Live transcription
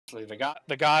Seriously,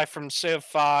 the guy from Civ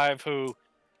 5 who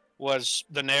was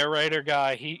the narrator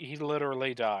guy, he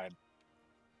literally died.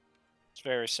 It's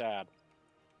very sad.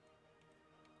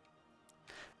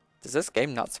 Does this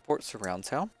game not support surround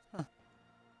sound? Huh.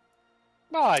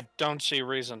 Well, I don't see a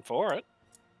reason for it.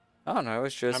 I don't know,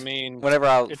 it's just, I mean, whenever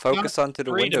I it's focus not onto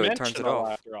the window, it turns it three-dimensional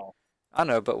off. after all. I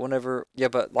know, but whenever, yeah,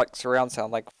 but like surround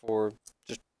sound, like for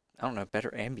just, I don't know, better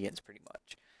ambience pretty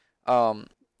much.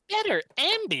 Better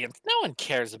ambience? No one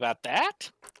cares about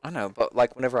that. I know, but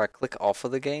like whenever I click off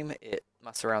of the game,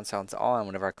 my surround sound's on.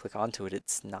 Whenever I click onto it,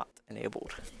 it's not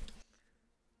enabled.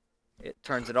 It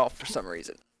turns it off for some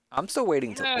reason. I'm still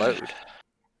waiting to load.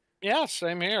 Yeah,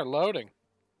 same here, loading.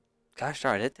 Gosh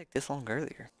darn, it didn't take this long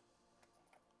earlier.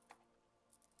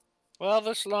 Well,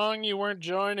 this long you weren't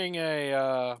joining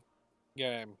a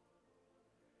game.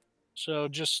 So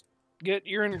just get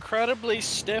your incredibly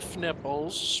stiff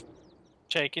nipples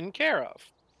taken care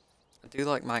of. I do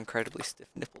like my incredibly stiff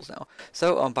nipples now.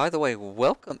 So, by the way,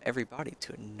 welcome everybody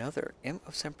to another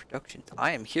MO7 Productions.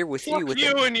 I am here with you. Fuck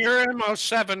you and your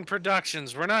MO7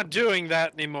 Productions. We're not doing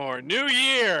that anymore. New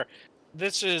year.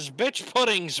 This is Bitch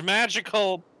Pudding's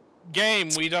magical game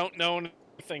we don't know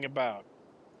anything about.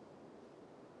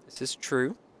 This is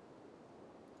true.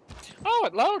 Oh,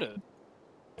 it loaded.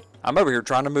 I'm over here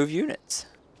trying to move units.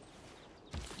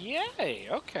 Yay.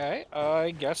 Okay.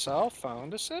 I guess I'll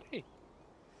found a city.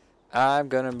 I'm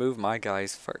gonna move my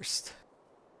guys first.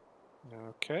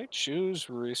 Okay, choose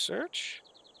research.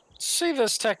 See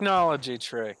this technology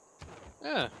tree.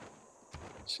 Yeah.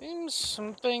 Seems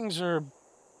some things are a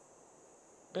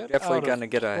bit Definitely gonna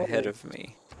get place. ahead of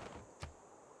me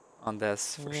on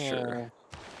this for sure.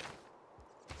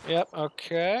 Yep,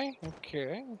 okay,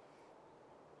 okay.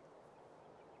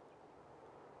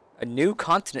 A new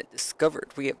continent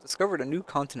discovered. We have discovered a new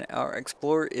continent. Our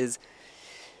explorer is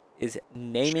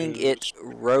naming it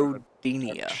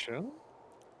Rodinia.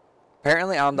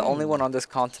 Apparently, I'm the only one on this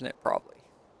continent, probably.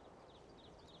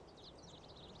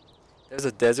 There's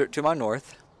a desert to my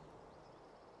north.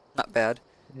 Not bad.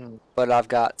 But I've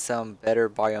got some better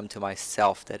biome to my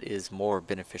south that is more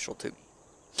beneficial to me.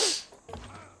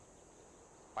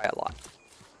 By a lot.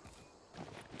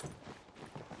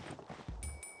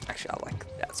 Actually, I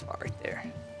like that spot right there.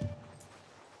 The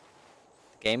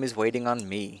game is waiting on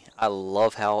me. I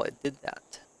love how it did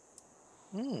that.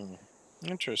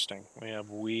 Interesting. We have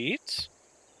wheat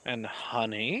and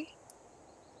honey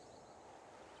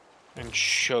and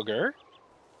sugar.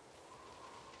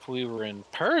 If we were in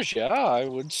Persia, I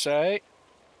would say,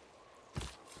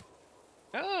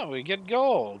 oh, we get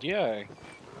gold, yay.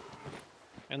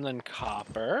 And then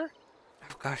copper.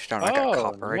 Oh gosh darn, I got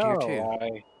copper right here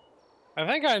too. I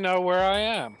think I know where I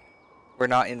am. We're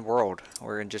not in world,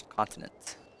 we're in just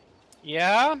continents.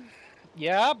 Yeah,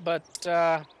 but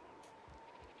I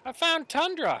found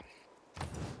tundra.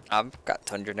 I've got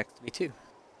tundra next to me too.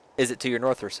 Is it to your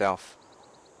north or south?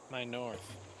 My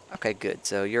north. Okay, good.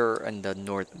 So you're in the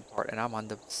northern part, and I'm on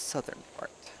the southern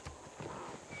part.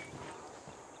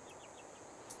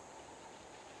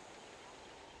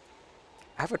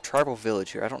 I have a tribal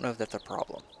village here. I don't know if that's a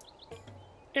problem.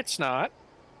 It's not.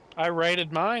 I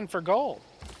raided mine for gold.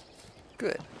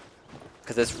 Good.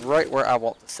 Because it's right where I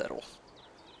want to settle.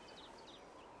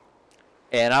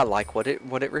 And I like what it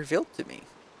revealed to me.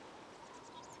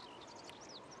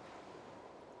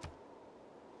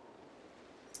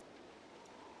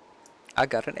 I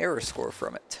got an error score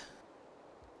from it.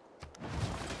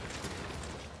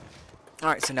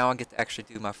 Alright, so now I get to actually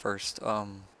do my first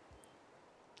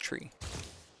tree.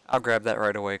 I'll grab that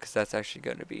right away because that's actually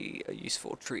going to be a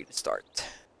useful tree to start.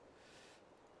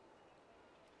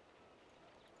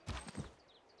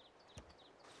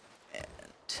 And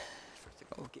first thing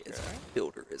I'll get is a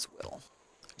builder as well.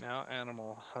 Now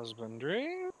animal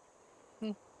husbandry.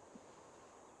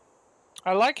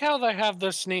 I like how they have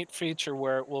this neat feature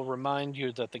where it will remind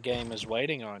you that the game is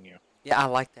waiting on you. Yeah, I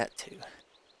like that too.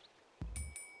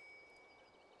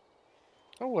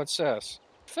 Oh, what's this?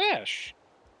 Fish.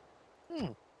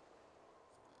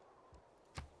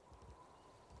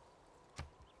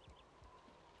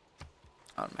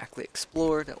 Automatically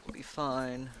explore, that will be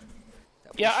fine.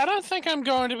 Yeah, I don't think I'm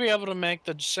going to be able to make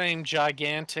the same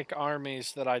gigantic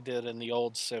armies that I did in the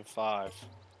old Civ 5.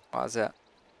 Why is that?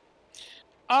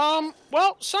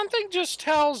 Well, something just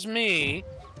tells me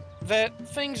that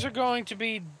things are going to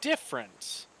be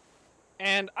different.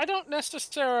 And I don't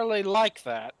necessarily like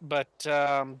that, but,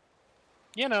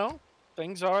 you know,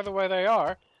 things are the way they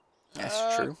are.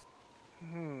 That's true.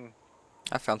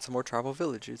 I found some more tribal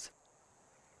villages.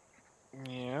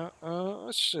 Yeah,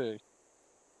 let's see.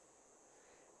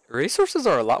 Resources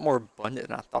are a lot more abundant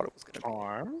than I thought it was going to be.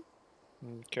 Farm.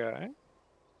 Okay.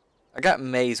 I got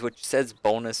maze, which says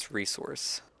bonus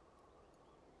resource.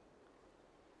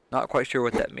 Not quite sure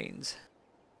what that means.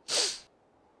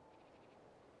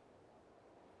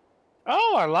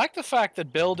 Oh, I like the fact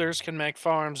that builders can make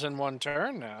farms in one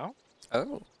turn now.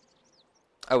 Oh.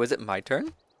 Oh, is it my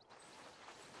turn?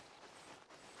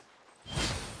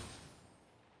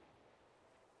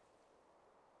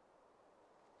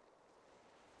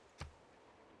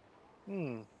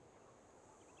 Hmm.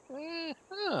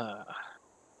 Huh.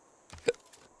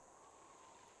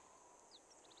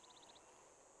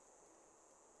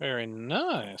 Very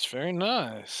nice, very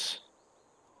nice.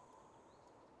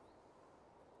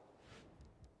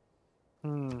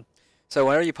 Hmm. So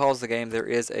whenever you pause the game, there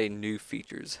is a new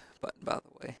features button, by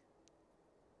the way.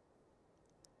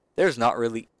 There's not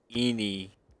really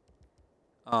any,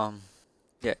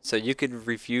 yeah, so you can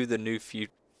review the new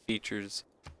features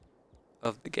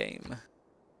of the game,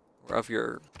 or of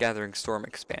your Gathering Storm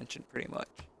expansion, pretty much.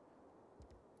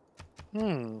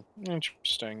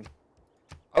 Interesting.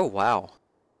 Oh, wow.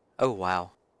 Oh,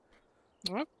 wow.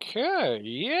 Okay,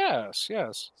 yes,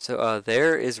 yes. So,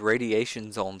 there is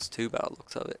radiation zones too, by the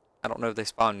looks of it. I don't know if they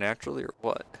spawn naturally or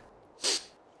what.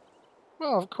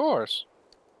 Well, of course.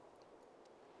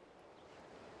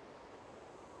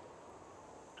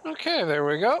 Okay, there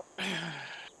we go.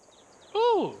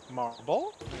 Ooh,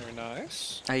 marble. Very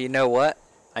nice. You know what?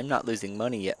 I'm not losing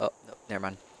money yet. Oh, no, never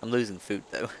mind. I'm losing food,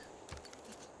 though.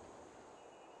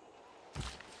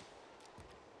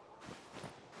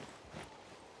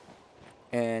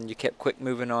 And you kept quick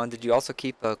moving on. Did you also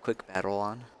keep a quick battle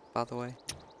on, by the way?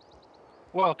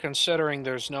 Well, considering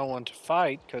there's no one to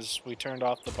fight, because we turned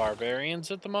off the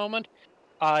barbarians at the moment,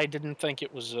 I didn't think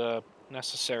it was a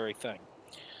necessary thing.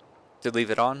 To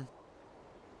leave it on?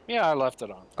 Yeah, I left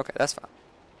it on. Okay, that's fine.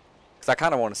 Because I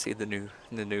kind of want to see the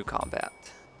new combat.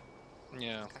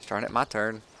 Yeah. Gosh darn it, my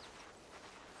turn.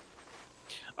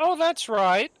 Oh, that's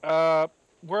right.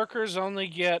 Workers only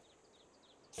get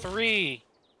 3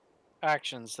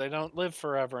 actions. They don't live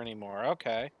forever anymore.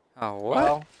 Okay. Oh, what?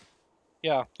 Well,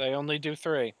 yeah, they only do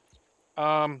 3.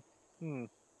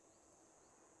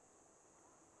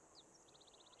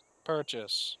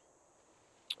 Purchase.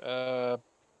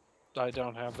 I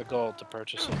don't have the gold to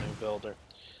purchase a new builder.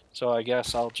 So I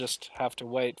guess I'll just have to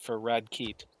wait for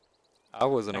Radkeet. I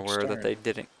wasn't Next aware that turn. they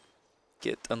didn't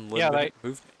get unlimited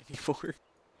movement anymore.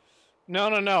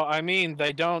 No. I mean,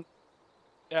 they don't.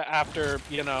 After,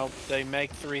 they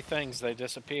make 3 things, they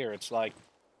disappear. It's like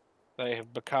they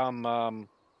have become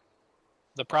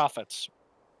the prophets.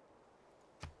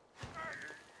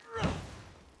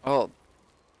 Well,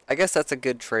 I guess that's a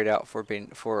good trade out for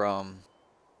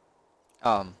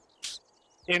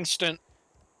Instant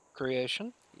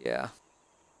creation. yeah.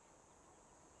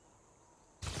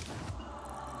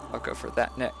 I'll go for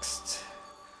that next.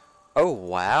 Oh,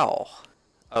 wow.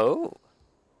 Oh.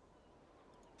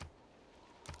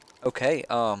 Okay,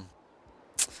 I'll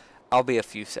be a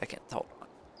few seconds. Hold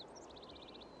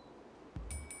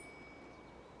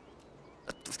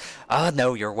on.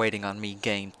 No, you're waiting on me,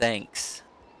 game. Thanks.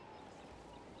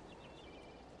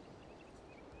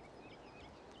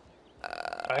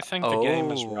 I think the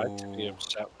game is right to be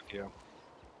upset with you.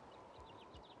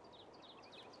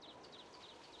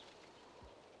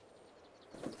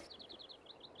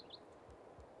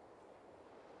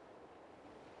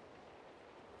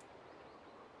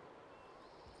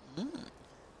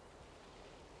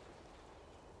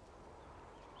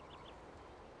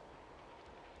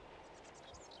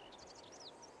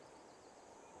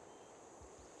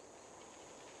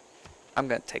 I'm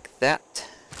gonna take that.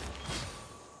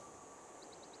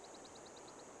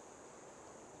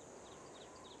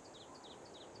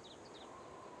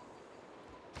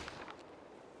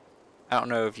 I don't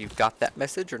know if you got that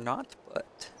message or not,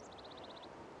 but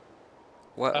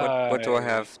what do I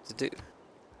have to do?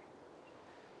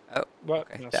 Oh, What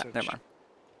okay, message? that, never mind.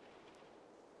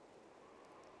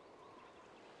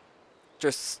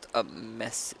 Just a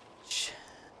message.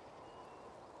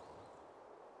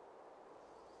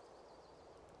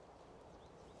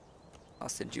 I'll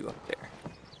send you up there.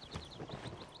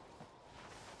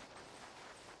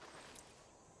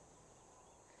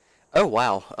 Oh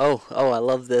wow! Oh, I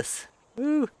love this.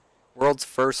 Woo! World's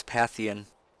first Pantheon,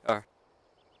 or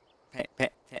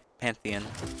Pantheon.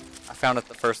 I found it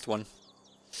the first one.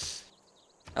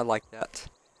 I like that.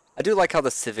 I do like how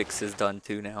the Civ6 is done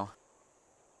too now.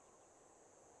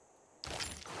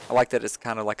 I like that it's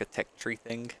kind of like a tech tree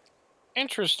thing.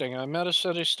 Interesting. I met a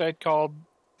city-state called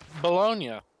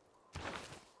Bologna.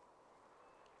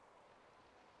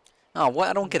 Oh, what?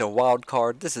 I don't get a wild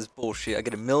card. This is bullshit. I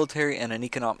get a military and an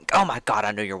economic. Oh my god,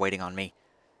 I know you're waiting on me.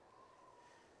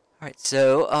 Alright,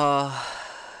 so,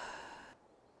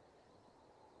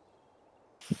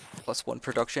 +1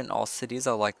 production in all cities,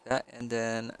 I like that. And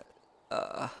then,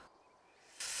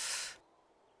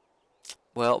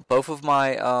 well, both of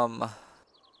my,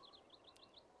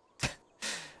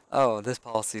 oh, this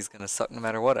policy is gonna suck no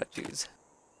matter what I choose.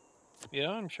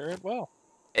 Yeah, I'm sure it will.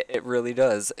 It really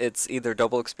does. It's either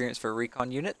double experience for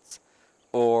recon units,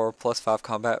 or +5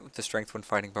 combat to strength when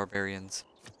fighting barbarians.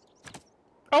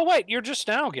 Oh wait, you're just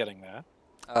now getting that.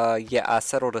 Yeah, I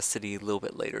settled a city a little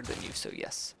bit later than you, so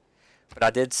yes. But I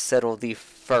did settle the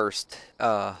first,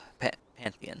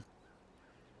 Pantheon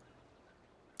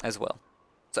as well.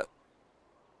 So,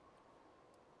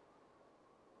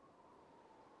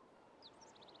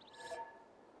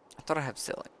 I thought I had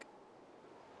sailing.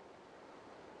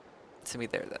 Send me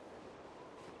there then.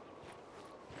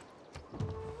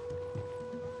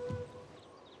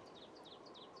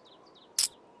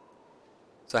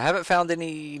 So I haven't found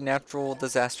any natural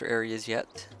disaster areas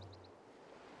yet.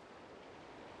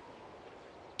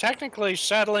 Technically,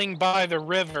 settling by the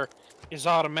river is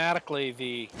automatically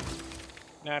the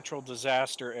natural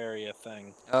disaster area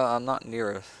thing. I'm not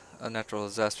near a natural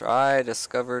disaster. I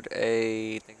discovered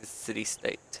I think it's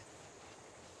city-state.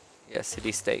 Yeah,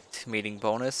 city-state. Meeting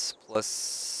bonus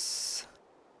plus...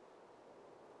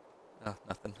 Oh,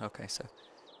 nothing. Okay, so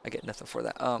I get nothing for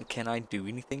that. Can I do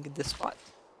anything in this spot?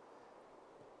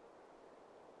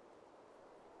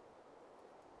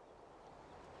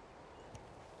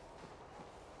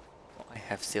 Well, I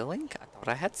have ceiling? I thought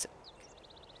I had ceiling.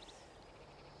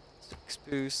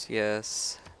 Boost,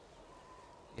 yes.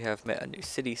 You have met a new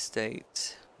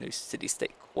city-state. New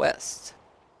city-state quest.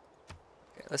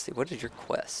 Okay, let's see, what is your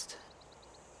quest?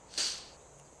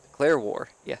 Declare war.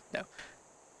 Yeah, no.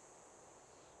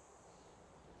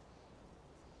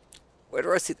 Where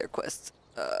do I see their quests?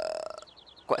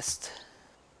 Quest.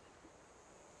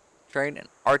 Train an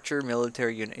archer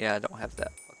military unit. Yeah, I don't have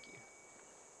that. Fuck you.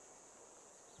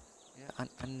 Yeah,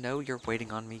 I know you're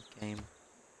waiting on me, game.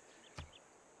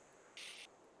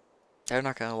 They're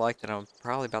not gonna like that I'm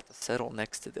probably about to settle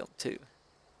next to them, too.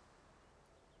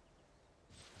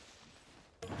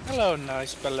 Hello,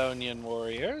 nice Bolognian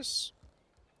warriors.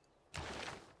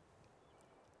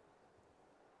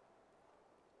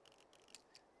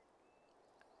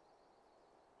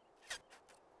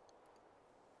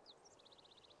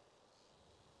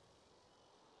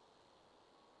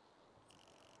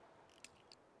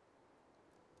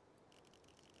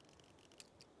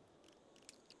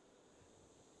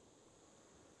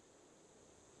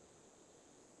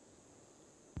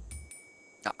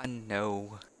 I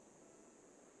know.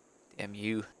 Damn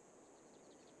you.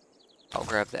 I'll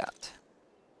grab that.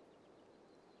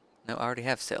 No, I already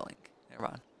have sailing. Never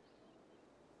mind.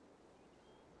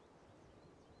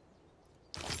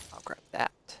 I'll grab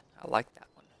that. I like that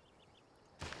one.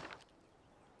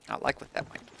 I like what that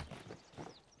might do.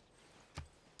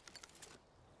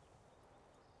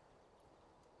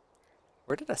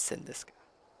 Where did I send this guy?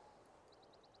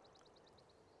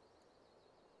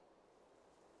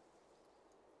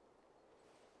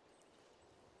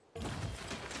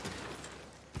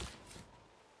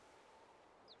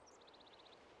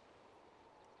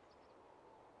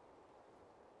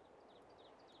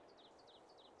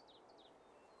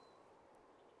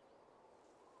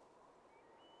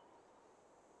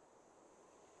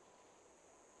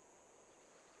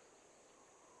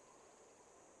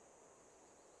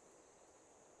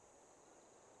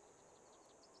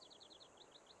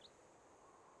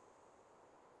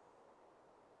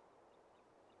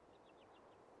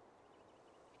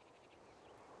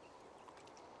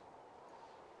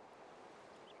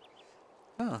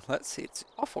 Oh, let's see. It's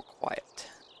awful quiet.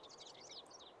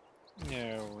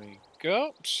 There we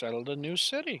go. Settled a new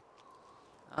city.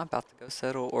 I'm about to go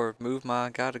settle or move my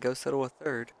guy to go settle a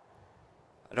third.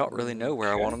 I don't really know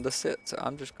where I want him to sit, so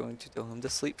I'm just going to tell him to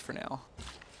sleep for now.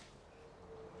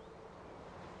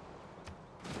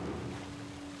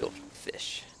 Build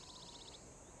fish.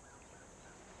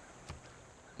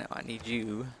 Now I need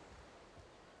you.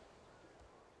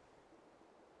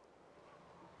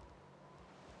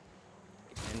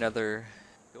 Another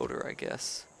builder, I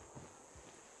guess.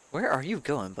 Where are you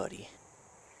going, buddy?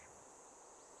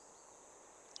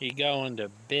 He going to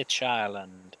Bitch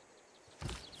Island.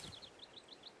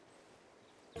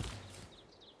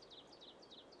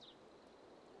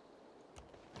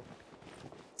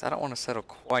 I don't want to settle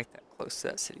quite that close to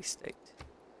that city-state.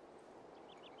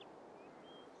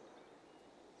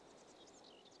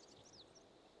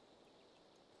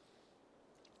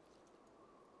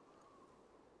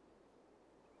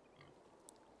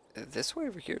 This way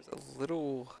over here is a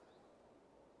little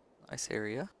nice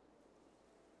area.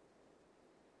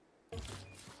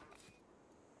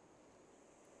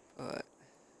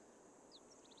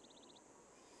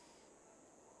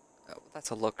 that's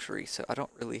a luxury, so I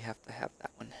don't really have to have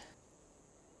that one.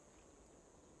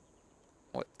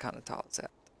 What kind of tile is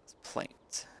that? It's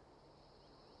plains.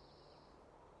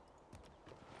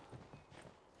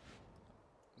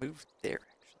 Move there,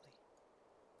 actually.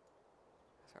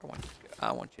 That's where I want you to go.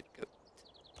 I want you to go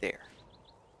there.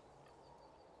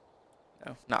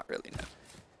 No, not really, no. I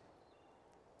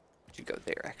want you to go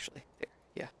there, actually. There,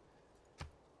 yeah.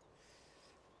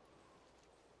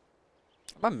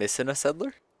 Am I missing a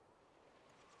settler?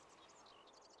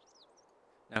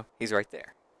 No, he's right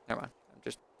there. Never mind. I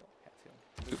just don't have him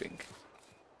moving.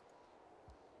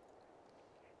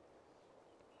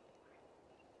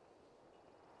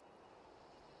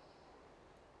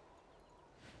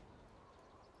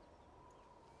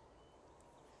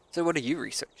 So what are you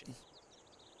researching?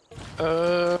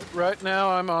 Right now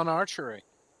I'm on archery.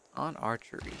 On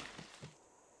archery.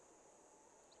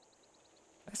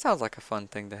 That sounds like a fun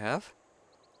thing to have.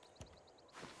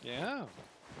 Yeah.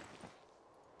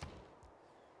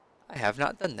 I have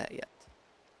not done that yet.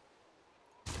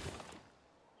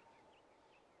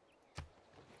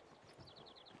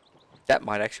 That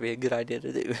might actually be a good idea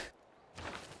to do.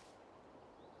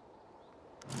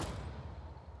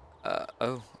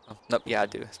 Oh, nope, yeah, I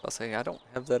do. I was about to say, I don't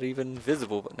have that even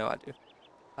visible, but no, I do.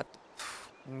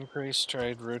 Increase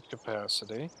trade route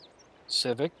capacity.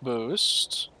 Civic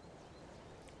boost.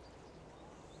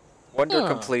 Wonder Huh.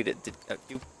 completed.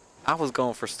 I was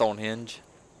going for Stonehenge.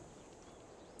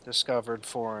 Discovered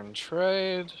foreign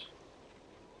trade.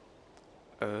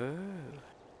 Oh.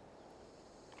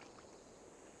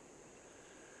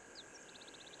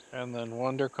 And then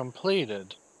wonder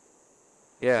completed.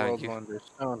 Yeah, World Wonder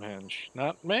Stonehenge.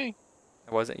 Not me.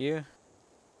 it wasn't you?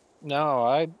 No,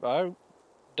 I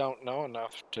don't know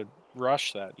enough to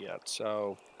rush that yet,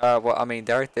 so... Well, I mean,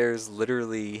 right there's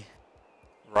literally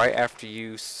right after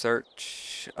you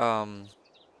search,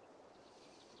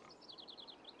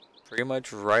 pretty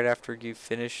much right after you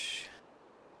finish.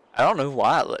 I don't know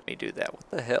why it let me do that. What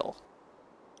the hell?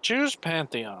 Choose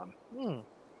Pantheon.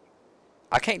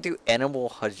 I can't do animal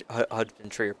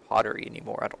husbandry or pottery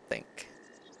anymore, I don't think.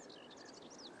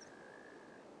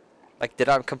 Like, did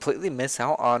I completely miss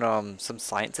out on some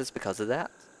sciences because of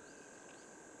that?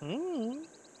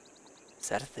 Is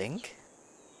that a thing?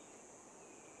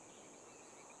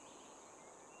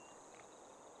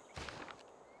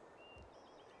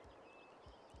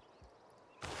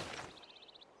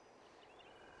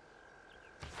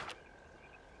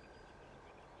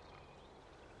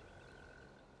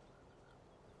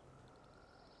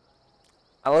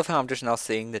 I love how I'm just now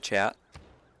seeing the chat.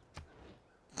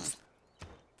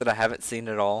 That I haven't seen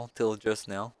at all till just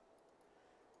now.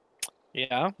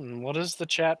 Yeah, and what does the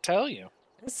chat tell you?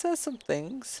 It says some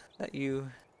things that you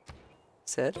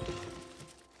said. I'm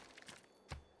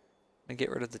gonna get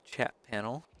rid of the chat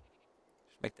panel.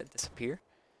 Just make that disappear.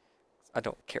 I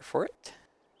don't care for it.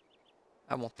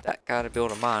 I want that guy to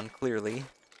build a mine, clearly.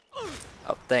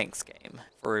 Oh, thanks, game,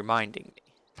 for reminding me.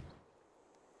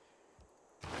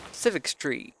 Civic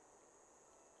tree.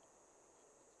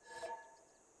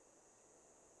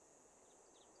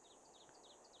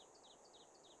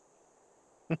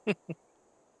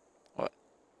 What?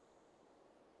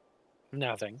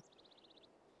 Nothing.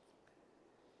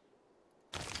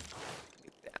 Give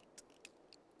me that.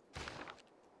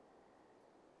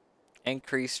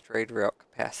 Increase trade route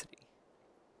capacity.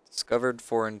 Discovered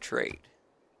foreign trade.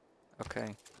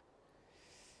 Okay.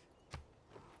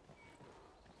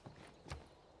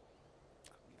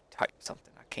 Type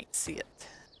something. I can't see it.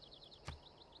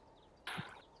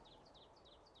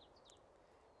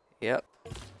 Yep.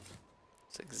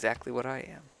 That's exactly what I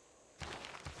am.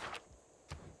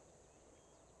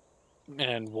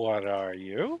 And what are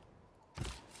you?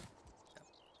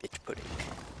 Bitch pudding.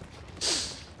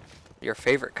 Your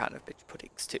favorite kind of bitch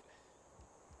puddings, too.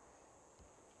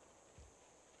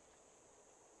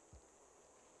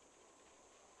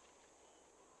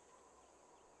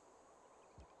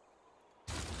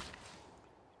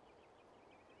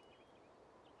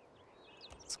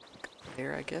 Let's go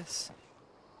there, I guess.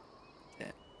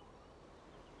 Yeah.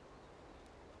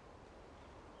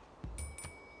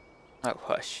 Oh,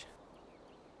 hush.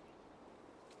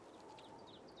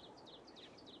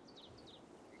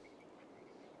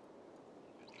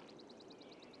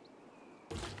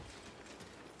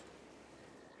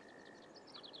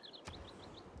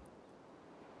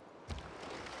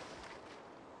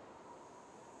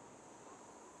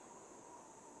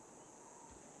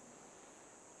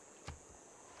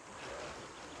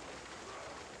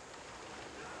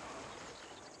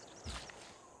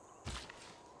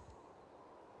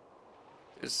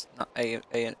 There's not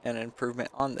an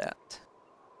improvement on that.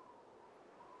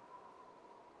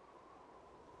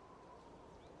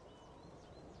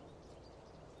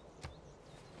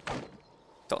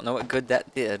 Don't know what good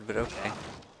that did, but okay.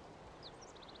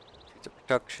 It's a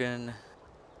production.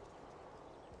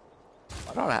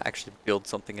 Why don't I actually build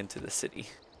something into the city?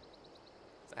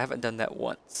 I haven't done that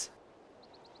once.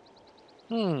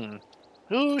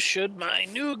 Who should my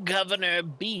new governor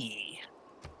be?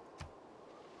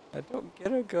 I don't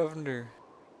get a governor.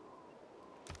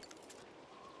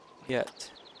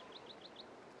 Yet.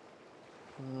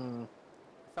 I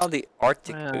found the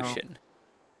Arctic Ocean.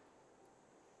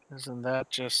 Isn't that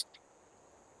just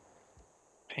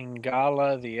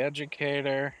Pingala the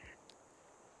educator?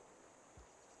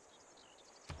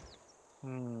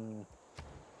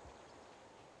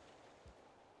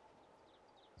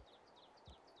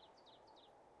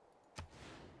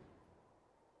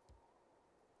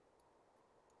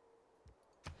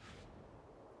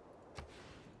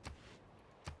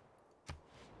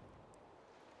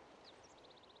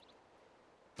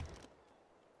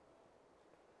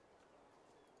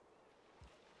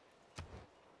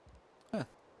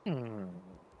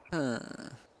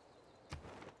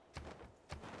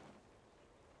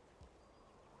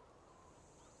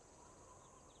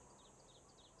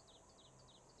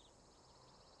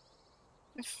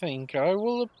 I think I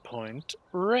will appoint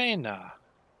Reyna.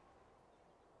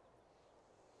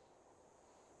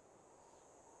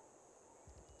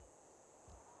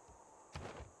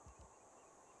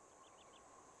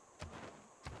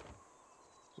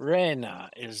 Reyna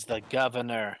is the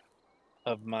governor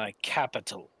of my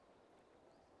capital.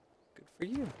 Good for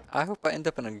you. I hope I end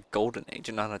up in a golden age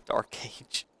and not a dark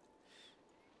age.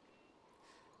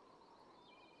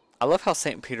 I love how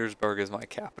St. Petersburg is my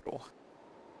capital.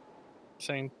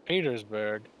 St.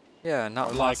 Petersburg? Yeah,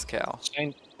 not Moscow.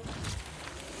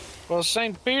 Well,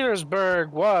 St.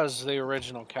 Petersburg was the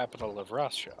original capital of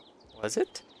Russia. Was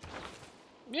it?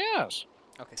 Yes.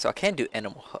 Okay, so I can do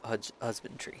animal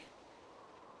husbandry.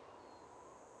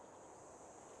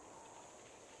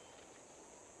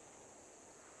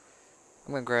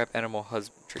 I'm gonna grab animal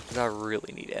husbandry because I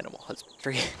really need animal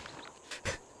husbandry.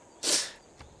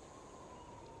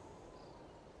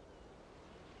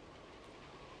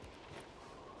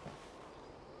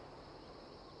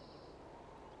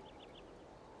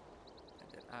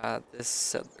 This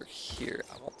settler here,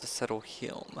 I want to settle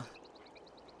him.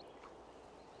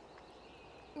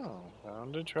 Oh,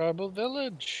 found a tribal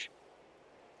village.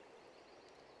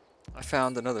 I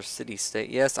found another city-state.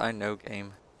 Yes, I know,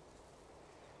 game.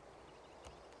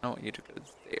 I want you to go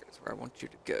there. Is where I want you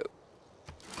to go.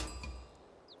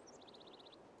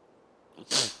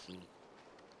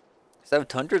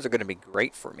 700s are going to be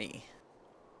great for me.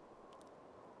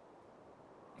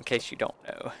 In case you don't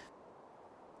know.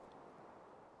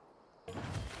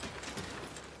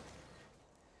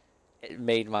 It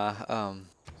made my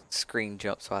screen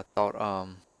jump, so I thought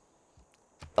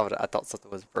I thought something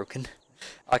was broken.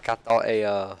 Like I thought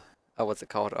what's it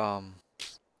called? I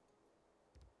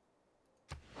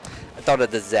thought a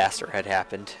disaster had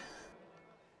happened.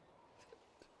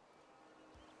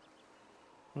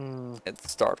 It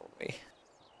startled me.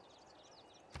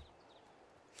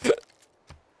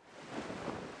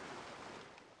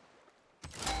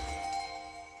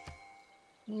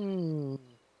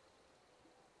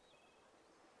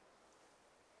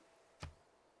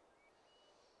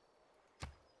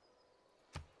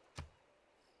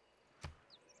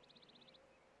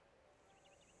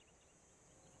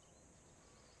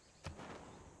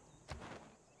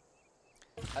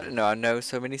 I didn't know I know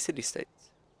so many city-states.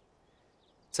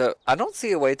 So I don't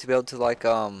see a way to be able to like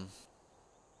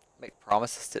make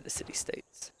promises to the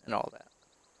city-states and all that.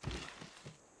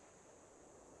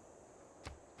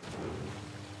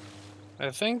 I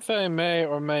think they may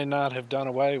or may not have done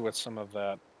away with some of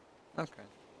that. Okay.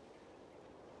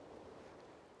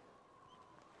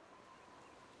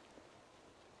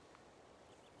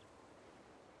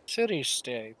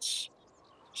 City-states.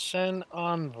 Send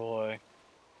envoy.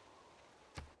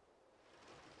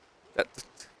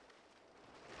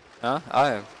 Huh?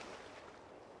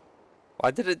 Why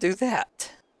did it do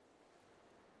that?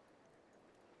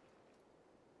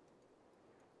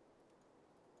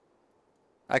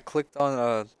 I clicked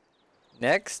on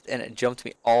next and it jumped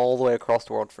me all the way across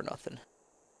the world for nothing.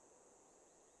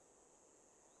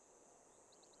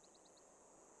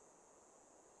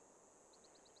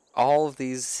 All of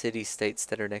these city-states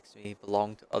that are next to me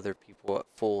belong to other people at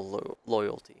full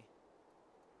loyalty.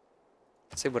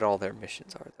 Let's see what all their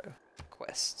missions are, though.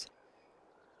 Quests.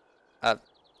 I've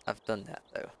done that,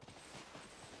 though.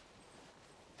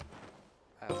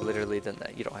 I've literally done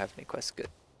that. You don't have any quests. Good.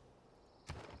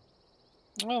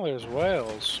 Well, there's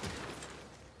Wales.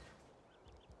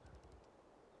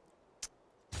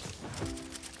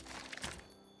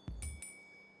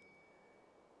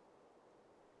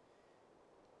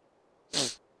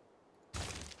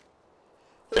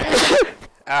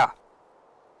 Ah.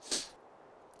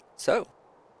 So,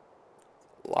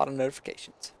 a lot of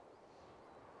notifications.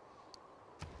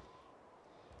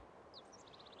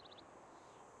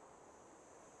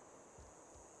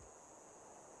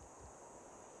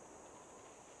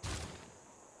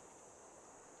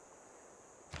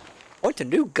 Appoint a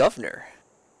new governor.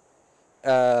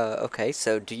 Okay,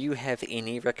 so do you have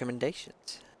any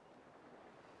recommendations?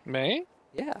 Me?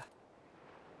 Yeah.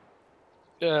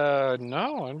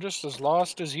 No, I'm just as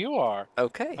lost as you are.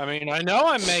 Okay. I mean, I know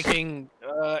I'm making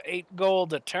 8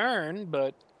 gold a turn,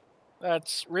 but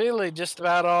that's really just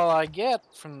about all I get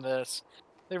from this.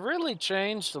 They've really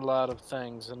changed a lot of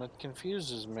things, and it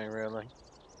confuses me, really.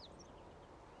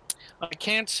 I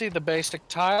can't see the basic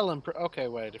tile and okay,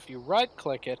 wait. If you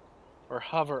right-click it or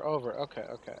hover over, okay.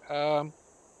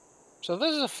 So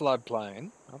this is a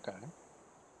floodplain. Okay.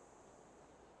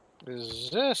 Is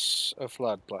this a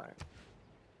floodplain?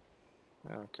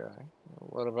 Okay.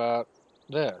 What about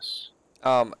this?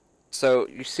 So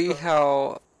you see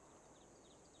how...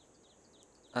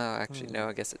 actually, Hmm. no,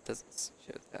 I guess it doesn't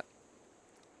show that.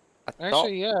 I thought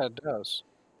Actually, yeah, it does.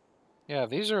 Yeah,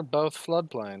 these are both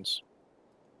floodplains.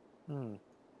 Hmm.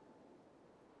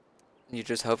 you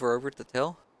just hover over to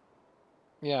tell.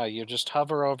 Yeah, you just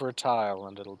hover over a tile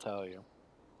and it'll tell you.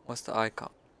 What's the icon?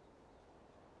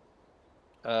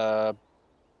 Uh,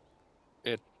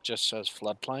 it just says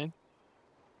floodplain.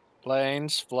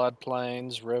 Plains,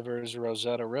 floodplains, rivers,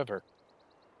 Rosetta River.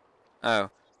 Oh,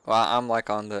 well, I'm like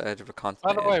on the edge of a By the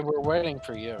continent. way, we're waiting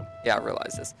for you. Yeah, I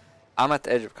realize this. I'm at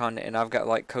the edge of a continent, and I've got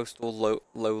like coastal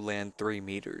lowland 3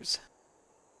 meters.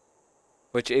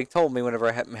 Which it told me whenever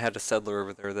I had a settler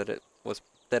over there that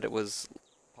it was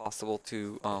possible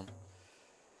to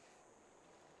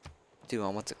do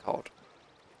what's it called?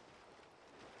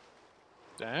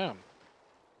 Damn.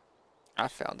 I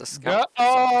found a scout.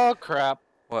 Oh, crap.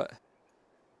 What?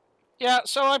 Yeah,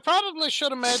 so I probably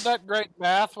should have made that great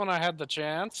bath when I had the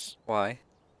chance. Why?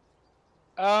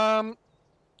 Um,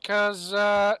 cause,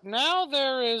 now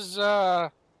there is,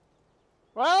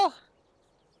 well,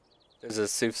 There's a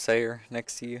soothsayer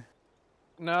next to you.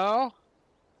 no.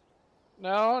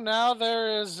 No, now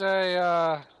there is a,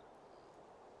 A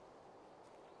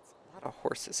lot of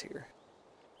horses here.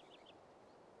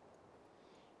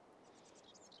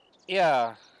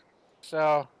 yeah.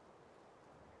 So,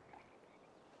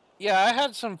 yeah, I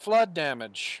had some flood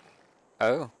damage.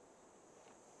 Oh.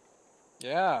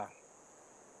 Yeah.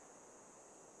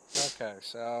 Okay,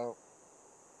 so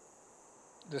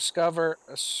discover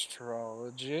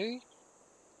astrology.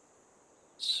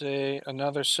 See,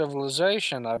 another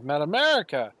civilization. I've met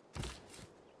America.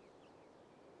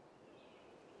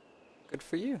 Good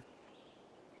for you.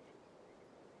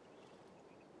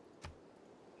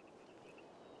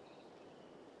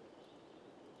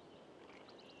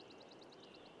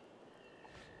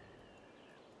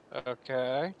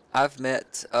 Okay. I've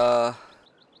met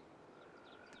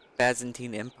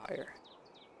Byzantine Empire.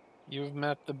 You've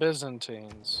met the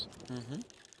Byzantines. Mm-hmm.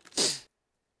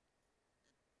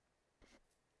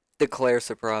 Declare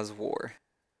surprise war.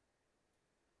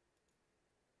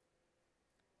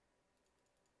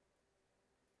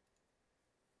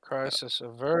 Crisis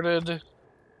averted.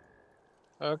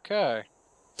 Okay.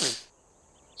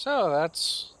 So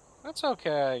that's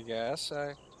okay, I guess.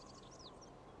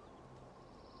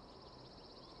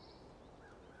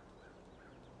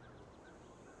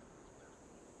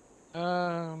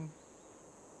 Um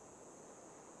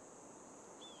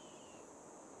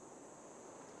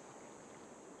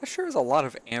There sure is a lot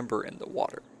of amber in the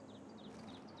water.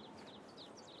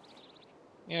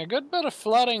 yeah, good bit of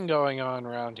flooding going on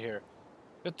around here.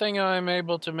 Good thing I'm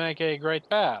able to make a great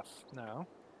bath now.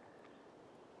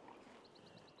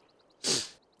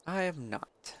 I am not.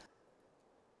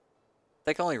 I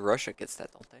think only Russia gets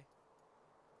that, don't they?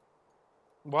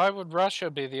 Why would Russia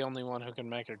be the only one who can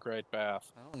make a great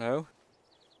bath? I don't know.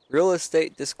 Real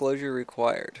estate disclosure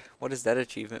required. What is that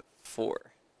achievement for?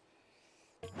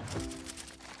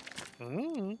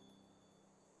 Hmm.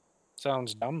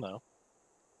 Sounds dumb though.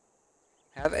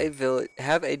 Have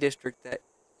a district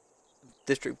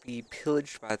be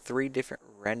pillaged by 3 different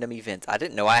random events. I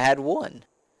didn't know I had one.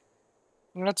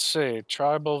 Let's see.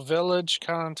 Tribal village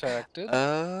contacted.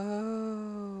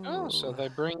 Oh, so Oh. they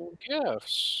bring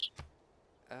gifts.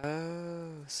 Oh,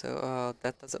 so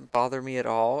that doesn't bother me at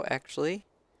all, actually.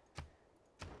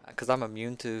 Because I'm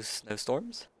immune to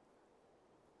snowstorms.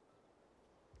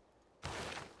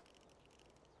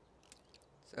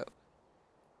 So,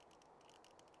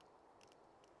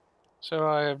 So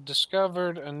I have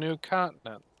discovered a new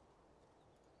continent.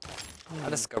 I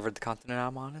discovered the continent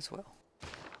I'm on as well.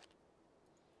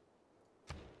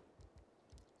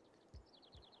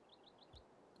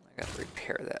 gotta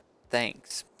repair that.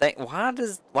 Thanks. Why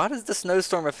does the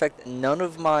snowstorm affect none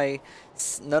of my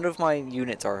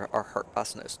units are hurt by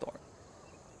snowstorm?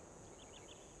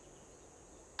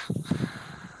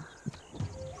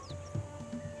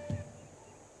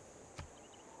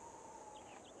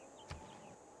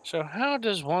 So how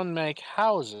does one make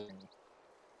housing?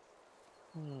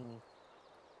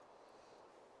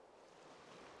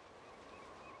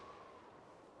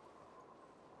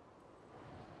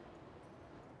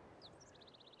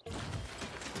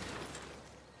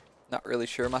 Not really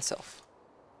sure myself.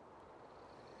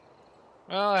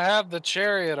 Well, I have the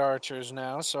chariot archers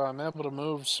now, so I'm able to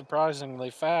move surprisingly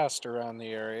fast around the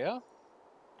area.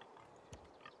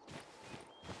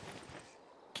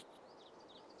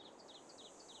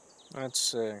 Let's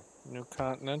see. New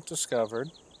continent discovered.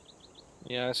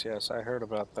 Yes, I heard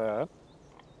about that.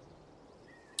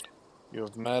 You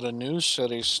have met a new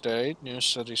city-state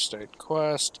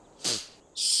quest,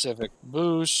 civic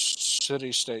boost,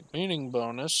 city-state meaning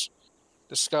bonus,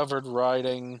 discovered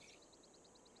writing,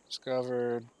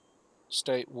 discovered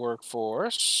state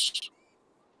workforce,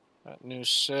 that new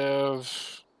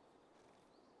civ.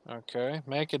 Okay,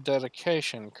 make a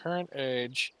dedication, current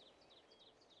age.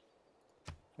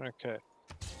 Okay.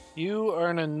 You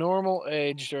earn a normal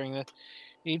age during the...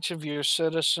 Each of your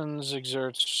citizens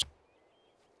exerts...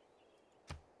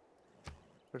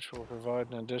 which will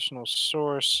provide an additional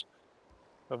source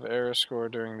of error score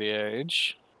during the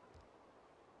age.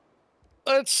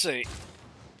 Let's see.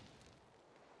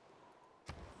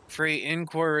 Free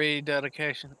inquiry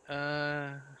dedication.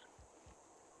 I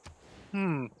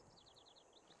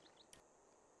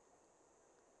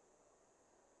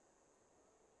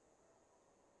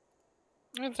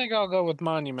think I'll go with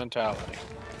monumentality.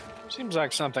 Seems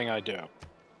like something I do.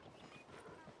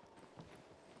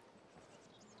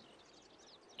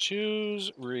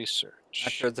 Choose research. I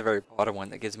chose the very bottom one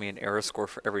that gives me an error score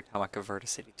for every time I convert a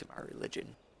city to my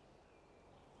religion.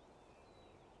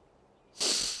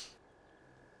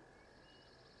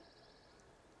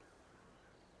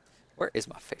 Where is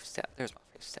my faith stat? There's my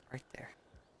faith stat right there.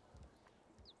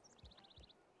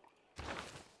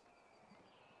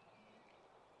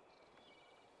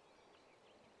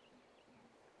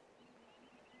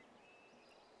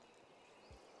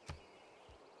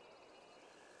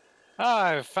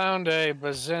 I found a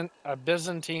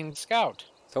Byzantine scout.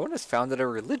 Someone has founded a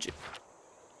religion.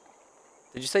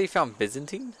 Did you say you found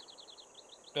Byzantine?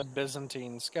 A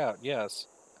Byzantine scout, yes.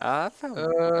 I found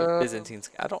a Byzantine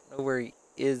scout. I don't know where he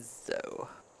is, though.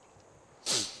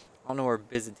 I don't know where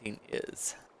Byzantine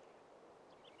is.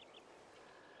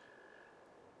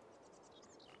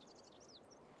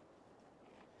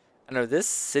 I know this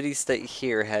city-state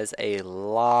here has a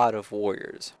lot of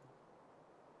warriors.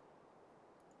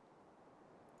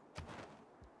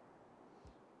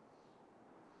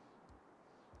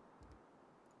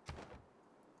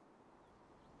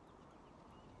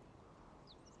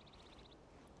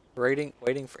 Waiting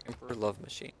for Emperor Love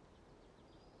Machine.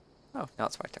 Oh, now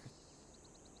it's my turn.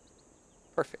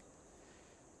 Perfect.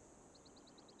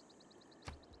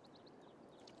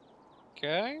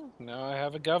 Okay, now I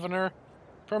have a governor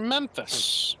for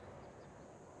Memphis.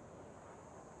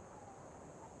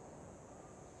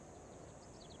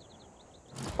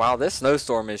 Wow, this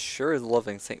snowstorm is sure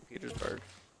loving St. Petersburg.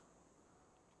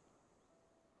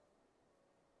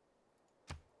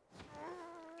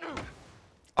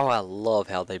 Oh, I love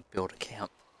how they build a camp.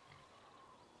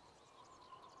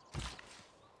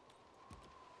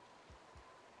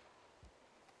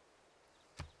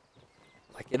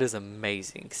 Like, it is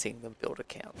amazing seeing them build a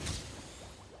camp.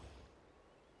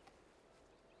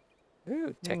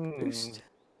 Ooh, tech boost.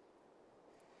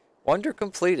 Wonder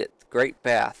completed. Great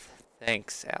bath.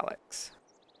 Thanks, Alex.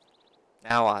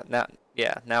 Now I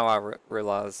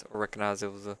realize or recognize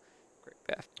it was a great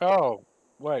bath. Oh,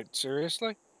 wait,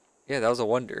 seriously? Yeah, that was a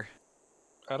wonder.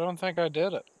 I don't think I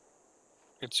did it.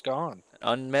 It's gone. An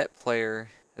unmet player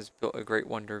has built a great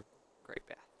wonder, great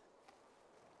bath.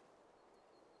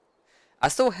 I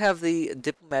still have the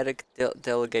diplomatic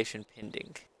delegation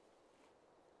pending.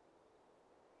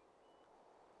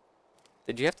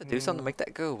 Did you have to do something to make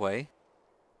that go away?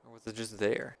 Or was it just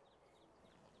there?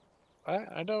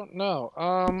 I don't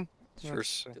know. Sure,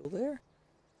 still there?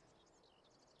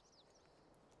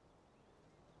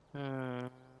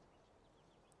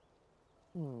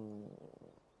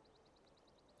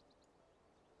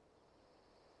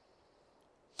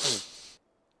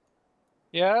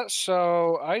 Yeah,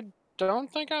 so I don't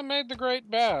think I made the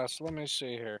Great Bath. Let me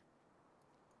see here.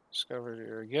 Discovered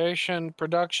irrigation,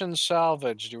 production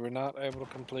salvaged. You were not able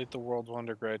to complete the World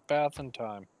Wonder Great Bath in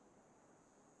time.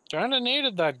 Kinda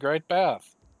needed that Great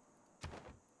Bath.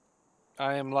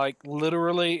 I am like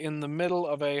literally in the middle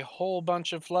of a whole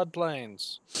bunch of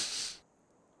floodplains.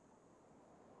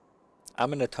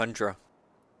 I'm in a tundra.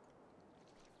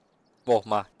 Well,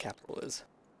 my capital is.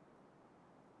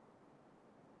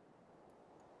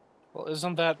 Well,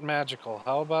 isn't that magical?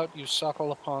 How about you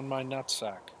suckle upon my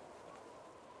nutsack?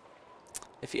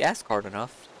 If you ask hard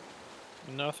enough.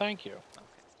 No, thank you.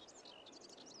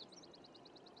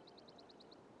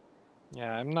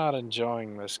 Yeah, I'm not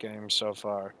enjoying this game so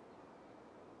far.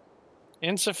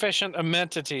 Insufficient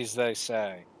amenities, they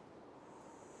say.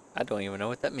 I don't even know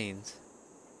what that means.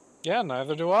 Yeah,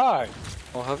 neither do I.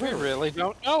 Well, We however, really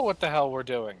don't know what the hell we're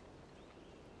doing.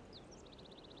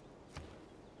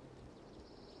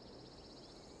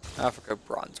 Africa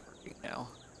bronze working now.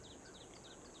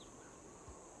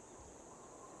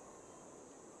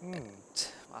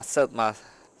 My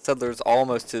settler's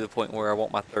almost to the point where I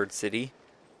want my third city.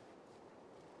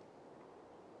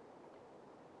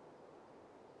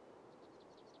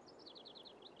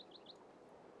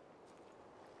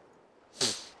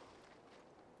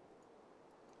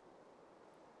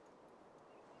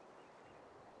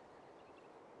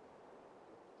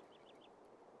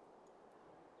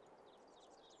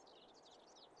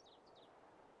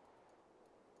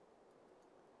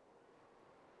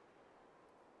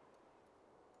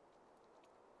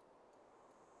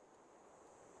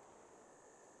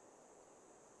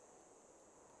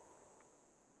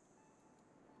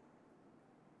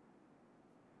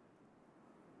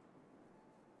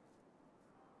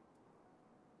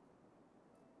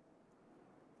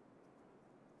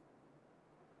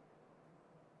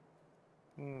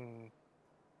 Hmm.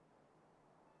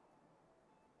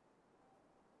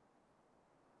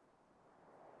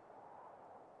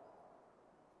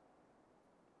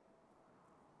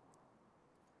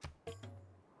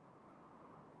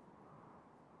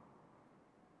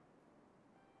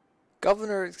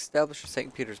 Governor established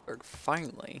St. Petersburg,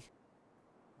 finally.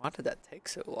 Why did that take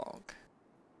so long?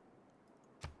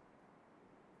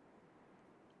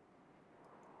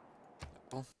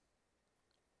 Well,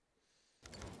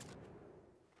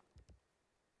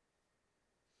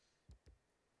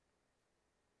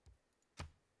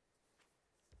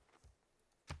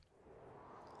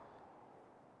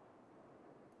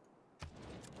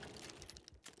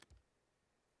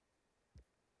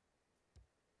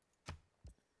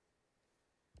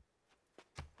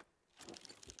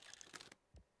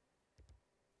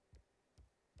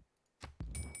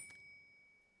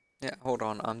 yeah, hold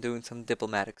on. I'm doing some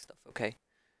diplomatic stuff, okay?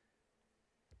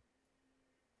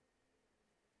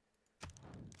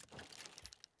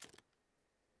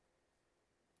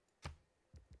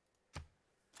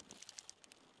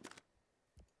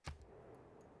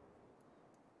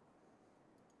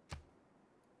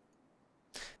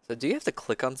 So do you have to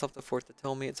click on something for it to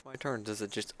tell me it's my turn? Or does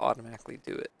it just automatically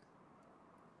do it?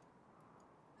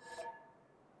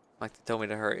 Like to tell me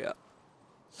to hurry up.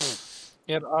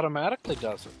 It automatically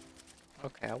does it.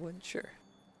 Okay, I wasn't sure.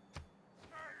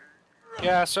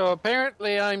 Yeah, so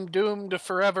apparently I'm doomed to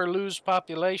forever lose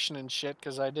population and shit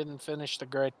because I didn't finish the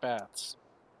Great Baths.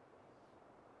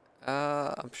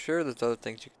 I'm sure there's other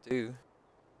things you could do.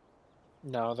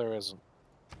 No, there isn't.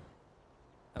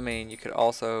 I mean, you could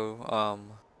also,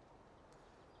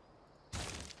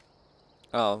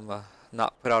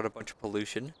 not put out a bunch of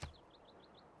pollution.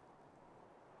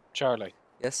 Charlie,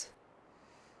 Yes?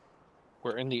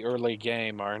 we're in the early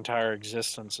game. Our entire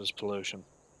existence is pollution.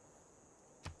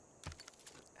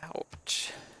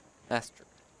 Ouch. That's true.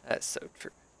 That's so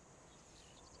true.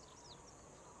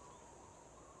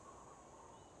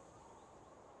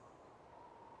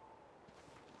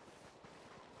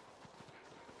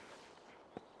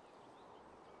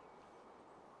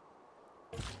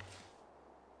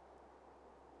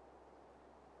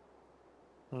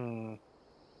 Hmm.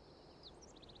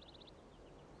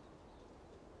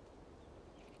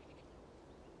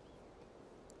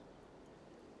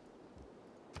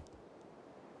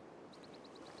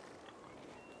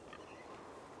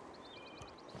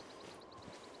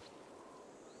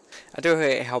 I do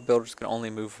hate how builders can only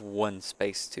move one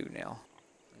space too now.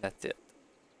 And that's it.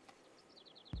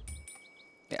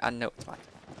 Yeah, I know it's my turn.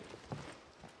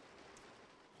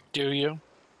 Do you?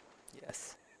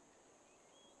 Yes.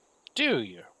 Do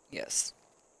you? Yes.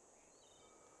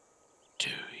 Do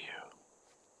you?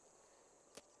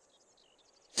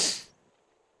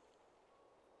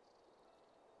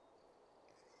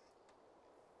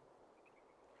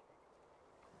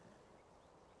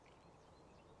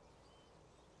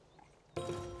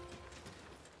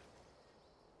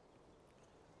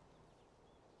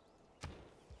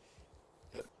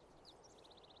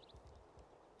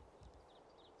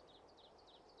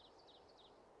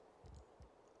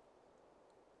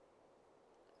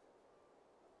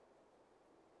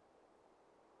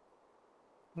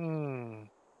 Hmm.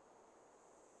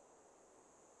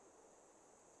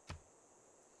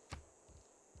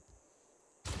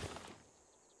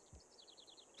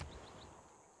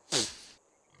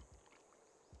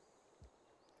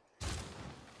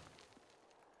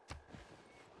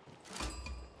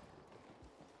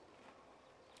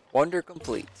 Wonder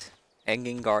complete.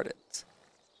 Hanging Gardens.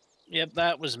 Yep,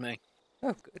 that was me.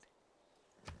 Oh, good.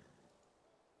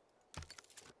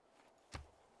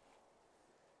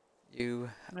 You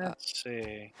Let's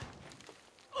see.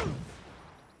 should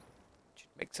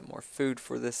make some more food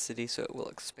for this city so it will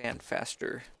expand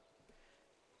faster.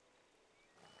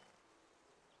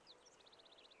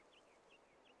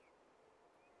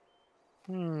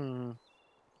 Hmm.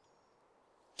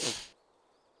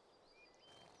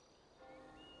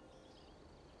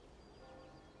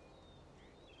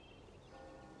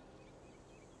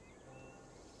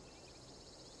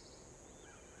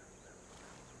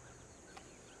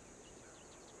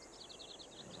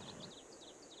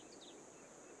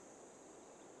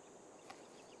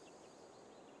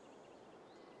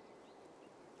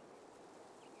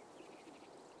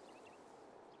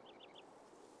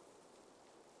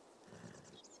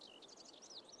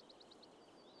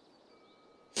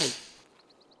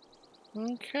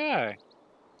 Okay.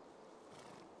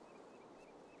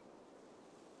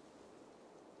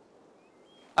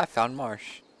 I found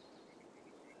marsh.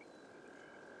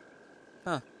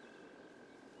 Huh.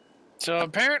 So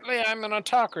apparently I'm an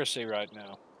autocracy right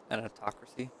now. An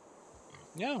autocracy.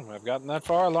 Yeah, I've gotten that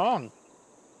far along.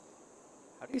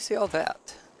 How do you see all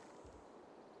that?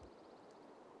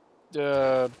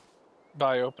 Uh,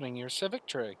 by opening your civic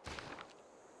tree.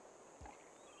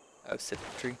 Oh,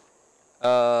 civic tree.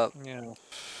 Uh, Yeah.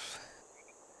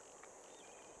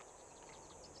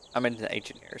 I'm in the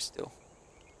ancient era still.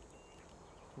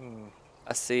 Hmm.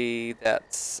 I see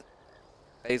that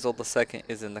Basil II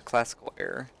is in the classical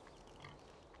era.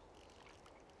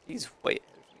 He's way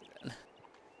ahead of me then.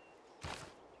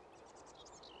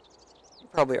 You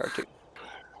probably are too.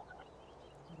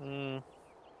 Hmm.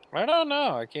 I don't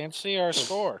know. I can't see our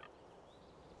score.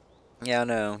 Yeah,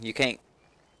 no, you can't.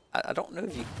 I don't know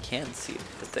if you can see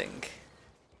the thing.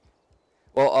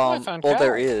 Well, Oh, I found well,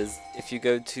 there cow is. If you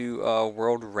go to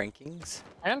world rankings,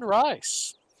 and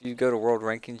rice. if you go to world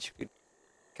rankings, you could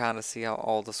kind of see how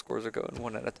all the scores are going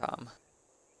one at a time.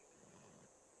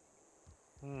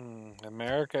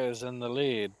 America is in the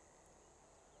lead.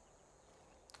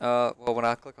 Well, when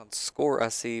I click on score, I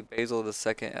see Basil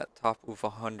II at top with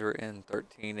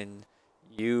 113, and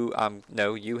you,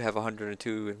 no, you have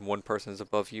 102, and one person is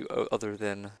above you, other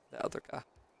than the other guy.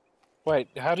 Wait,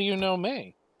 how do you know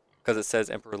me? Because it says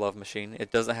Emperor Love Machine.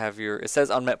 It doesn't have your. It says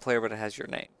unmet player, but it has your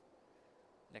name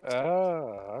next to it.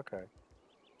 Oh, okay.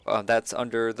 That's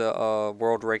under the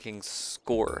world rankings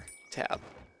score tab.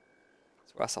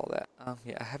 That's where I saw that.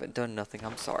 Yeah, I haven't done nothing.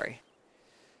 I'm sorry.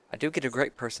 I do get a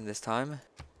great person this time.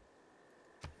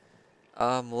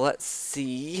 Let's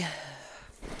see.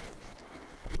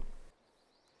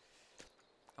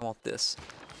 I want this.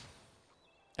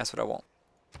 That's what I want.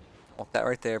 I want that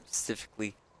right there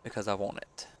specifically because I want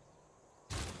it.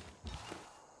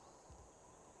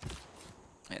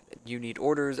 And you need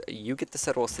orders. You get to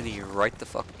settle a city right the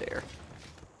fuck there.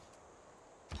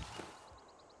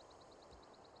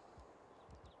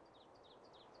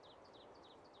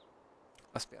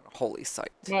 Must be on a holy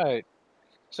site. Right.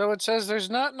 So it says there's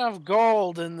not enough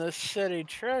gold in the city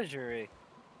treasury.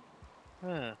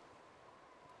 Huh.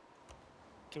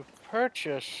 To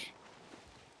purchase.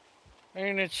 I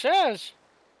mean, it says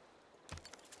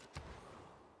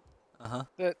Uh-huh.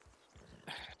 that.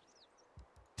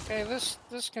 Hey, this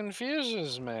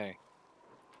confuses me.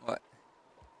 What?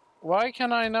 Why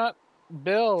can I not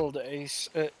build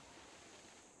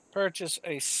purchase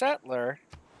a settler?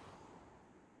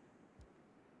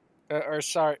 Or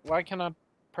sorry, why can I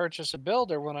purchase a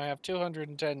builder when I have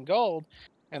 210 gold,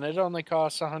 and it only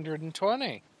costs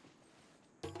 120?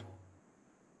 I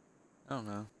don't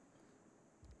know.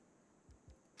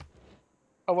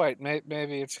 Oh wait,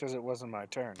 maybe it's because it wasn't my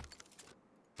turn.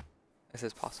 This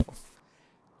is possible.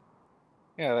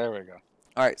 Yeah, there we go.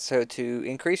 Alright, so to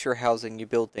increase your housing, you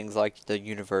build things like the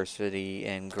university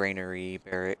and granary,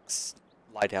 barracks,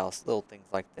 lighthouse, little things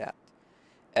like that.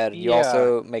 And you Yeah.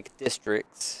 also make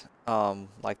districts,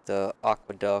 like the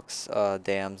aqueducts,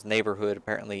 dams, neighborhood,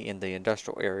 apparently in the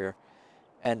industrial area.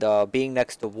 And being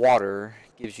next to water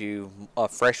gives you,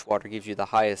 fresh water gives you the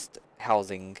highest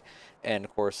housing. And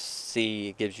of course,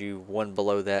 sea gives you one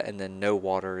below that, and then no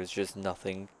water is just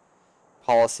nothing.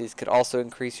 Policies could also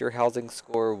increase your housing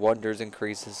score. Wonders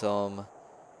increases them.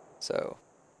 So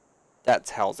that's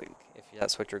housing, if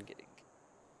that's what you're getting.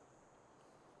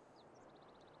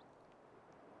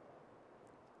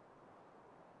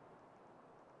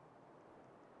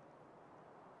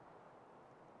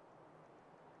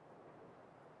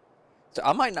 So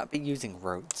I might not be using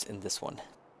roads in this one.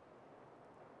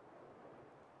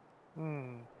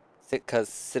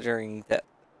 Considering that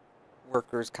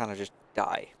workers kind of just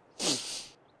die.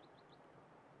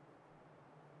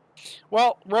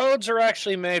 Well, roads are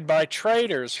actually made by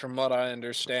traders, from what I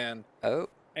understand. Oh.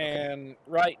 And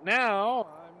right now,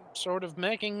 I'm sort of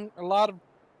making a lot of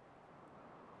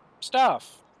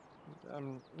stuff.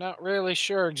 I'm not really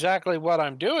sure exactly what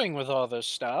I'm doing with all this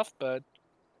stuff, but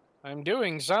I'm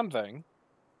doing something.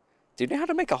 Do you know how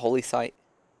to make a holy site?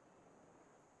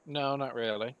 No, not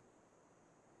really.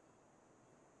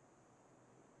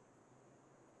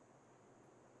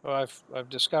 Oh, I've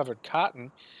discovered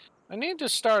cotton. I need to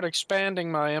start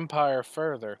expanding my empire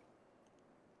further.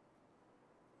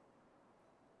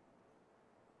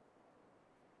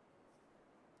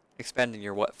 Expanding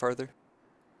your what further?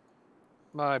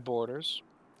 My borders.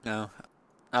 No.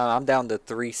 I'm down to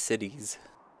 3 cities.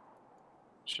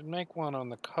 Should make one on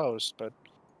the coast, but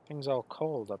things all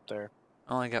cold up there.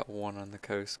 I only got 1 on the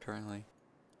coast currently.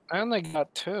 I only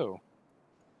got 2.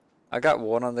 I got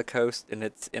 1 on the coast and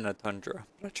it's in a tundra.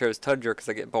 I chose tundra because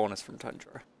I get bonus from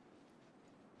tundra.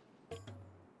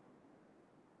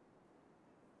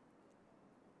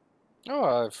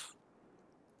 Oh, I've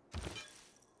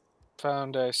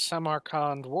found a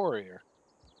Samarkand warrior.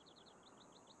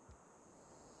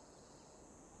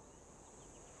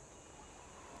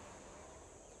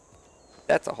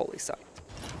 That's a holy site.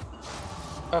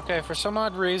 Okay, for some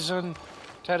odd reason,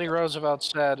 Teddy Roosevelt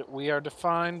said, "We are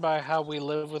defined by how we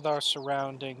live with our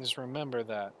surroundings. Remember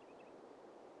that."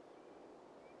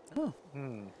 Oh.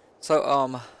 Hmm.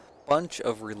 So, bunch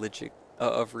of religious,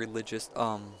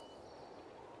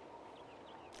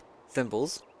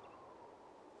 symbols.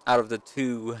 Out of the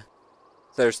 2,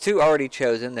 so there's 2 already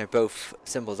chosen. They're both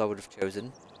symbols I would have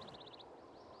chosen.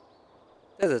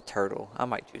 There's a turtle. I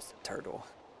might choose the turtle.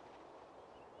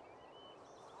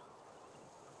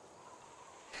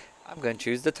 I'm gonna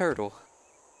choose the turtle.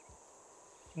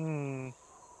 Hmm.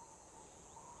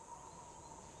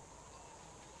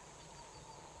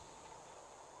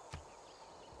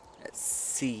 Let's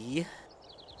see.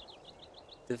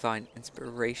 Divine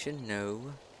inspiration,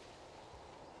 no.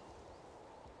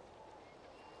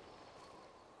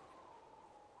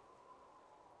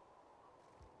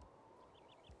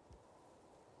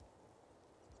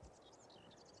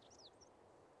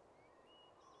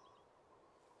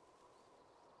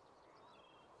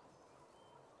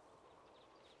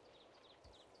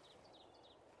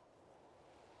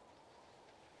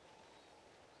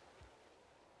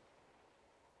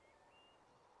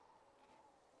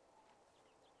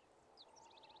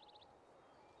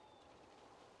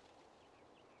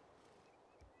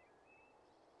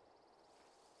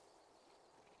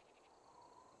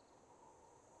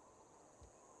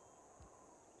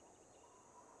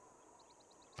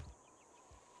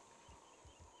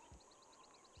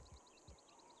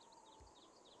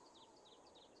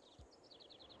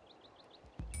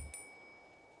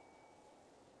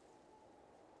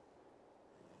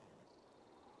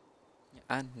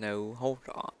 I know. Hold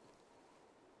on.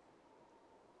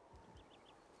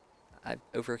 I'm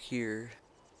over here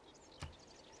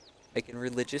making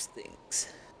religious things.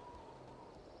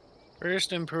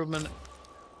 First improvement.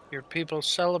 Your people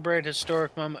celebrate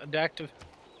historic moment. Adaptive.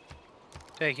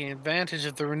 Taking advantage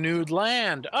of the renewed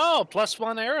land. Oh,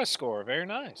 +1 era score. Very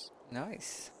nice.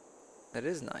 Nice. That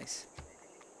is nice.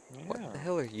 What Yeah. the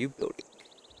hell are you building?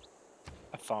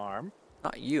 A farm.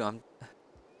 Not you. I'm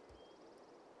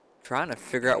trying to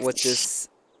figure out what this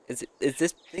is. Is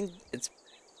this thing?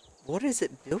 What is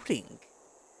it building?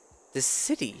 This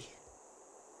city.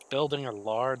 Building a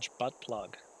large butt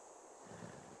plug.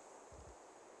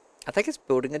 I think it's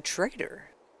building a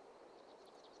trader.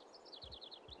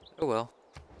 Oh well.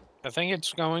 I think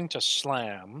it's going to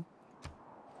slam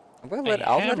I'll a let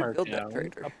hammer it build that down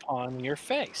trader. upon your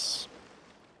face.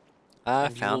 I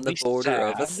And you will found the be border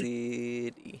of a sad.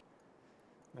 city.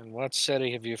 And what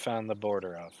city have you found the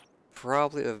border of?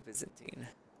 Probably a Byzantine.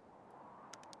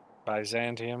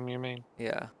 Byzantium, you mean?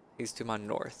 Yeah, he's to my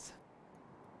north.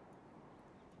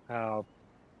 How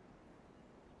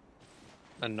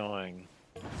annoying.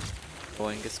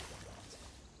 Going as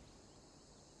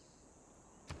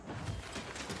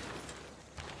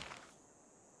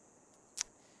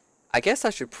I guess I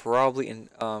should probably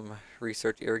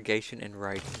research irrigation and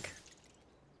writing.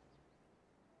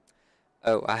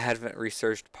 Oh, I haven't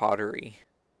researched pottery.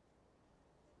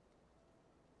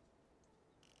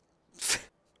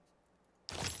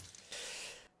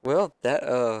 Well,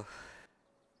 that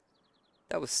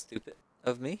was stupid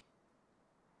of me.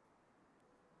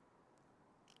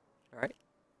 All right.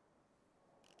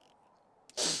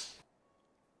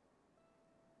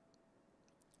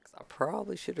 I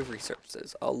probably should have researched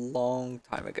this a long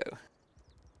time ago.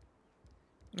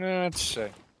 Let's see.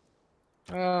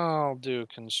 I'll do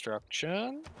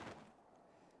construction.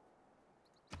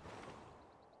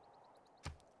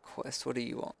 Quest, what do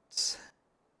you want?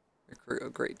 Recruit a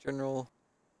great general.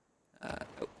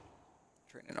 Nope.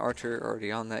 Train an archer,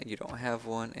 already on that. You don't have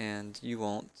one, and you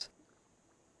want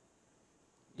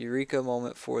Eureka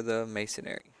moment for the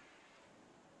masonry.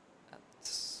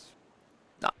 That's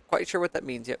not quite sure what that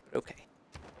means yet, but okay.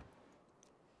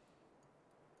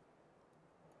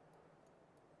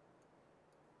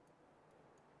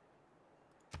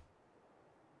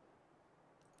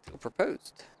 Deal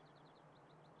proposed.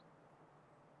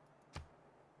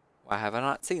 Why have I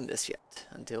not seen this yet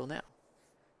until now?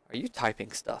 Are you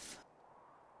typing stuff?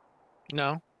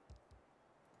 No.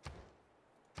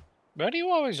 Why do you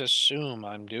always assume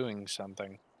I'm doing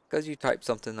something? Because you typed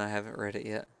something, I haven't read it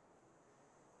yet.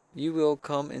 You will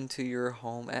come into your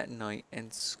home at night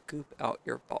and scoop out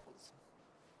your balls.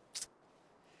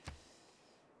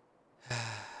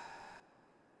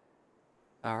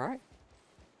 Alright.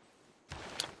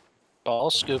 Ball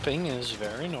scooping is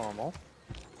very normal.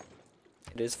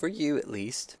 It is for you, at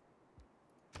least.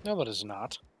 No, it is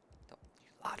not. Don't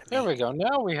you lie to me. There we go.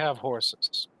 Now we have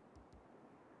horses.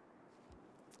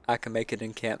 I can make an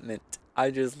encampment.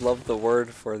 I just love the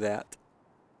word for that.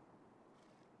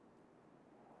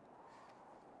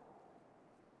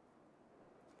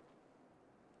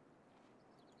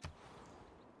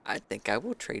 I think I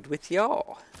will trade with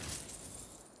y'all.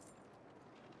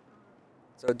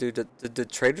 So, dude, the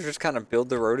traders just kind of build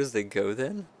the road as they go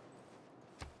then?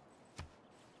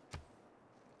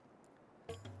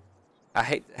 I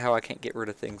hate how I can't get rid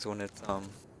of things when it's,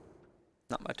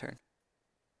 not my turn.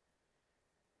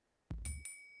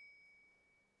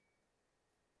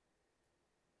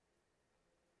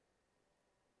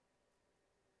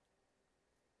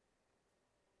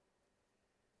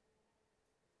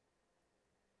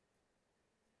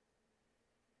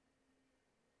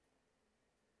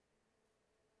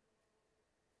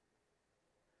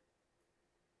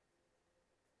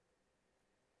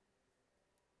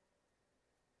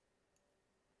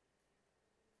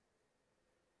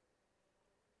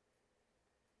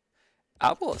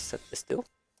 I will accept this deal.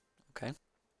 Okay.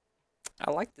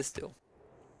 I like this deal.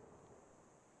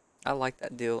 I like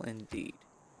that deal indeed.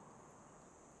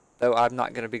 Though I'm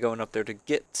not going to be going up there to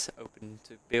get open,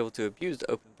 to be able to abuse the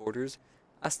open borders,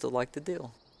 I still like the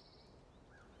deal.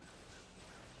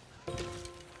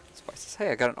 Spices. Hey,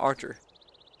 I got an archer.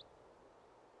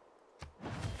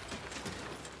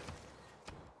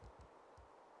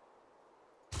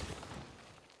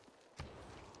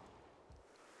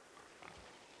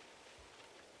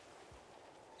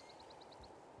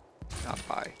 Not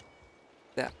by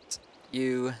that.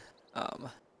 You,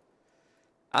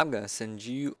 I'm gonna send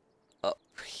you up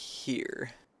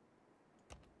here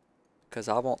because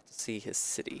I want to see his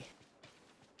city.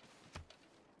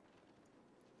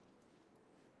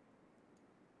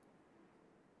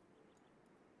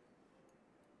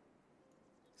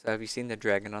 So have you seen the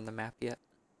dragon on the map yet?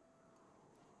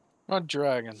 What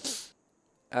dragon?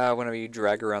 Whenever you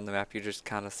drag around the map, you just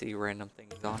kind of see random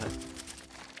things on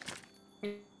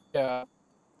it. Yeah.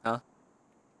 Huh?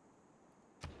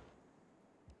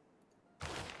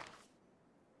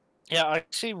 Yeah, I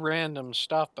see random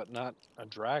stuff, but not a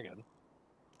dragon.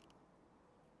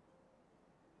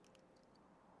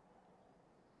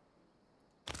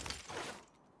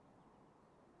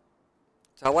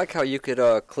 So I like how you could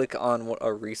click on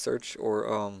a research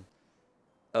or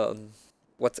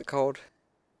what's it called?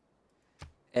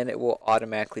 And it will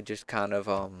automatically just kind of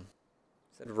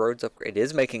said roads upgrade. It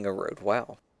is making a road.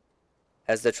 Wow.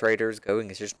 As the trader is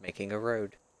going, it's just making a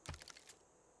road.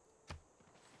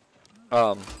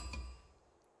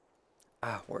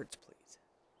 Words, please.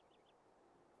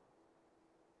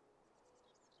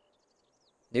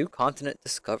 New continent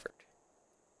discovered.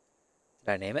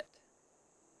 Did I name it?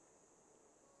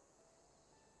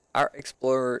 Our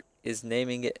explorer is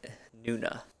naming it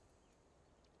Nuna.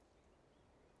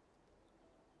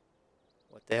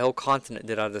 What the hell continent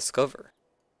did I discover?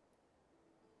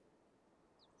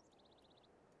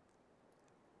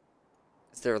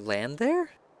 Is there land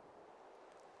there?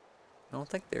 I don't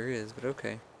think there is, but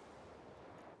okay.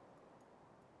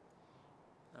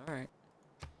 Alright.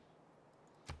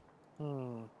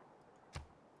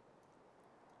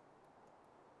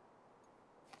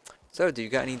 So, do you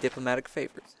got any diplomatic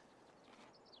favors?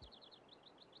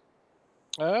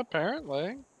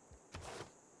 Apparently.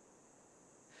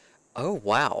 Oh,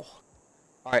 wow.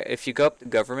 Alright, if you go up to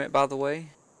government, by the way,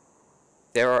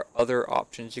 there are other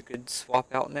options you could swap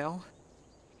out now.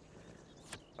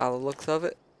 By the looks of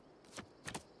it.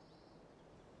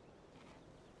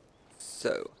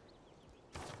 so.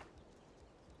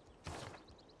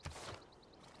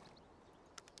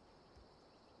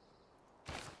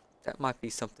 That might be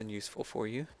something useful for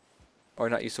you. Or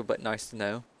not useful, but nice to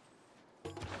know.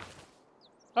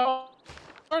 Oh,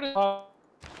 started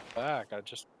back. I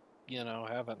just,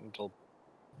 haven't until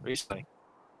recently.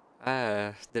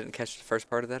 I didn't catch the first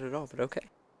part of that at all, but okay.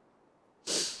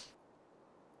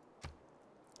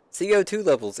 CO2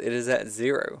 levels, it is at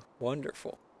 0.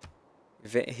 Wonderful.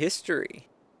 Event history.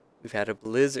 We've had a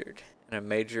blizzard and a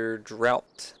major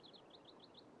drought.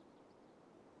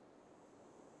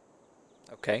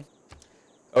 Okay.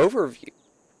 Overview.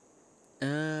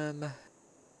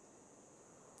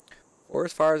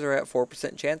 Forest fires are at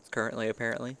 4% chance currently,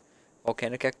 apparently.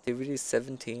 Volcanic activity is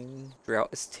 17. Drought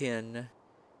is 10.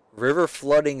 River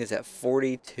flooding is at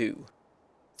 42.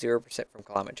 0% from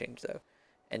climate change, though.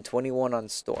 And 21 on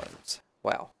storms.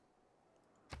 Wow.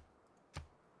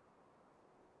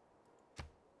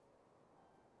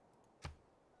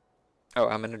 Oh,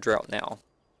 I'm in a drought now.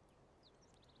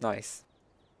 Nice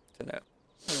to know.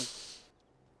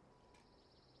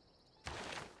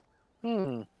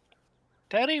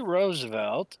 Teddy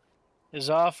Roosevelt has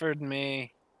offered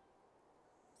me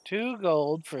 2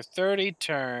 gold for 30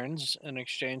 turns in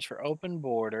exchange for open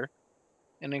border,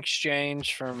 in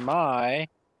exchange for my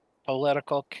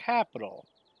political capital.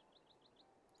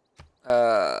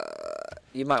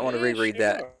 You might want to Yeah, reread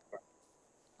that. sure.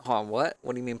 Hold on, what?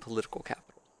 What do you mean political capital?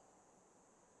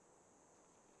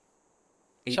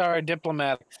 Sorry,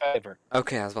 diplomatic favor.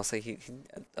 Okay, I was about to say,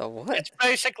 what? It's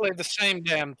basically the same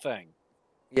damn thing.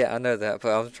 Yeah, I know that, but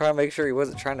I was trying to make sure he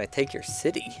wasn't trying to take your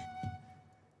city.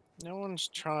 No one's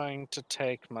trying to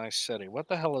take my city. What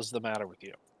the hell is the matter with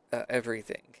you?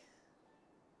 Everything.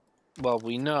 Well,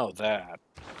 we know that.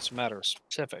 It's a matter of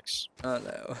specifics. Oh,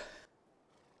 no.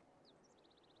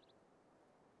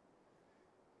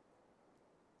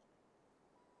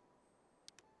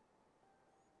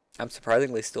 I'm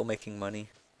surprisingly still making money.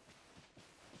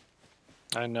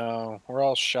 I know. We're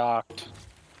all shocked.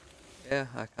 Yeah,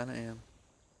 I kind of am.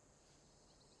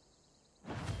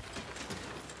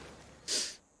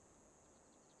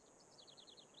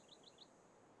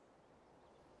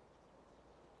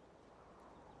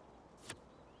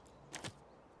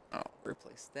 I'll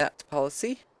replace that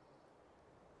policy.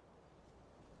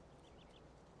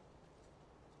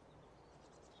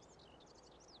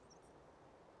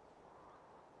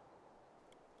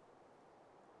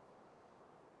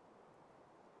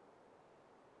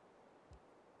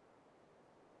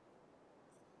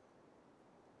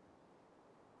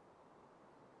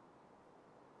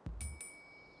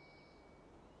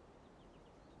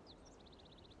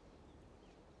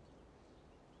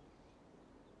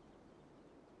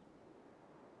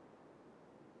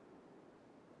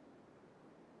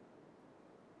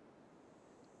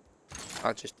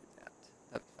 I'll just do that.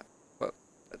 That'd be fine. Whoa,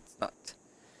 that's not...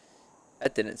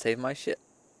 That didn't save my shit.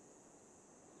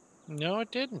 No,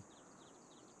 it didn't.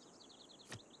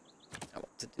 I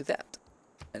want to do that.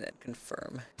 And then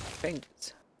confirm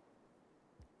changes.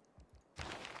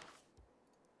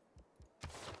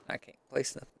 I can't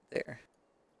place nothing there.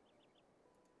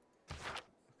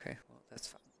 Okay, well, that's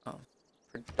fine.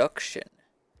 Production.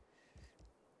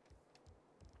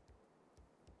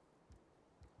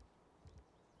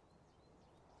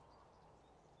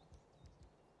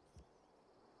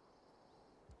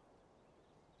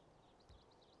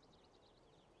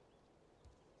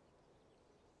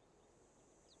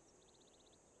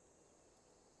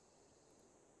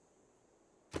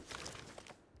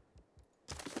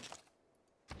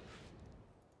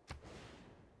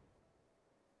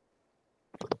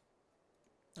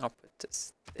 I'll put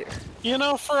this there. You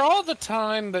know, for all the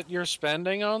time that you're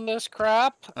spending on this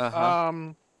crap,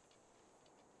 why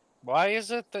is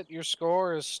it that your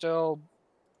score is still...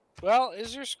 Well,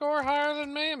 is your score higher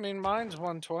than me? I mean, mine's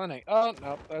 120. Oh,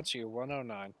 no, that's you,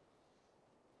 109.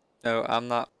 No, I'm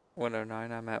not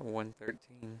 109. I'm at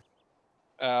 113.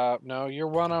 No, you're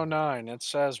 109. It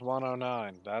says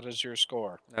 109. That is your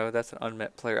score. No, that's an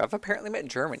unmet player. I've apparently met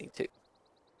Germany, too.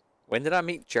 When did I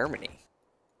meet Germany?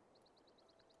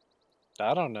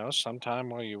 I don't know,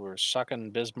 sometime while you were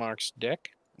sucking Bismarck's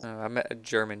dick? No, I met a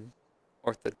German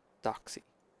orthodoxy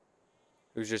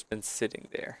who's just been sitting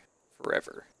there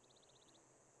forever.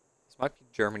 This might be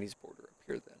Germany's border up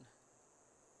here, then.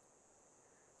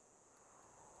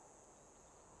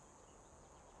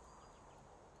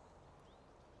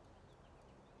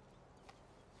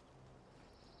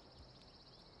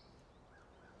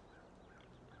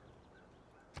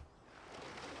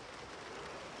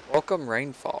 Welcome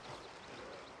rainfall.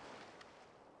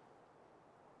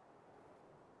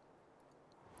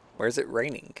 Where's it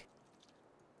raining?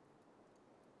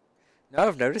 Now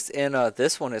I've noticed in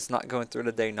this one, it's not going through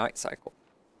the day-night cycle.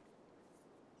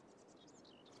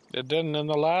 It didn't in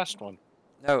the last one.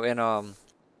 No,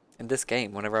 in this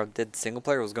game, whenever I did single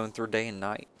player, it was going through day and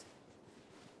night.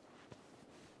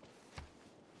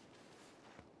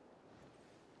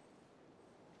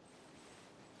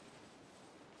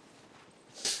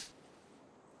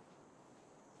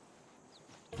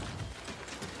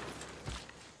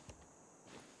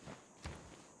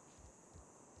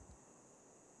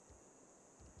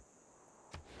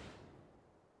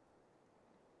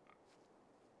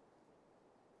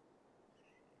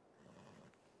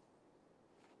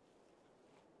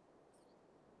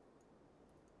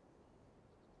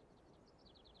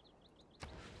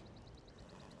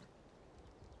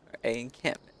 A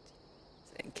encampment.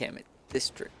 It's an encampment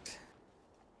district.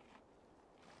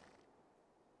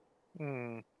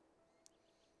 Hmm.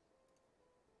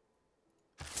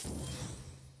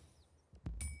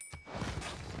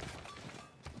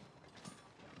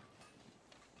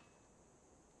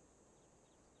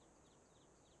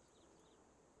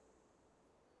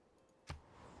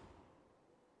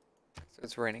 So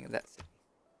it's raining in that city.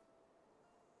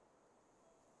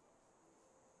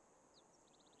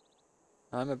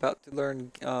 I'm about to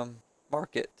learn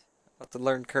market. About to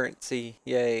learn currency.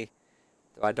 Yay.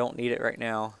 Though I don't need it right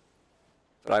now.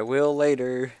 But I will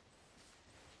later.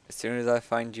 As soon as I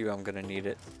find you, I'm gonna need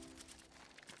it.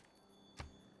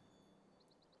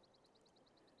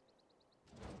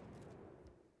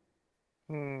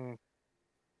 Hmm.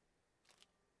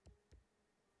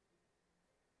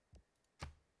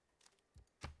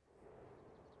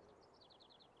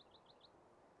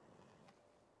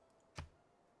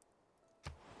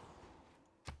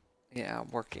 Yeah,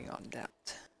 I'm working on that.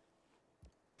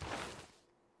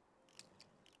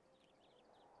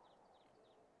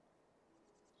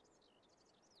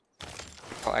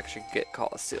 I'll actually get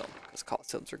Coliseum, because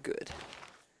Coliseums are good.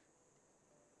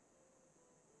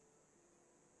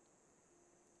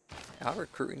 I'll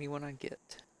recruit anyone I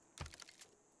get.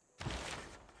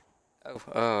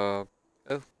 Oh,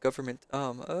 government,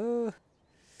 oh,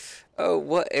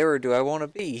 what era do I want to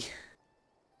be?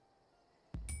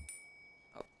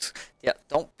 Oh, yeah,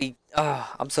 don't be,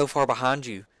 I'm so far behind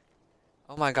you.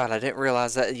 Oh my god, I didn't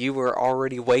realize that you were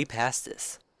already way past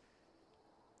this.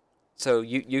 So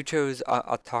you chose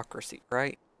autocracy,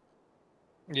 right?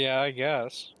 Yeah, I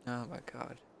guess. Oh my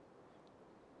god.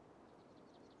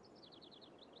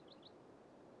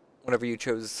 Whenever you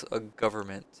chose a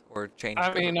government or change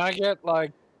I mean, government. I get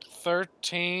like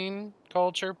 13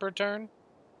 culture per turn.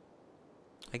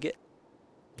 I get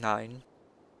 9.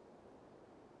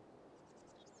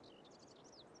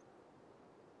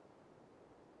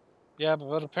 Yeah,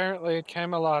 but apparently it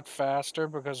came a lot faster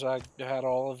because I had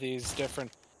all of these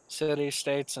different city,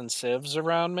 states, and civs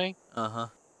around me. Uh-huh.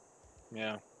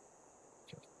 Yeah.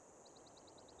 Take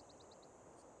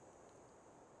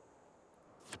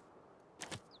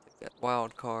that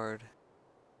wild card.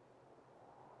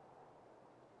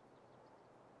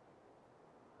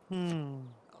 I'll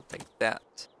take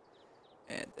that.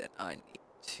 And then I need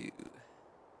to...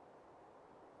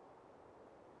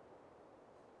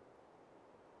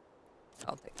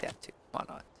 I'll take that too. Why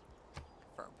not?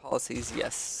 Confirm policies,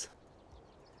 yes.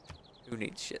 Who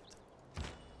needs shit?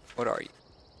 What are you?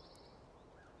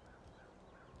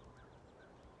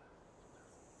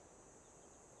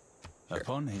 Sure.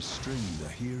 Upon his string the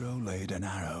hero laid an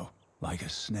arrow, like a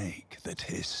snake that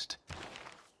hissed.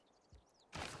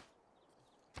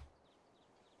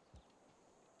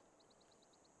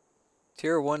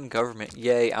 Tier 1 government.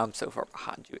 Yay, I'm so far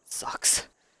behind you. It sucks.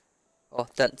 Well,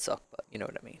 it doesn't suck, but you know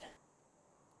what I mean.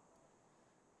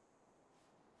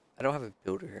 I don't have a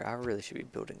builder here. I really should be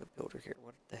building a builder here.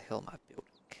 What the hell am I building?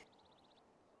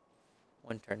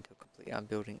 1 turn till complete. I'm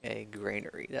building a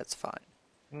granary. That's fine.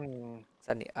 Hmm.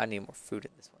 I need more food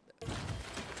in this one though.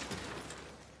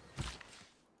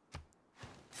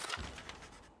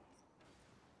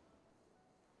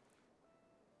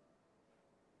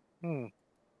 Hmm.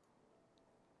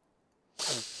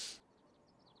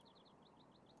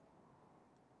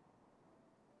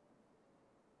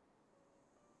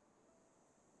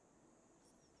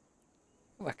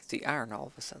 Oh, I can see iron all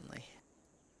of a sudden.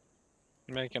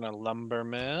 Making a lumber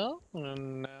mill,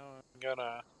 and now I'm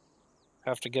gonna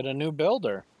have to get a new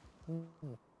builder.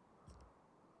 Hmm.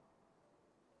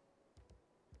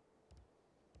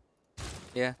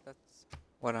 Yeah, that's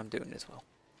what I'm doing as well.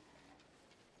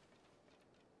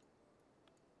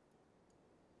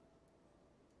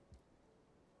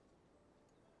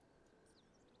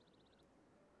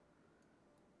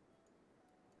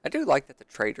 I do like that the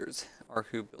traders are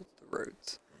who builds the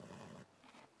roads.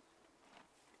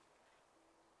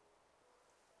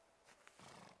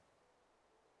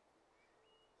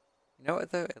 You know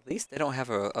what though? At least they don't have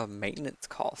a maintenance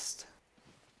cost.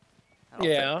 I don't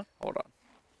think. Yeah. Hold on.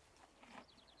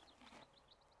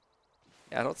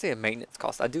 Yeah, I don't see a maintenance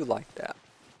cost. I do like that.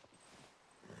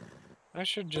 I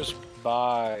should just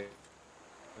buy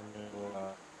a new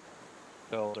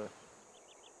builder.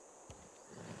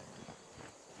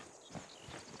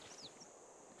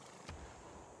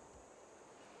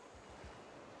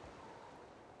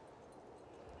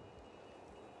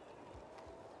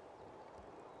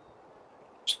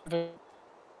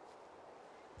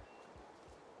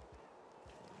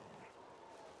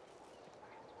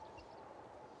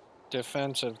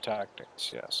 Defensive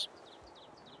tactics, yes.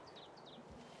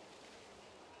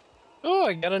 Oh,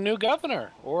 I get a new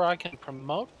governor, or I can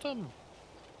promote them.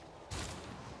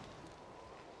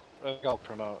 I think I'll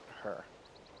promote her.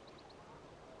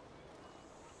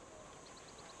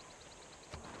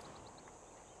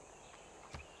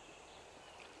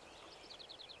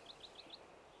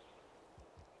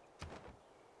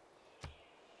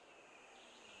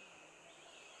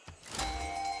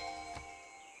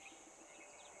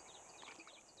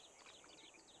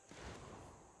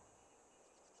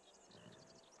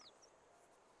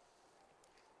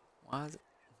 Why is it?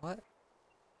 What?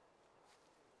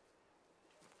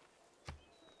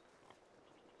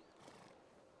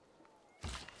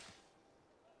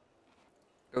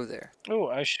 Go there. Oh,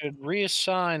 I should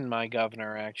reassign my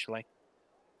governor, actually.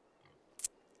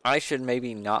 I should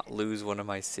maybe not lose one of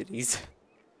my cities.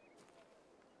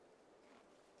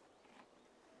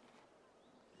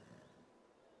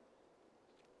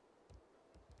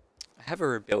 I have a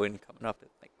rebellion coming up in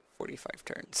like 45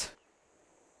 turns.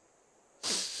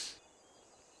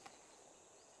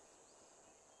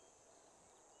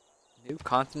 New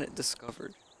continent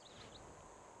discovered.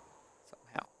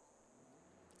 Somehow.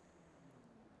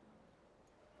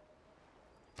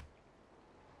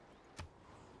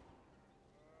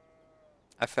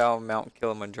 I found Mount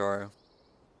Kilimanjaro.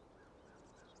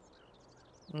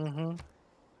 Mm-hmm.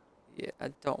 Yeah, I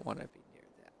don't want to be near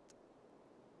that.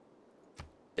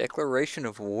 Declaration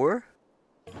of war?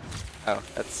 Oh,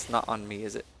 that's not on me,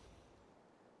 is it?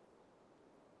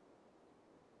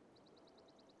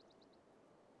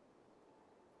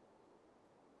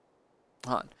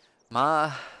 Hold on.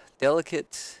 My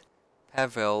delicate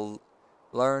Pavel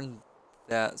learned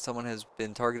that someone has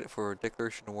been targeted for a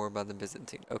declaration of war by the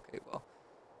Byzantine. Okay, well.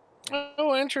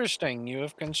 Oh, interesting. You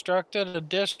have constructed a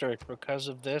district. Because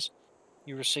of this,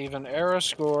 you receive an era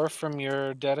score from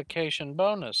your dedication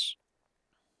bonus.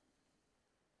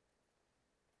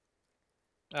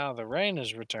 Ah, the rain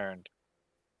is returned.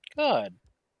 Good.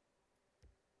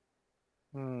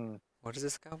 Hmm. What is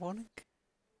this guy wanting?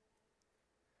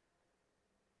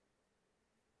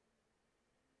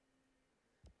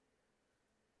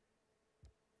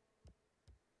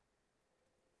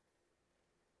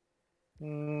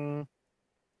 Hmm.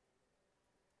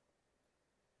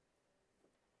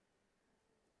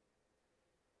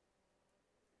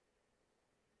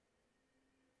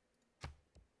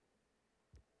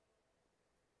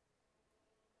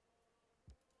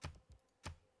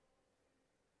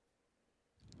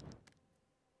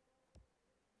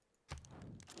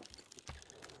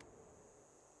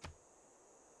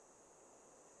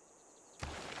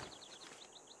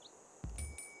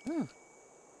 Hmm.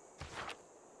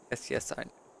 Yes, I know.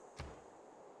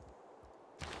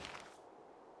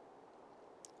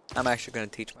 I'm actually going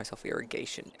to teach myself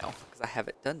irrigation now, because I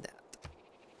haven't done that.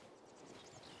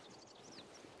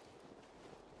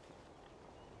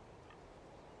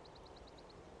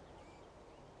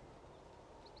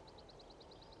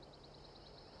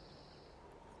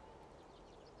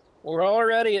 We're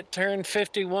already at turn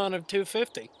 51 of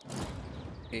 250.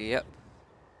 Yep.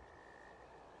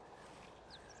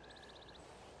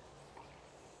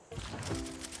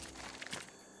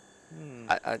 Hmm.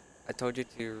 I told you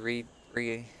to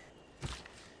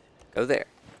go there.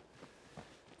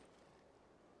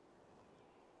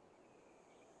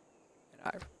 And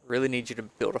I really need you to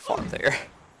build a farm there.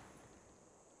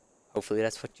 Hopefully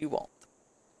that's what you want.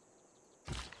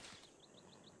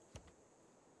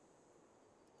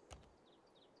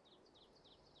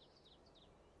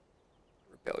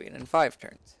 Rebellion in 5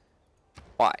 turns.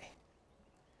 Why?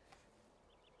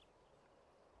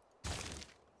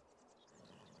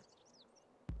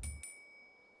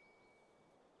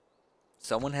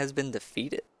 Someone has been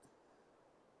defeated.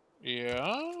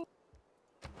 Yeah?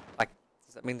 Like,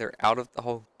 does that mean they're out of the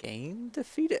whole game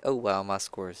defeated? Oh wow, my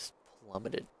score is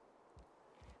plummeted.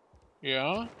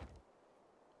 Yeah?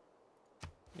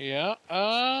 Yeah?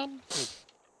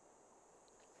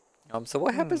 So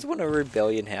what happens when a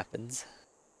rebellion happens?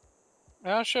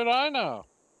 How should I know?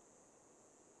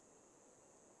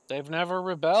 They've never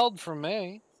rebelled from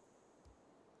me.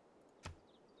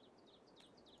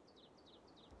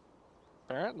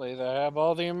 Apparently, they have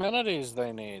all the amenities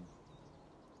they need.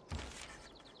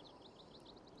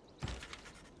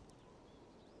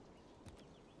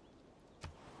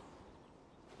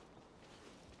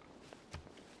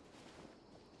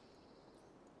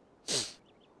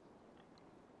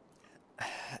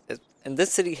 In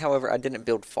this city, however, I didn't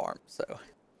build farms, so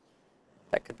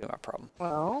that could be my problem.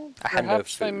 Well, I had no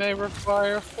perhaps they food. may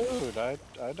require food. I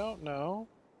don't know.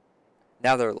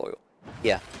 Now they're loyal.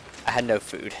 Yeah, I had no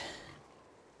food.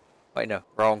 Wait, no,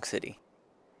 wrong city.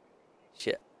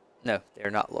 Shit. No, they're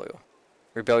not loyal.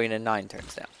 Rebellion in 9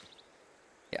 turns down.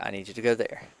 Yeah, I need you to go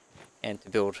there. And to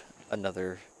build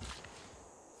another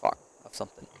farm of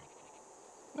something.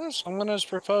 Well, someone has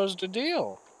proposed a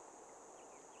deal.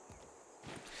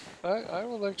 I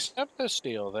will accept this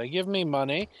deal. They give me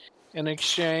money in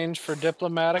exchange for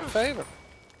diplomatic favor.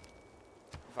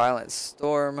 Violent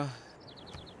storm.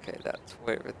 Okay, that's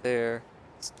way over there.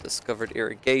 It's discovered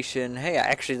irrigation. Hey, I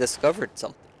actually discovered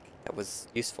something that was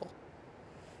useful.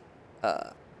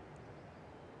 I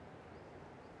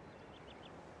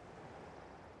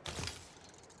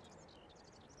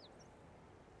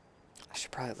should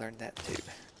probably learn that too.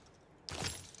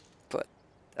 But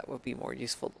that would be more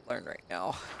useful to learn right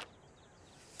now.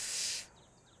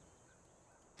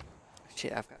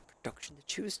 Shit, I've got production to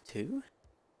choose too.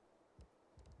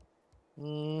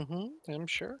 I'm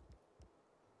sure.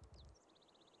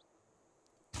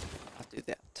 I'll do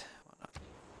that. Why not?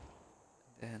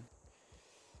 And then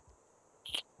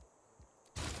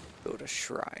build a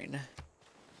shrine.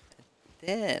 And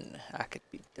then I could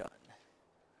be done.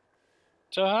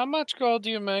 So how much gold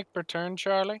do you make per turn,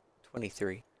 Charlie?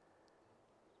 23.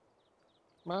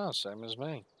 Well, same as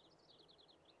me.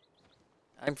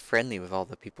 I'm friendly with all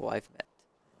the people I've met.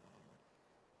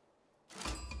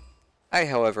 I,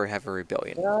 however, have a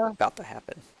rebellion about to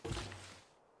happen.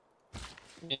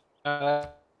 Uh,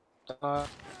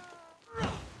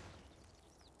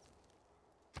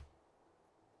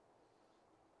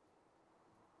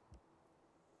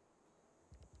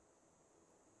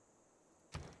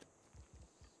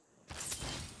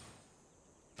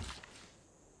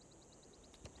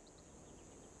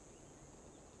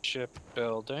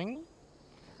 Shipbuilding.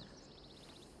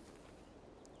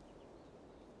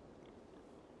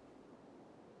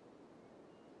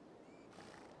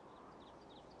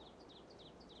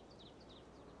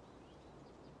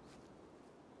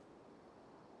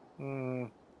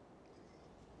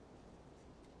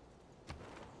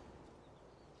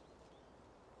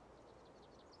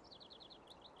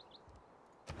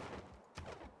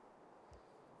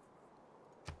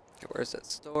 Okay, where's that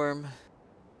storm?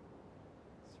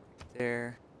 It's right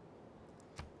there.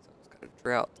 Someone's got a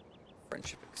drought.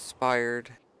 Friendship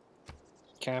expired.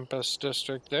 Campus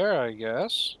district there, I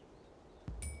guess.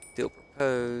 Deal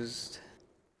proposed.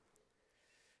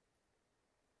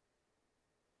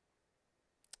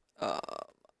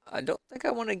 I don't think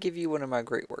I want to give you one of my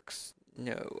great works.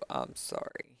 No, I'm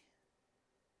sorry.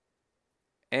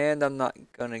 And I'm not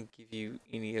gonna give you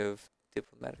any of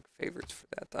diplomatic favors for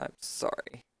that. I'm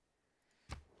sorry.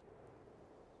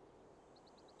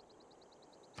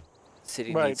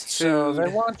 City Right, needs so they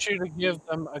food. want you to give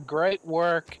them a great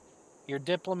work, your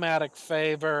diplomatic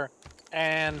favor,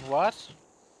 and what?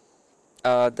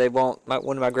 They want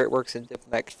one of my great works in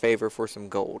diplomatic favor for some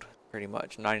gold, pretty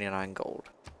much 99 gold.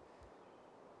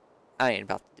 I ain't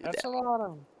about to do That's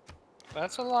that.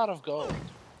 that's a lot of gold.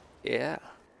 Yeah.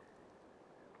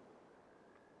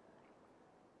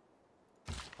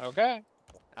 Okay.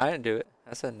 I didn't do it.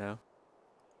 I said no.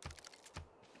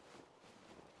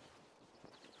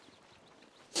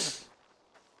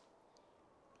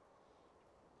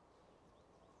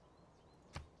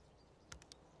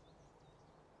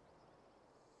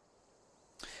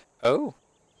 Oh.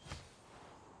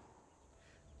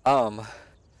 Oh.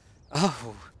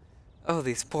 Oh,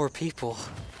 these poor people.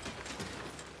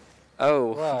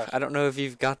 Oh, What? I don't know if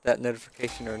you've got that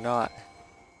notification or not.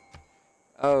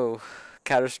 Oh,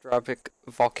 catastrophic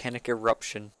volcanic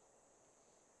eruption.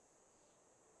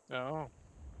 Oh.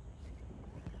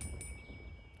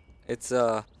 It's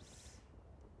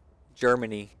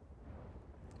Germany.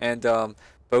 And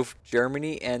both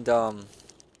Germany and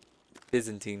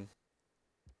Byzantine.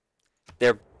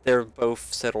 They're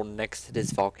both settled next to this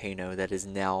volcano that is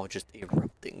now just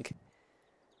erupting.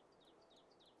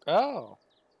 Oh.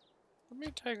 Let me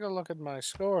take a look at my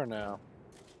score now.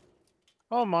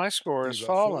 Oh, my score has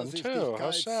fallen too.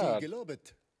 How sad.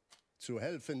 Gelobet. Zu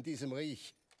helfen diesem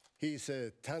Reich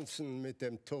hieße tanzen mit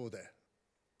dem Tode.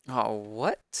 Oh,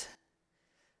 what?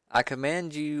 I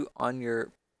command you on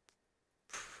your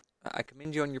I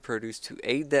commend you on your produce. To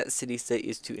aid that city-state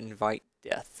is to invite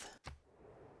death.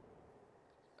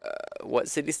 What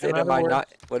city-state am I not?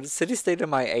 What city-state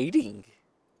am I aiding?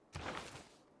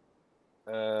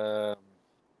 I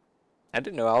I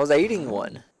didn't know I was aiding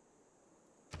one.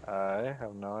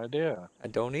 have no idea. I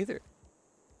don't either.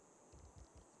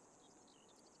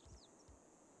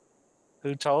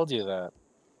 Who told you that?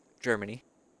 Germany.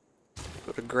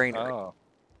 Go to granary. Oh.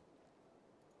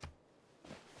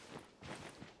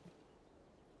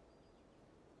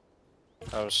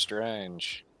 Oh,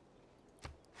 strange.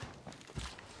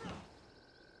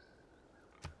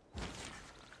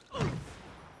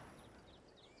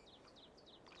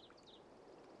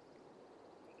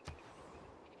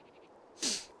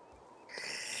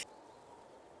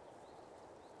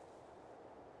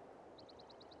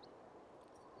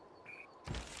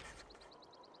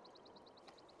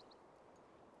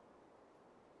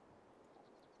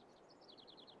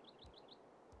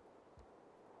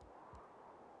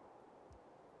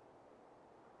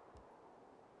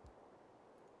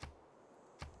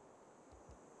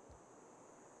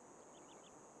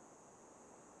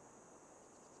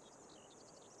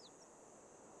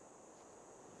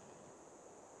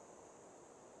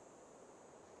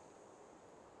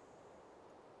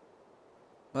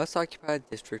 Must occupy a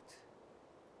district.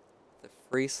 The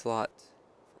free slot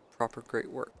for proper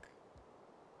great work.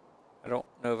 I don't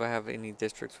know if I have any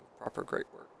districts with proper great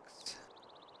works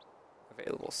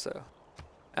available, so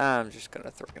I'm just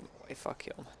gonna throw him away. Fuck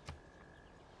him.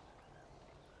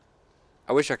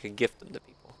 I wish I could gift them to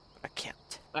people, but I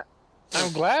can't.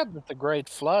 I'm glad that the great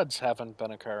floods haven't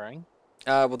been occurring.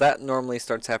 Well, that normally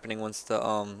starts happening once the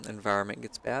environment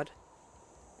gets bad.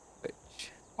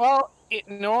 Which, Well, it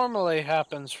normally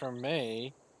happens for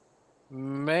me,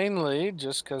 mainly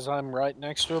just because I'm right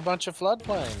next to a bunch of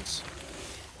floodplains.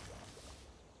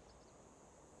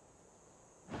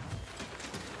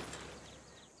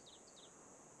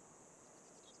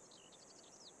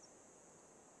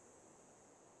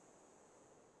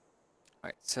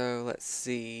 alright, so let's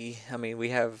see. I mean, we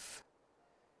have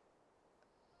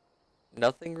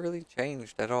nothing really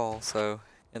changed at all, so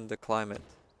in the climate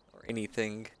or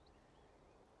anything.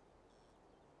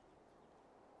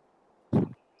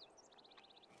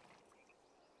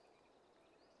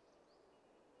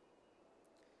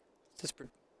 Just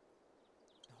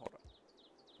hold on.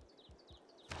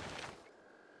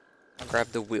 I'll grab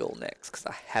the wheel next because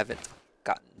I haven't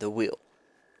gotten the wheel.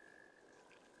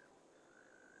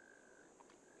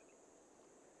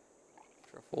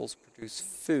 Truffles produce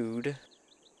food.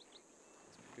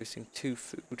 It's producing 2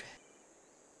 food.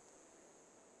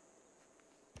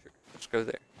 Sure, let's go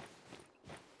there.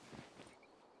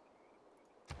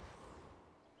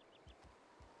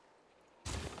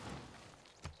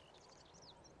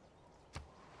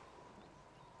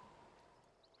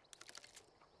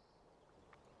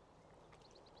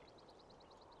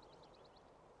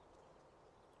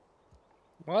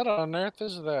 What on earth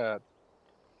is that?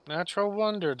 Natural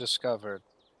wonder discovered.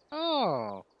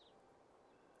 Oh,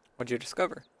 What'd you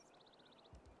discover?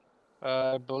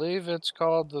 I believe it's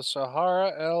called the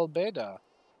Sahara El Beda.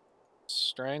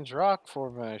 Strange rock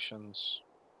formations.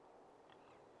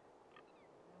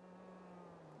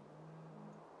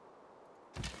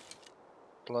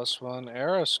 +1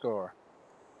 era score.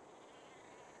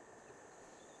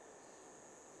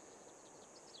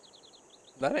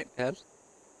 That ain't bad.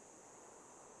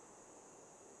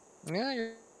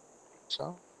 Yeah,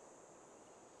 so.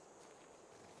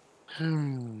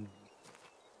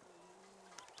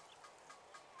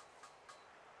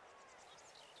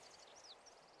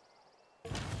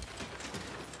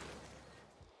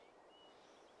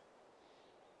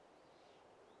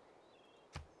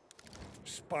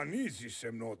 Σπανίζεις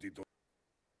εμνότητος,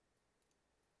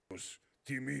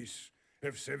 τιμής,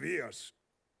 ευσεβίας.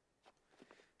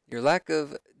 Your lack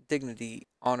of dignity,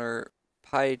 honor,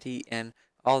 piety, and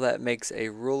all that makes a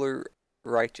ruler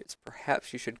righteous.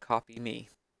 Perhaps you should copy me.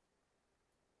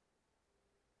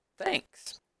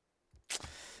 Thanks.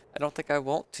 I don't think I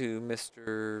want to,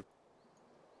 Mr.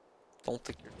 Don't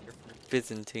think you're here for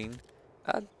Byzantine.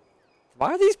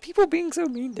 Why are these people being so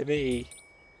mean to me?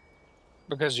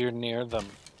 Because you're near them.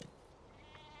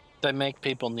 They make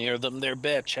people near them their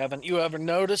bitch. Haven't you ever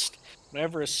noticed?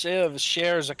 Whenever a Civ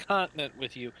shares a continent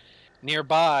with you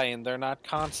nearby and they're not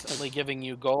constantly giving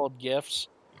you gold gifts,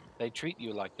 they treat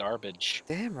you like garbage.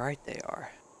 Damn right they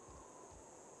are.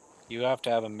 You have to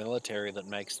have a military that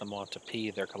makes them want to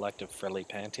pee their collective frilly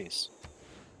panties.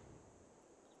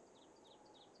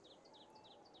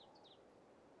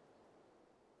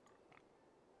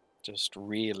 Just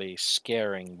really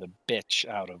scaring the bitch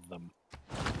out of them.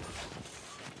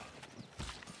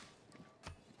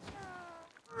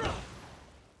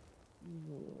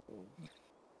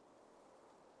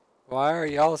 Why are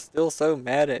y'all still so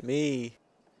mad at me?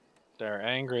 They're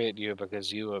angry at you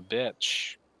because you a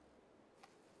bitch.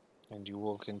 And you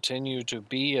will continue to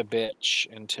be a bitch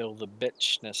until the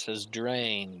bitchness is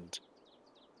drained.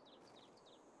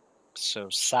 So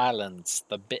silence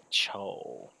the bitch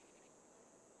hole.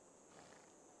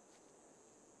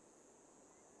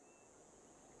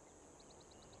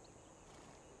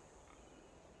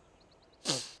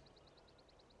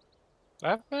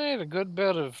 I've made a good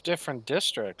bit of different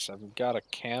districts. I've got a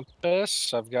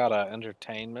campus, I've got an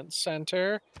entertainment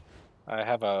center, I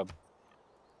have a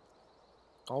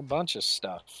whole bunch of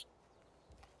stuff.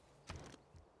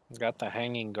 I've got the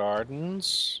hanging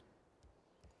gardens.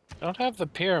 Don't have the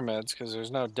pyramids because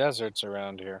there's no deserts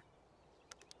around here.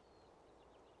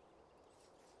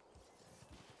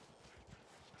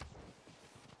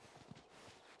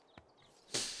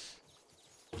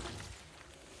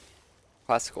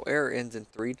 Classical era ends in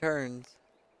 3 turns.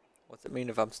 What's it mean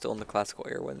if I'm still in the classical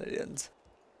era when it ends?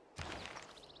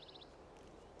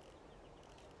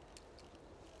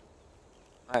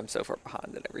 I am so far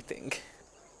behind in everything.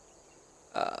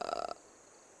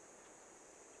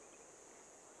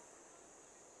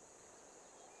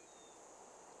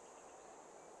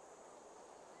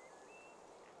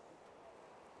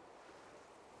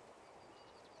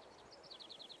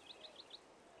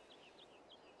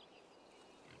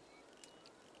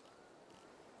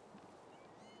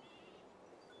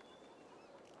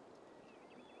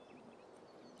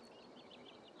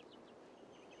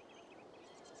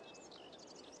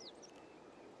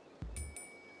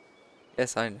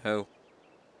 Yes, I know.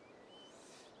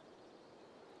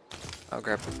 I'll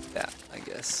grab that, I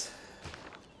guess.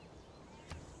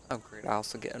 Oh great, I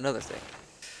also get another thing.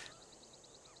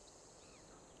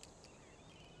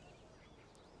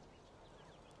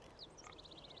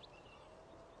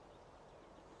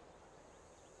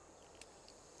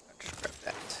 I'll just grab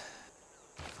that.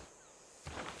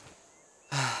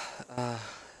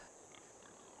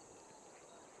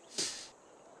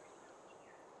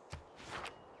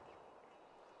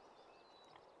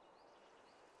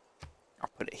 I'll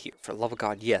put it here. For the love of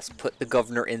God, yes, put the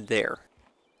governor in there.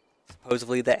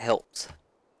 Supposedly that helps.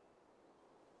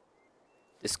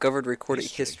 Discovered recorded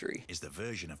history. Is the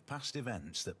version of past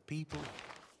events that people...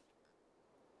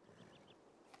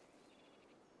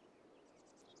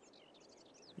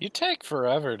 You take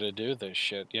forever to do this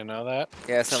shit, you know that?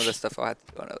 Yeah, some of this stuff I'll have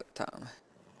to do another time.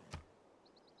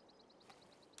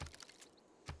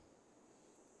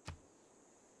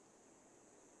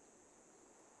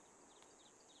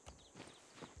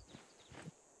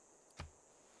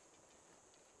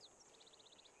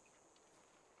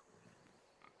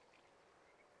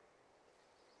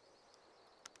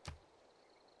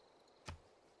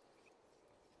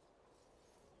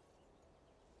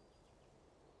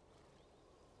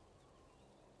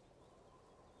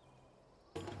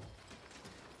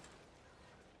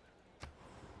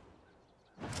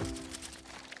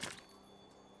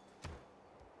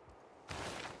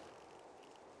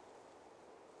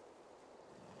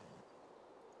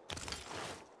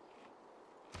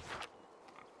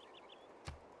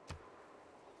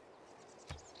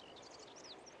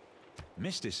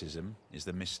 Mysticism is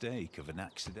the mistake of an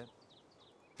accident.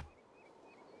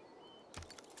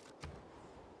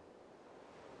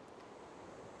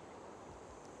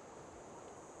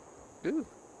 Ooh.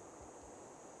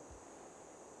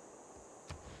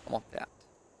 I want that.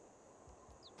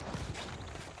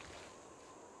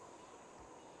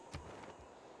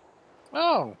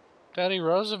 Oh, Teddy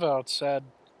Roosevelt said,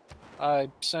 I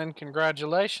send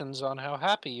congratulations on how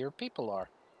happy your people are.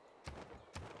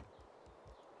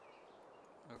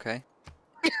 Okay.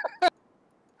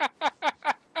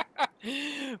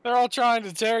 They're all trying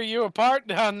to tear you apart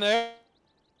down there.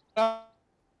 Yeah?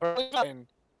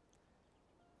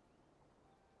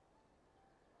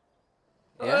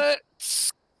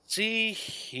 Let's see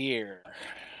here.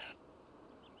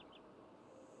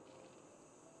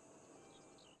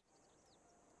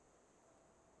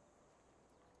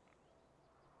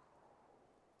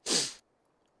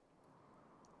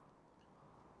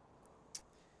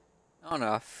 I don't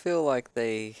know, I feel like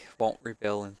they won't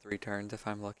rebel in 3 turns if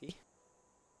I'm lucky.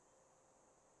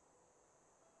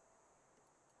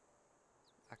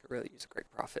 I could really use a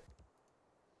great profit.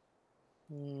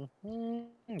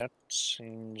 That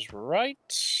seems right.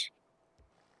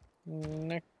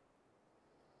 Next.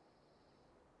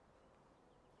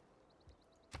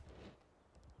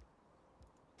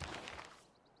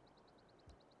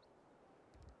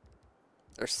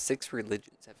 There's 6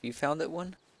 religions. Have you found that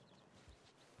one?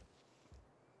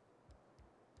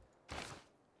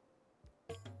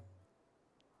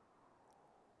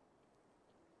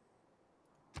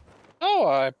 Oh,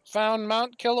 I found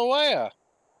Mount Kilauea.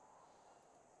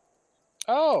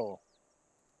 Oh.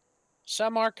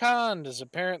 Samarkand is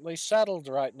apparently settled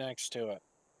right next to it.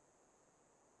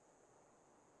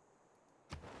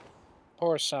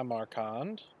 Poor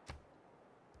Samarkand.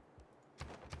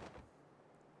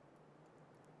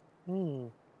 Hmm.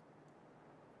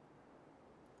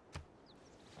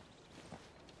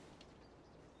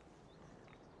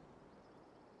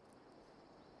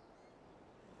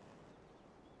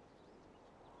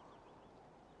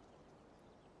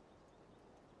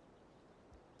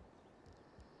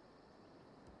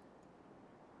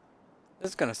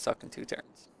 This is gonna suck in 2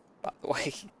 turns, by the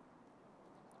way.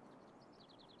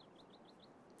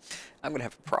 I'm gonna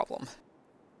have a problem.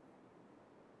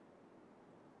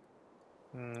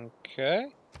 Okay.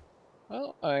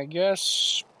 Well, I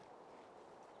guess...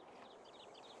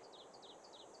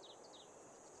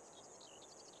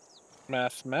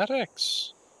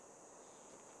 Mathematics.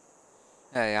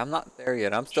 Hey, I'm not there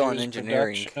yet. I'm still in Choose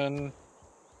engineering. production.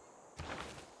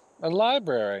 A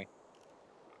library.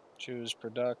 Choose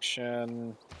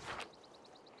production.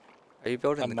 Are you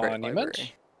building A the Great monument.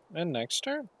 Library? And next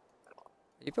turn.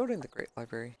 Are you building the Great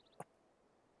Library?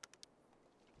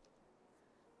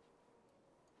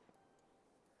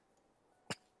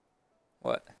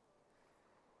 What?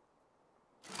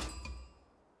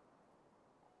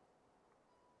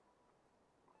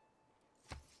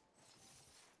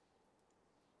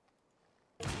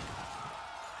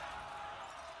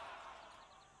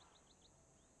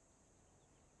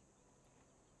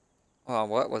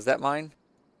 What? Was that mine?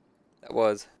 That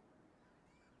was.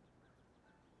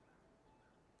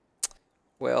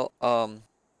 Well,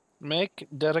 Make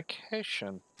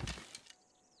dedication.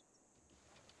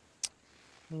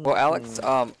 Well, Alex,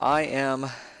 I am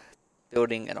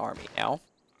building an army now.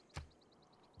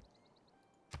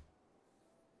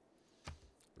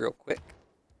 Real quick.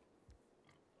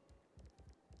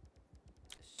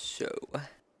 So.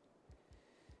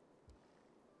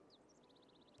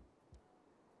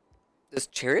 Does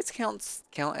chariots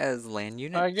count as land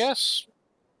units? I guess.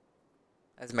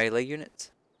 As melee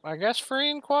units? I guess free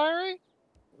inquiry?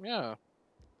 Yeah.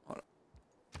 Hold on.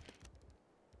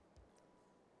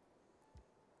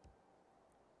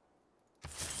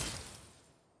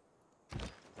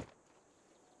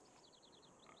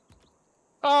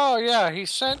 Oh, yeah, he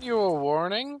sent you a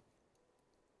warning?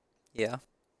 Yeah.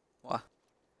 Why?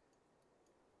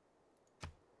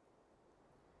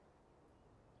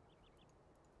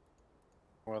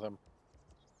 With him.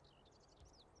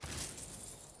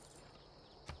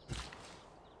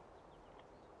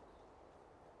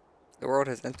 The world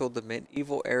has entered the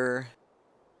medieval era.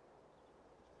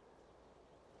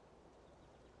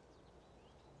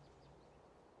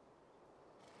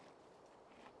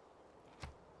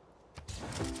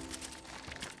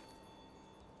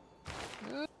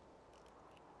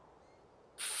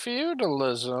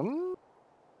 Feudalism?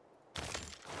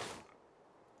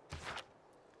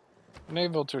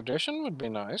 Naval tradition would be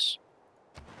nice.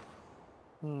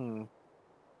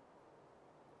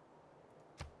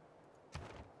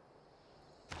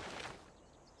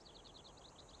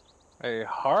 A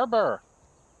harbor.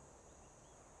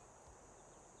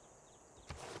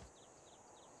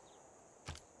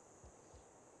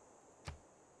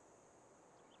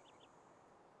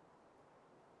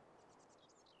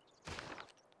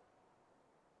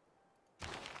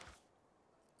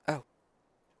 Oh.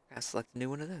 Gotta select a new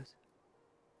one of those.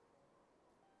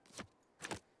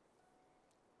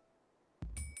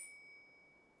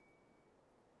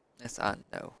 Yes, I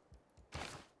know.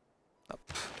 Oh.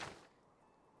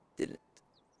 Didn't.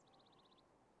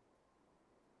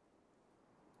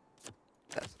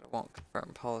 That's what I want.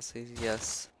 Confirm policies,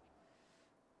 yes.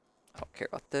 I don't care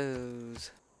about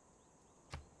those.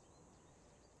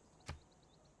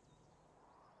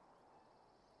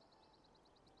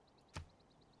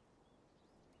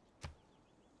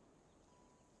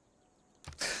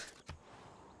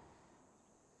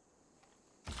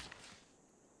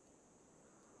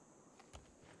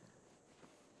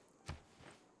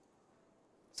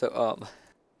 So,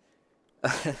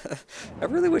 I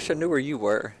really wish I knew where you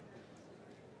were.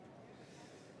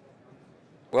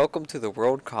 Welcome to the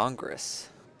World Congress.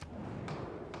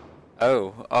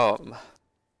 Oh,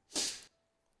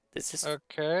 this is...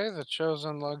 Okay, the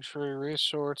chosen luxury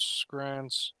resource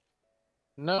grants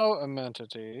no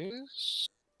amenities.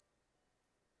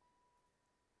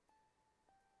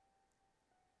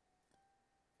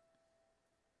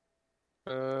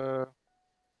 Uh...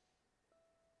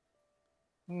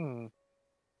 Hmm.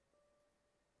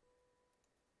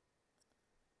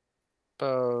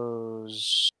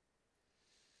 Suppose.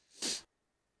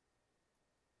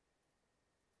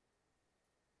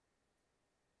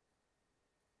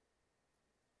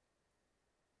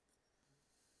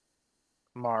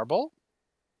 Marble.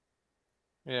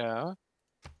 Yeah.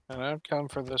 An outcome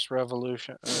for this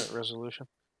resolution.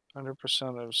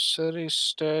 100% of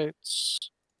city-states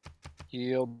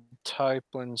yield type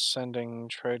when sending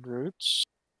trade routes.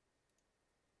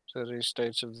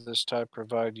 City-states of this type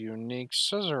provide unique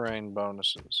suzerain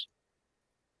bonuses.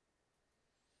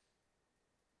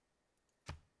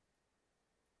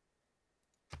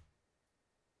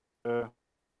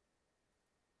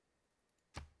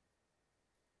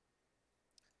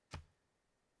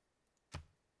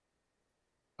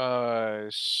 I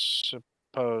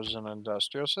suppose an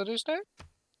industrial city-state?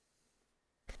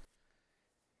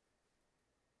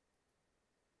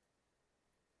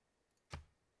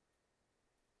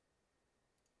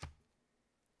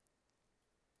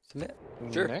 Submit.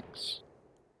 Sure. Next.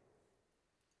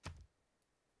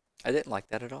 I didn't like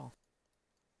that at all.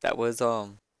 That was I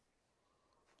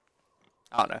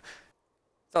don't know.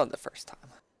 It's on the first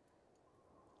time.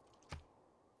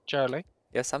 Charlie.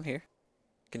 Yes, I'm here.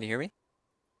 Can you hear me?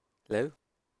 Hello?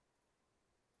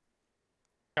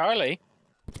 Charlie.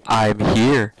 I'm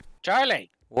here. Charlie.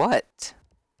 What?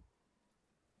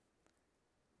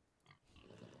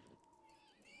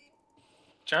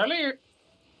 Charlie.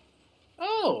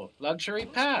 Oh, luxury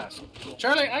pass.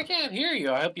 Charlie, I can't hear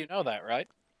you. I hope you know that, right?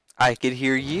 I could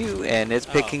hear you, and it's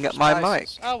picking up my mic.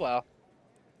 Oh, well.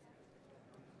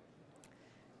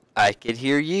 I could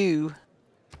hear you.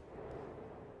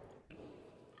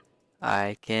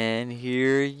 I can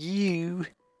hear you.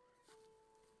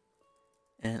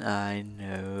 And I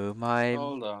know my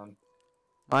Hold on.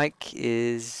 mic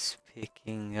is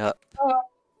picking up.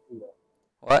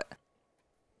 What?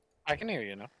 I can hear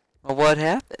you now. Well, what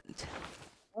happened?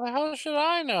 How should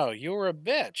I know? You were a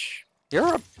bitch.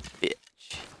 You're a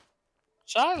bitch.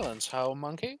 Silence, hoe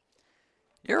monkey.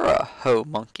 You're a hoe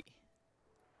monkey.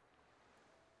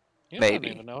 You Maybe.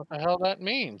 don't even know what the hell that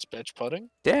means, bitch pudding.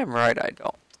 Damn right I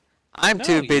don't. I'm No,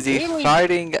 too you busy really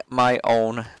fighting my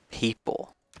own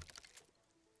people.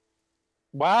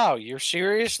 Wow, you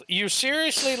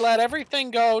seriously let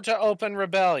everything go to open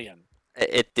rebellion.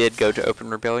 It did go to open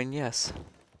rebellion, yes.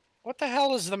 What the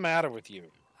hell is the matter with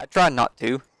you? I tried not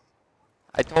to.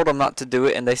 I told them not to do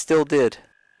it, and they still did.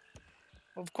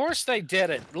 Of course they did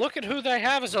it. Look at who they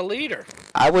have as a leader.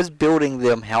 I was building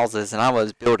them houses, and I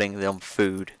was building them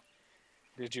food.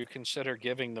 Did you consider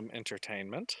giving them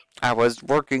entertainment? I was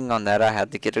working on that. I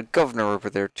had to get a governor over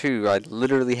there, too. I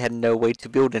literally had no way to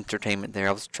build entertainment there.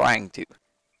 I was trying to.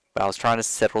 But I was trying to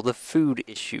settle the food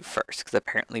issue first, because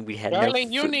apparently we had no Darling,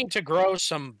 food. you need to grow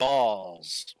some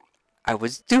balls. I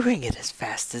was doing it as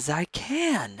fast as I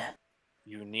can.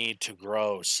 You need to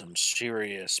grow some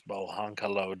serious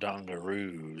bohonkalo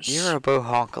dongaroos. You're a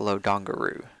bohonkalo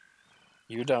dongaroo.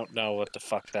 You don't know what the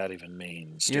fuck that even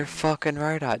means. You're fucking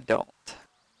right, I don't.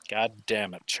 God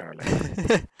damn it, Charlie.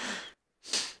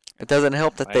 It doesn't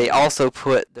help that they also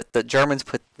put, that the Germans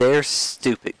put their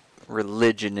stupid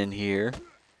religion in here.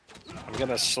 I'm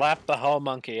gonna slap the whole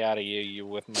monkey out of you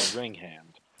with my ring hand.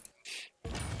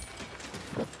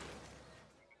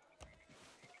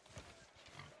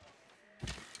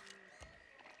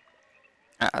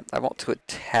 I want to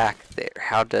attack there.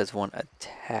 How does one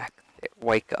attack there?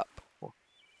 Wake up.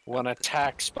 One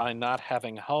attacks by not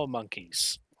having hoe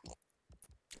monkeys.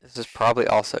 This is probably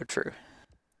also true.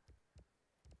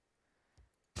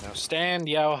 Now stand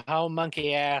yo hoe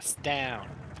monkey ass down.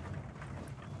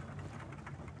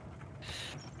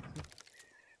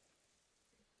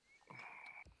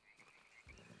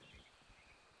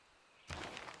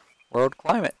 World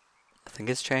climate. Nothing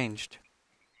has changed.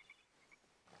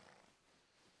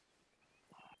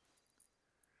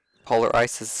 Polar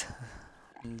ice is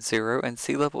 0 and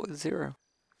sea level is 0.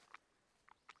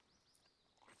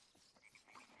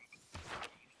 Do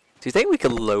you think we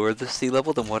could lower the sea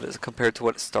level than what is compared to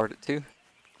what it started to?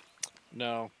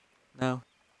 No. No.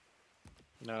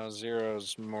 No,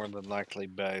 0's more than likely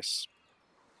base.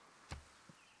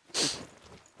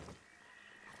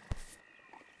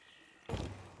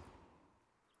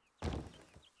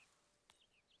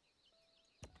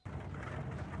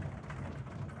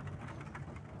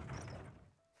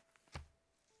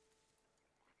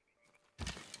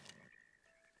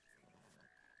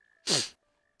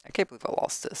 I can't believe I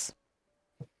lost this.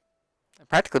 I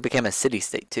practically became a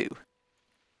city-state too.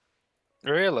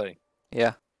 Really?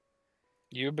 Yeah.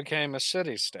 You became a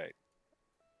city-state.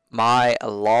 My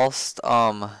lost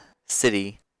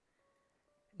city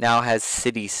now has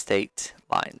city-state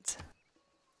lines.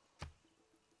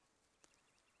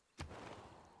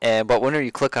 But whenever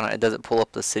you click on it, it doesn't pull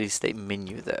up the city-state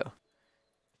menu though.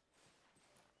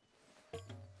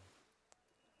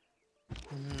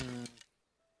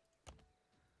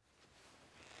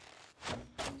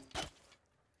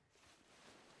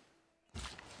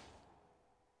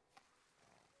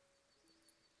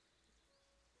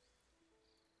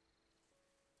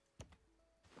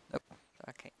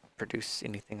 produce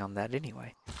anything on that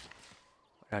anyway. Why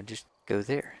don't I just go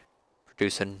there?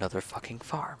 Produce another fucking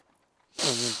farm.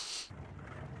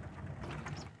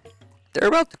 They're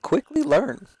about to quickly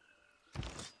learn.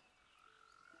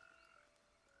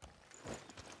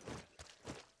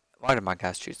 Why did my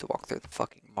guys choose to walk through the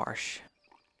fucking marsh?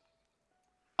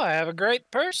 I have a great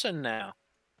person now.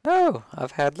 No,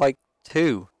 I've had like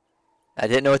 2. I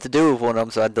didn't know what to do with one of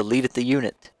them, so I deleted the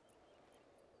unit.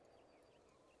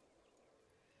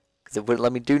 Because it wouldn't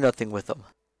let me do nothing with them.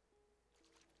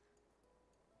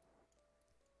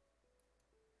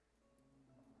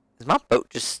 Is my boat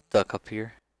just stuck up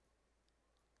here?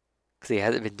 Because he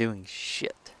hasn't been doing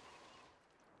shit.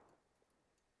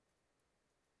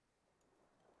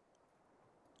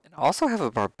 And I also have a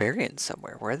barbarian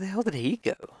somewhere. Where the hell did he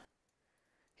go?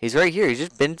 He's right here. He's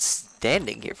just been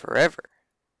standing here forever.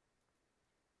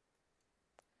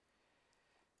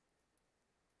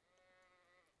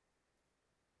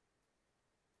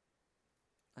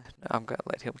 No, I'm gonna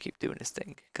let him keep doing his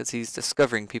thing. Because he's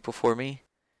discovering people for me.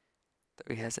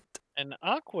 Though he hasn't. An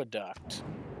aqueduct.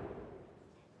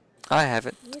 I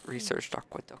haven't researched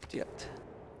aqueduct yet.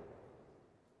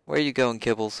 Where you going,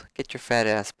 Kibbles? Get your fat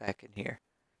ass back in here.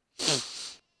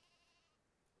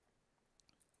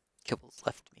 Kibbles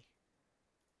left me.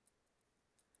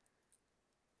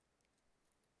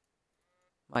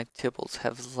 My Tibbles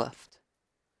have left.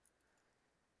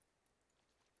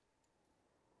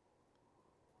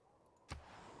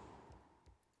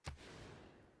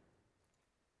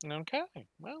 Okay,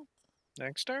 well,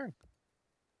 next turn.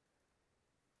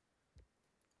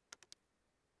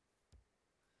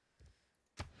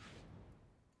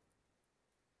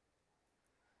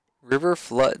 River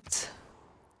floods.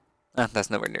 Ah, that's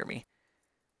nowhere near me.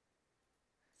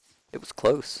 It was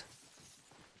close.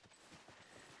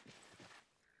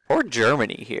 Poor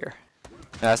Germany here.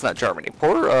 No, that's not Germany.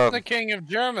 Poor, The King of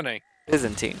Germany.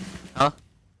 Byzantine. Huh?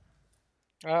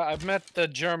 I've met the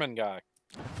German guy.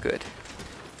 Good.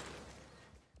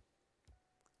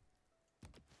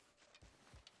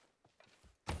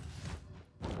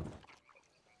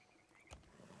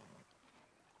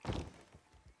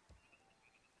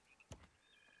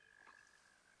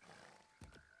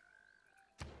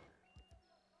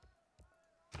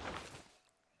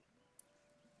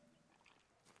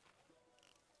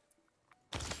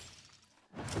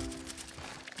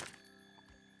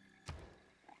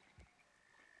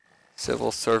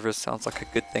 Civil service sounds like a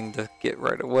good thing to get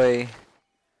right away.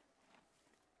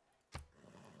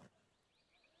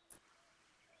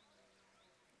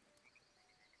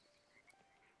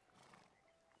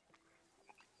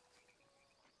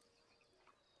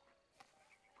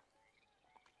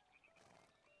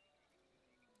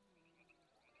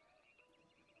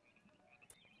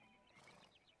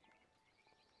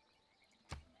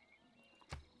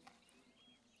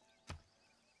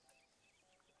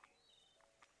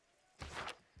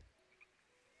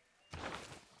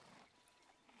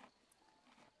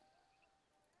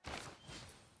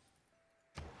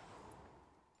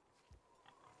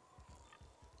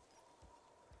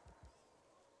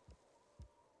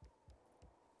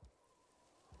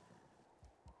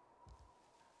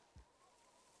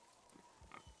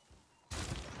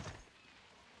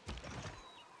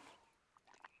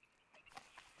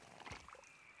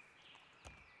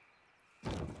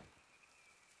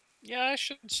 Yeah, I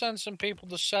should send some people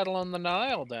to settle on the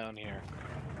Nile down here.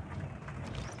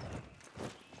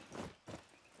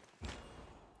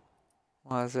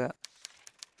 Why is that?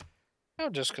 Oh,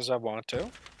 just because I want to.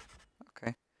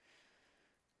 Okay.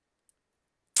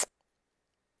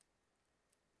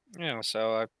 Yeah,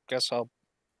 so I guess I'll...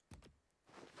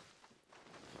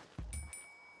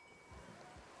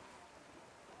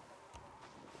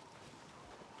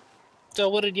 So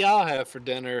what did y'all have for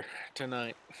dinner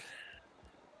tonight?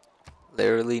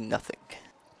 Literally nothing.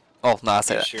 Oh, no, I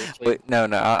said that. Seriously? Wait, no,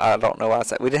 I don't know why I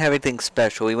said. We didn't have anything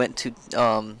special. We went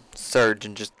to Surge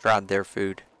and just tried their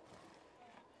food.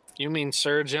 You mean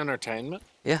Surge Entertainment?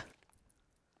 Yeah.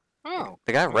 Oh.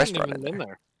 They got a I restaurant hadn't in even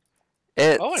there.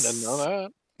 been It's, Oh, I didn't know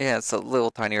that. Yeah, it's a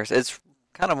little tinier. It's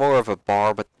kind of more of a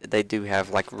bar, but they do have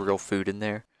like real food in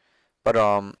there. But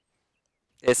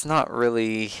it's not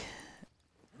really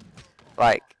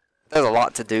like there's a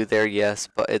lot to do there, yes,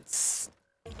 but it's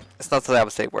not something I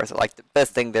would say worth it. Like the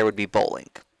best thing there would be bowling.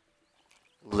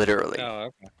 Literally. Oh,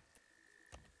 okay.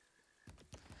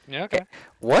 Yeah, okay.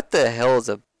 What the hell is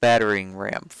a battering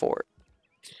ram for?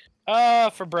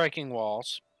 For breaking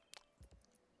walls.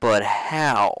 But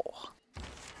how?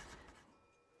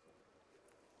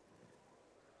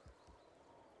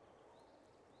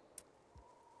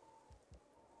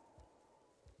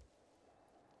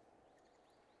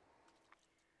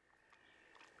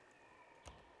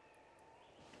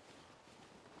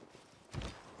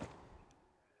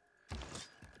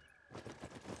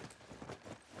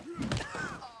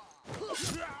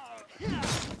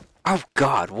 Oh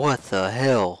God, what the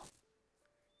hell?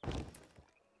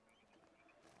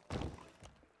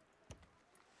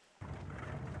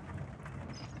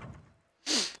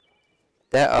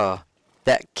 That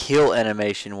kill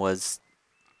animation was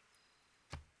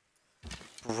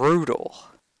brutal.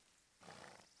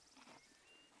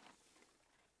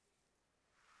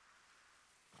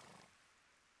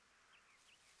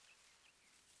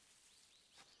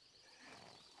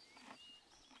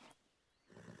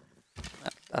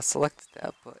 I selected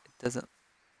that, but it doesn't.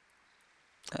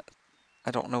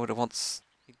 I don't know what it wants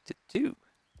me to do.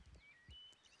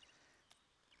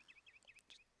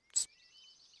 Just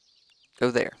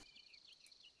go there.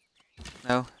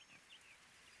 No.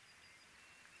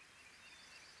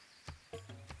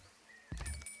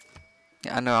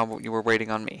 Yeah, I know you were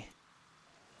waiting on me.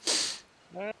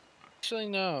 Actually,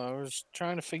 no. I was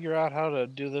trying to figure out how to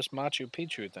do this Machu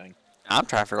Picchu thing. I'm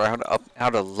trying to figure out how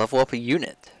to level up a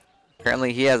unit.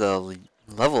 Apparently, he has a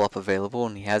level up available,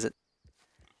 and he hasn't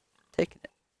taken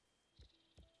it.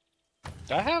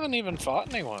 I haven't even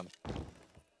fought anyone.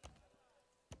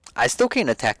 I still can't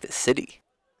attack the city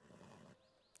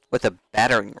with a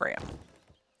battering ram.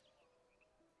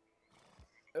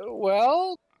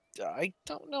 Well, I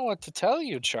don't know what to tell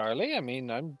you, Charlie. I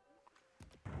mean, I'm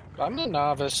a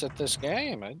novice at this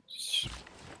game.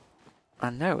 I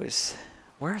know is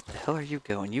where the hell are you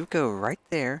going? You go right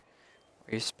there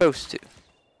where you're supposed to.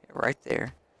 Right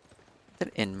there.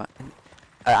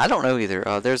 I don't know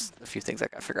either. There's a few things I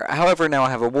gotta figure out. However, now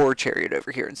I have a war chariot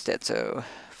over here instead, so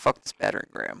fuck this battering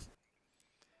ram.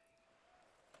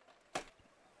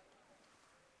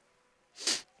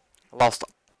 I lost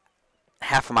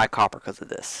half of my copper because of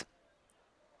this.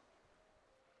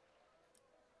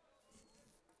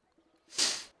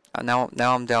 Now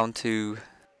I'm down to.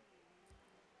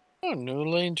 Oh,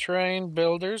 newly trained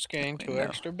builders gain 2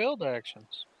 extra build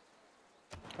actions.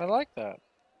 I like that.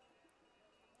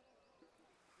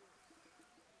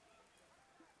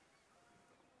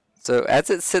 So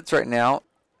as it sits right now,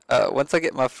 once I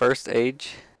get my first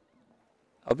age,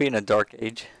 I'll be in a dark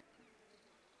age.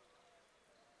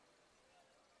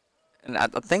 And I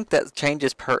think that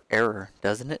changes per error,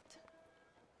 doesn't it?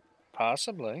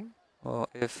 Possibly. Well,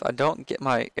 if I don't get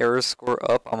my error score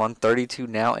up, I'm on 32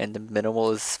 now, and the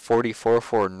minimal is 44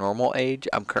 for a normal age.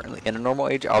 I'm currently in a normal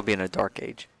age. I'll be in a dark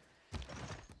age.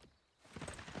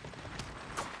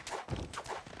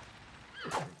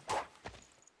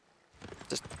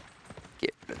 Just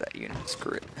get rid of that unit.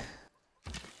 Screw it.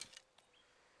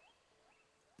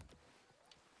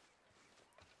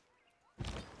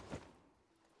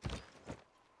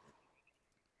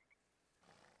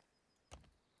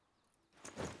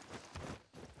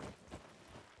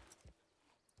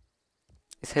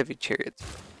 These heavy chariots are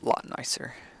a lot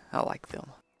nicer. I like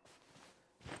them.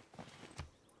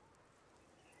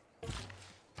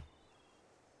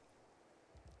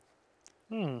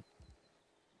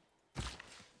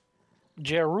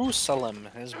 Jerusalem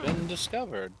has been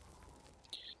discovered.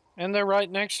 And they're right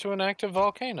next to an active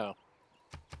volcano.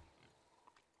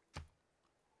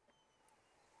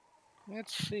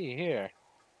 Let's see here.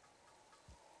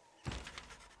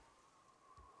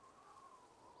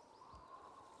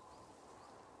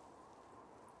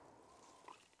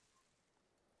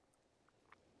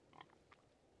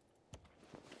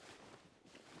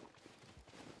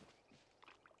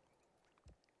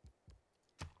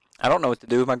 I don't know what to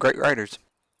do with my great riders.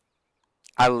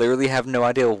 I literally have no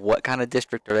idea what kind of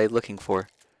district are they looking for.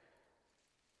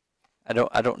 I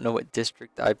don't know what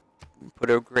district I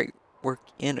put a great work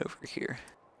in over here.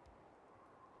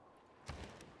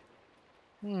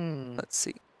 Let's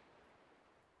see.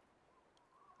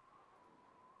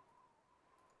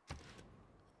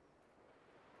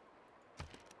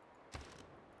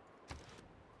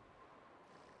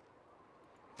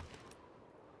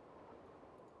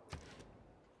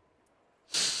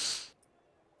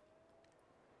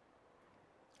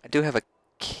 I do have a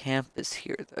campus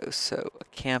here though, so a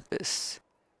campus.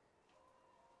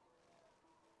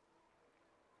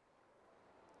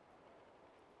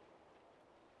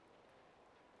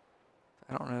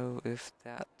 I don't know if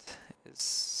that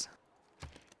is.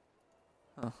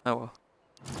 Oh well.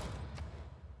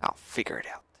 I'll figure it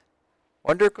out.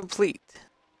 Wonder complete.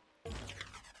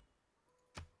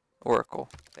 Oracle,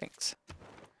 thanks.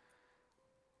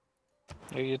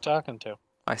 Who are you talking to?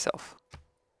 Myself.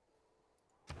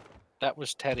 That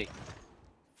was Teddy.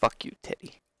 Fuck you,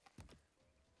 Teddy.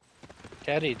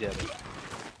 Teddy did it.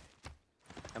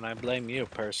 And I blame you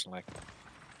personally.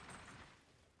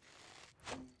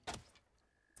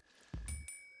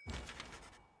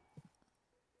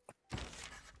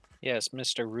 Yes,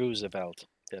 Mr. Roosevelt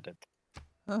did it.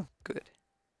 Oh, good.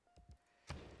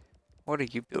 What are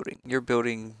you building? You're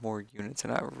building more units,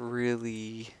 and I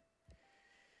really...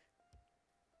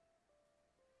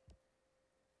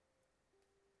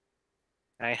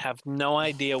 I have no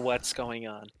idea what's going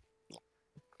on.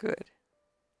 Good.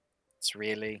 It's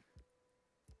really...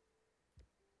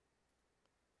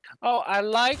 Oh, I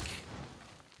like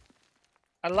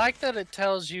that it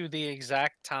tells you the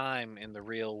exact time in the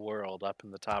real world up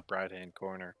in the top right-hand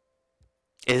corner.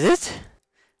 Is it?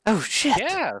 Oh, shit!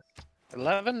 Yeah,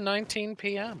 11:19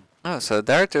 p.m. Oh, so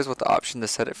there's what the option to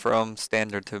set it from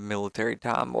standard to military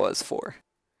time was for.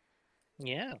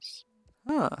 Yes.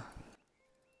 Huh.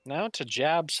 Now to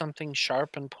jab something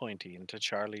sharp and pointy into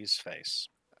Charlie's face.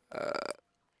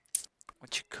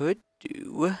 What you could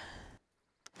do...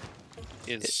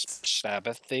 Is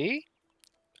Sabbath thee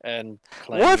and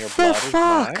claim What your the blood as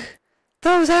mine? fuck?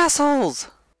 Those assholes!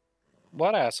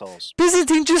 What assholes?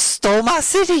 Byzantine just stole my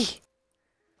city!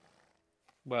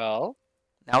 Well,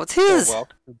 Now it's his!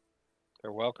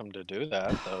 they're welcome to do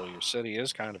that, though your city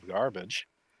is kind of garbage.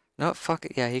 No, fuck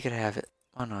it. Yeah, he could have it.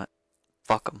 Why not?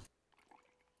 Fuck him.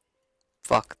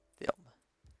 Fuck them.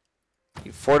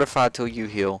 You fortify till you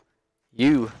heal.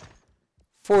 You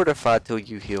fortify till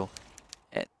you heal.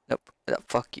 And nope,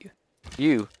 fuck you.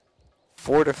 You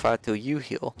fortify till you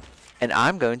heal. And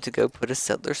I'm going to go put a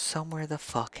settler somewhere the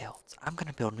fuck else. I'm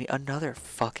gonna build me another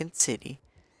fucking city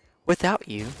without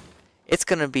you. It's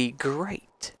gonna be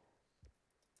great.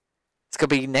 It's gonna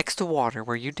be next to water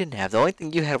where you didn't have. The only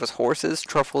thing you had was horses,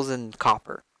 truffles, and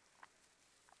copper.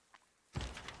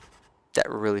 That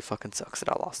really fucking sucks that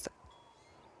I lost it.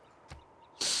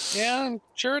 Yeah, I'm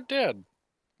sure it did.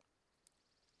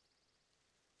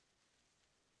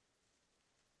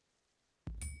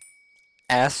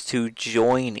 Asked to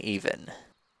join even.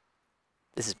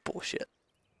 This is bullshit.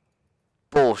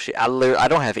 Bullshit. I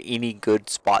don't have any good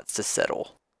spots to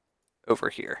settle over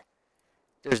here.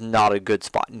 There's not a good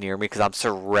spot near me because I'm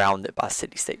surrounded by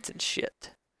city-states and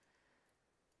shit.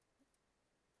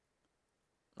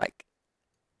 Like,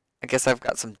 I guess I've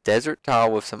got some desert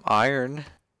tile with some iron.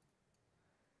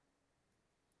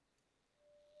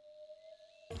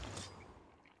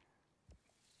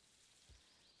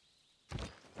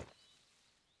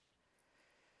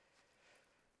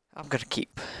 I'm gonna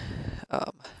keep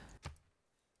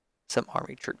some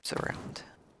army troops around.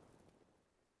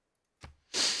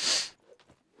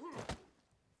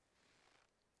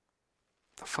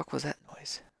 The fuck was that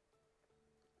noise?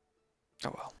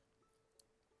 Oh well.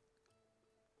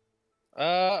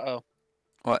 Uh-oh.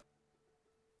 What?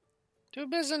 2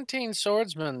 Byzantine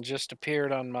swordsmen just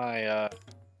appeared on my, On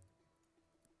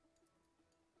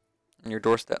your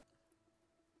doorstep.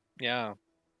 yeah.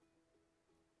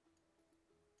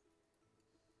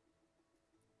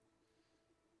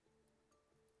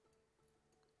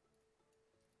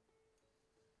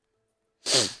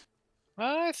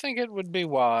 I think it would be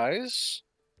wise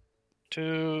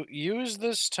to use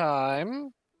this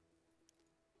time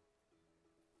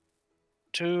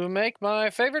to make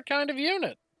my favorite kind of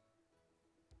unit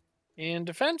in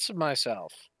defense of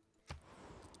myself.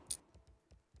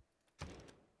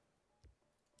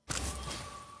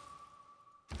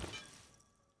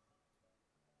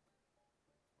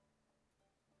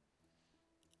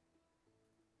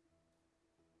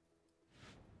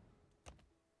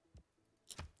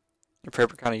 Your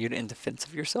favorite kind of unit in defense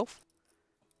of yourself?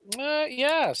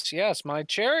 Yes, my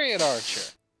chariot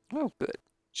archer Oh, good.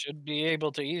 should be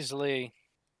able to easily...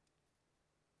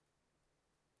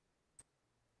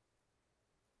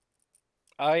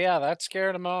 Oh yeah, that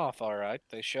scared them off, alright.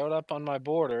 They showed up on my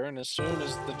border, and as soon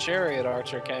as the chariot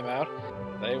archer came out,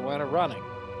 they went a-running.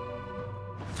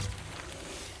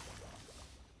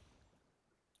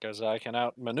 Because I can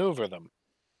outmaneuver them.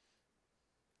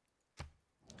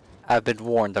 I've been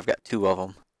warned. I've got 2 of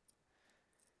them.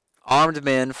 Armed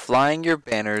men flying your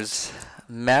banners,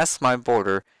 mass my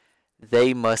border.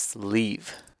 They must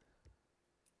leave.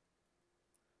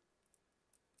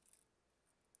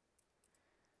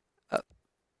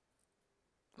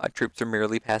 My troops are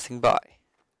merely passing by.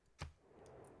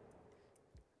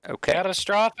 Okay.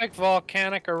 Catastrophic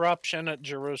volcanic eruption at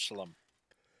Jerusalem.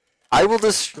 I will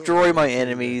destroy my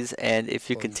enemies, and if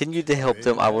you continue to help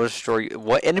them, I will destroy you.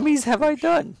 What enemies have I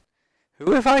done?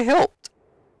 Who have I helped?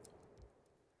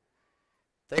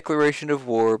 Declaration of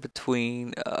war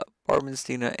between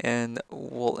Barmenstina and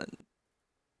Woolen.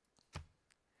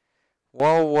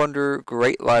 Wall Wonder,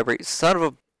 Great Library, son of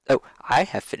a... Oh, I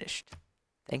have finished.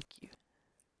 Thank you.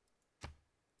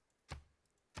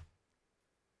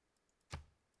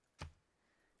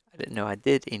 I didn't know I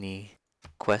did any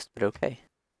quest, but okay.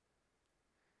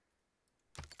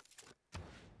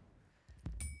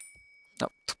 No,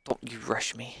 don't you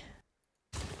rush me.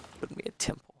 building me a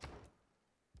temple.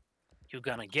 You're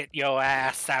gonna get your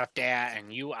ass out there,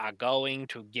 and you are going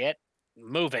to get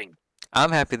moving.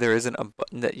 I'm happy there isn't a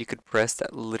button that you could press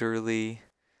that literally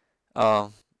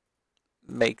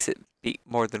makes it beat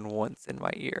more than once in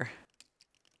my ear.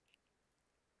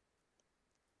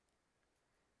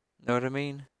 Know what I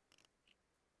mean?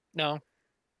 No.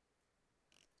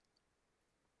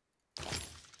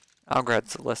 I'll grab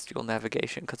Celestial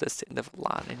Navigation because it's the end of the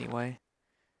line anyway.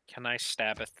 Can I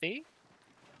stab a thief?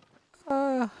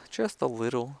 Just a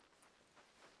little.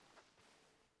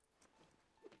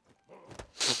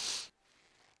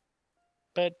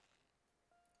 But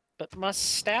must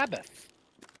stabbeth.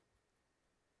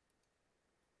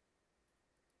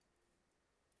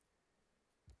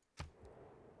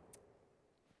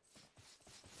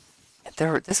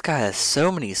 This guy has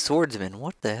so many swordsmen.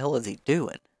 What the hell is he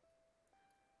doing?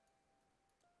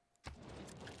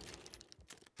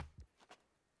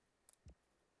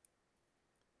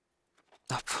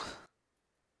 Oh,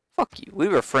 fuck you. We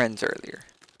were friends earlier.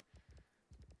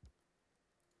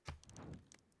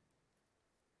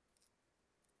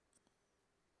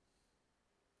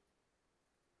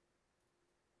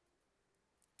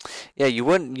 Yeah, you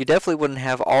definitely wouldn't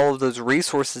have all of those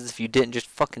resources if you didn't just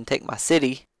fucking take my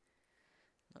city.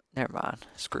 Never mind.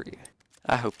 Screw you.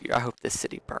 I hope this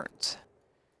city burns.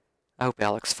 I hope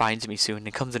Alex finds me soon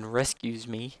and comes and rescues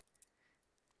me.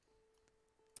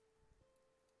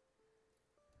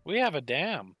 We have a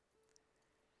dam.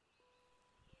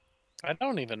 I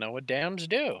don't even know what dams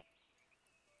do.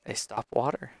 They stop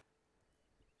water.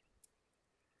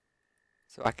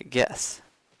 So I could guess,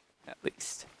 at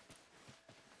least.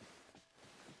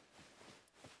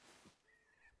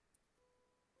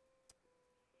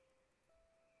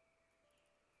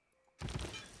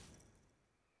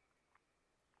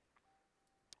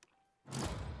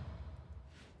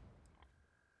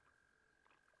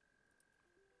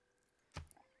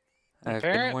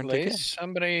 Apparently,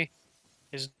 somebody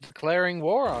is declaring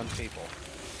war on people.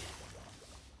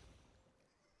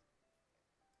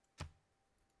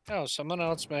 Oh, someone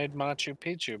else made Machu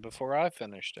Picchu before I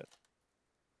finished it.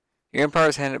 Your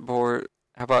empire's handed board.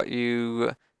 How about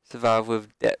you survive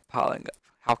with debt piling up?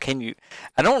 How can you?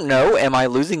 I don't know. Am I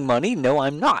losing money? No,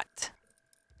 I'm not.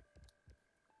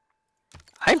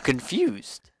 I'm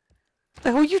confused. What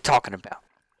the hell are you talking about?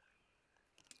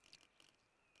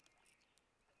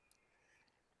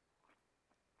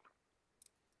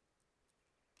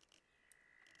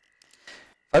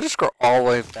 If I just scroll all the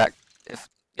way back,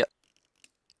 yep.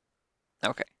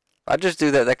 Okay. If I just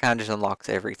do that, that kind of just unlocks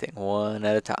everything one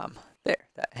at a time. There,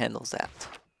 that handles that.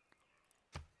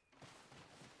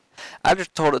 I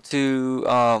just told it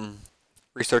to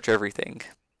research everything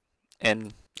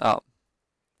in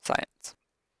science.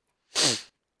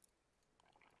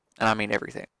 And I mean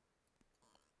everything.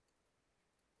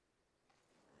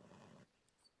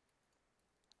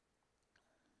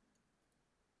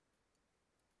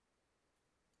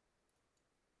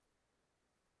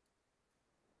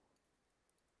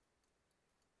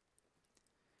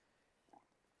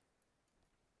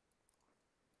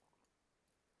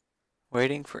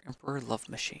 Waiting for Emperor Love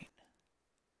Machine.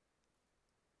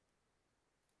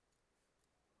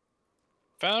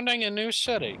 Founding a new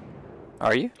city.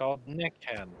 Are you? Called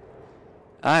Nickhen.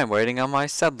 I'm waiting on my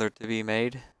settler to be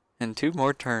made in 2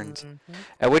 more turns. Mm-hmm.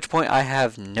 At which point I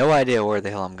have no idea where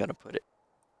the hell I'm gonna put it.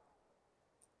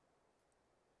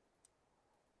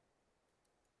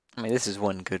 I mean, this is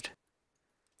one good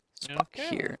spot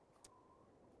here.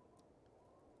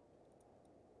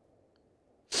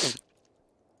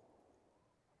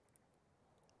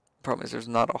 Problem is there's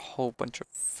not a whole bunch of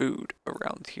food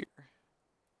around here.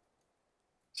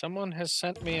 Someone has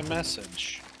sent me a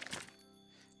message.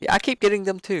 Yeah, I keep getting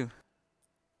them too.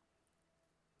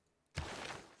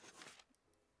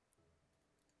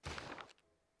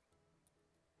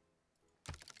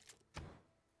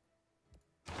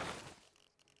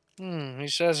 He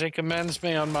says he commends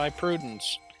me on my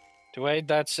prudence. To aid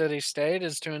that city-state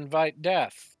is to invite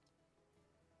death.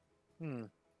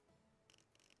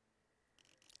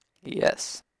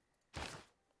 Yes.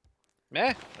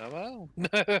 Oh well.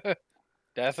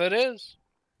 Death it is.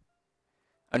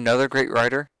 Another great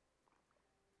writer.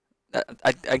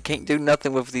 I can't do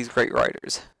nothing with these great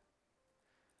writers.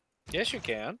 Yes, you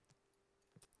can.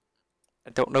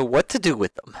 I don't know what to do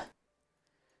with them.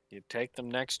 You take them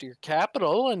next to your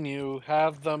capital and you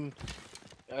have them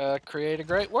create a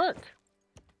great work.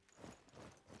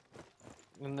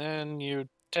 And then you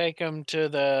take them to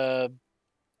the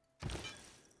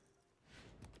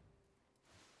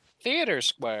theater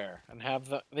square and have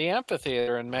the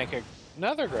amphitheater and make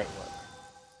another great work.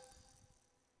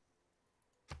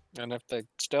 And if they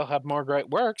still have more great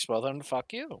works, well then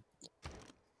fuck you.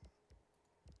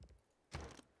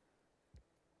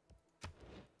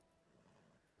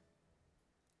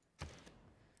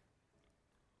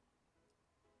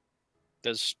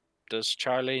 Does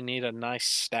Charlie need a nice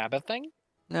stabba thing?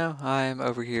 No, I'm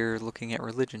over here looking at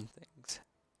religion things.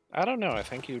 I don't know. I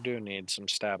think you do need some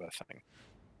stabba thing.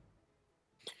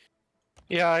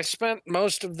 Yeah, I spent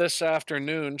most of this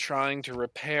afternoon trying to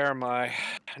repair my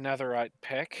netherite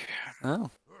pick.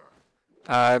 Oh.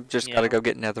 I've just got to Yeah. go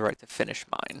get netherite to finish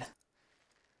mine.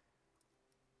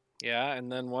 Yeah,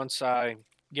 and then once I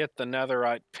get the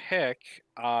netherite pick,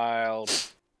 I'll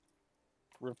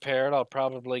repair it. I'll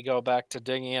probably go back to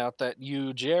digging out that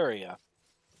huge area.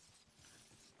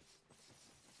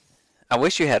 I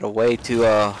wish you had a way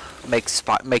to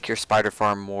make your spider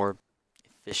farm more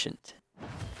efficient.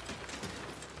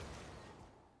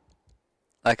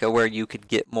 Like where you could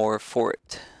get more for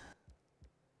it.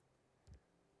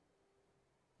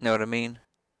 Know what I mean?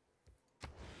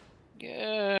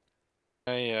 Yeah,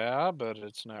 but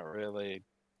it's not really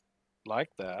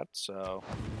like that, so...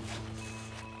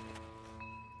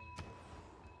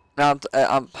 Now,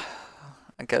 I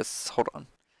guess, hold on.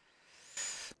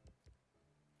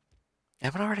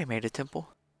 Haven't I already made a temple?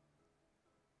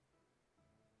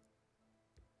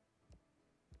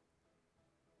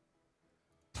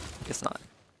 Guess not.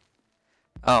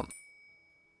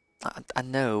 I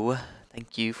know.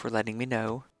 Thank you for letting me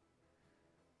know.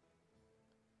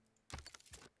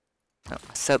 No,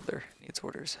 a settler needs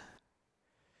orders.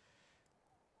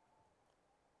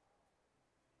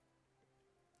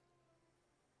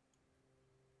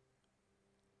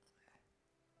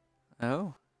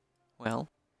 Oh, well.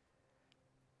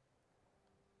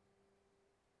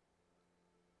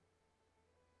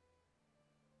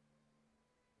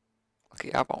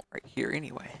 Okay, I want right here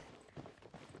anyway.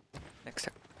 Next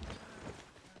time.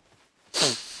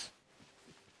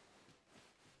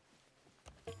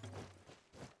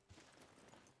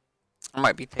 I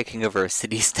might be taking over a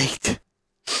city-state.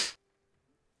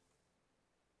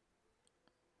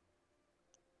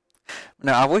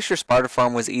 No, I wish your spider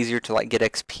farm was easier to like get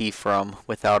XP from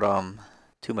without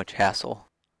too much hassle.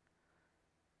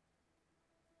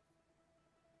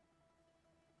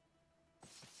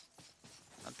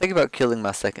 I'm thinking about killing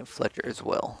my second Fletcher as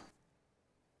well.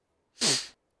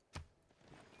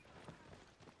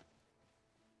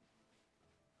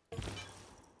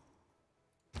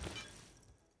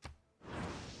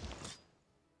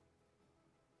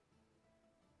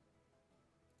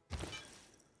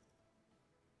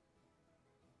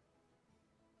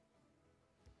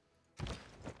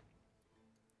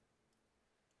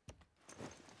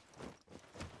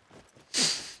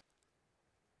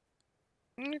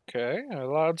 Okay, I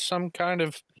allowed some kind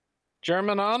of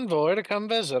German envoy to come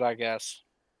visit, I guess.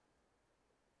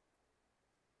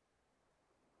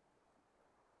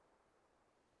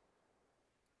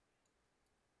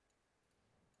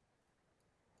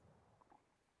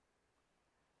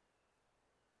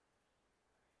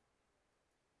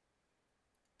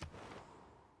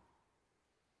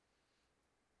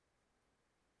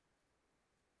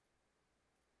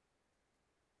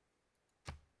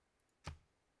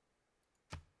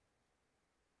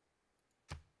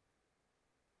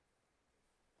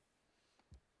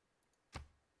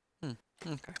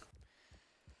 Okay.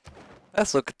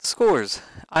 Let's look at the scores.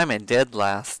 I'm in dead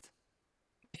last.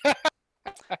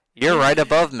 You're right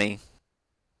above me.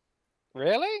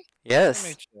 Really? Yes. Let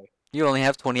me check. You only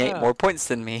have 28 more points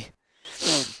than me.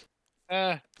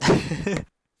 I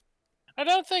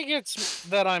don't think it's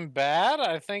that I'm bad.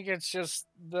 I think it's just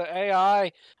the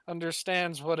AI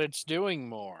understands what it's doing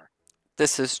more.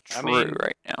 This is true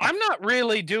right now. I'm not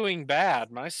really doing bad.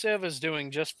 My Civ is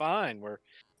doing just fine. We're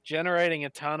generating a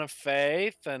ton of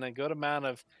faith and a good amount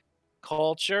of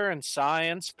culture and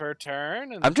science per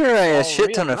turn. And I'm generating a it's all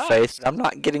shit ton real of faith. nice. I'm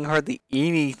not getting hardly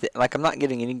anything. Like, I'm not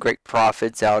getting any great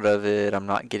profits out of it. I'm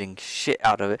not getting shit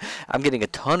out of it. I'm getting a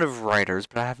ton of writers,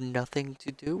 but I have nothing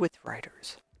to do with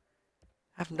writers.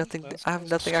 I have nothing. I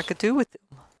have nothing I could do with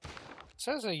them. It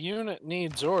says a unit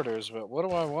needs orders, but what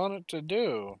do I want it to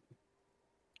do?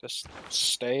 Just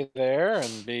stay there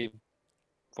and be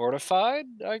fortified,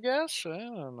 I guess? I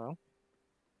don't know.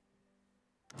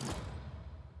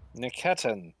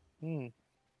 Niketan.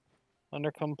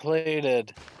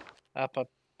 Undercompleted.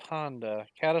 Apapanda.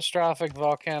 Catastrophic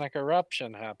volcanic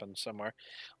eruption happened somewhere.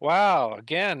 Wow,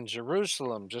 again,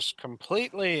 Jerusalem just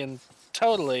completely and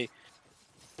totally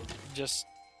just...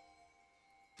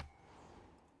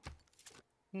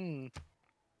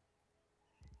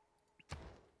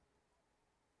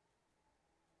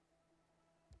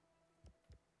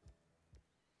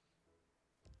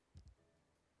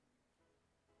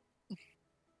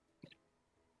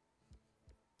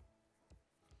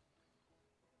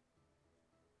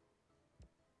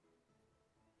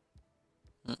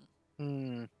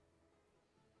 Hmm.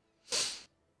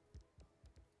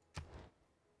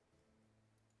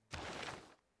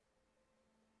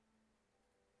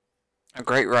 A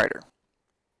great writer.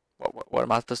 What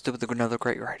am I supposed to do with another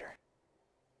great writer?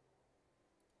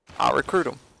 I'll recruit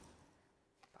him.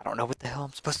 I don't know what the hell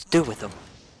I'm supposed to do with him.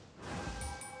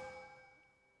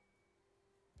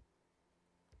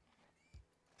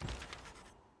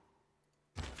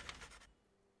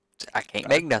 I can't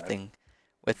make nothing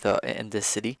with in this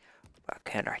city, but I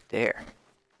can right there.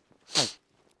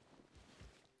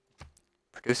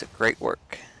 Produce a great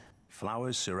work.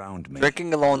 Flowers surround me.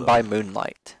 Drinking alone by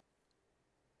moonlight.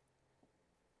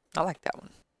 I like that one.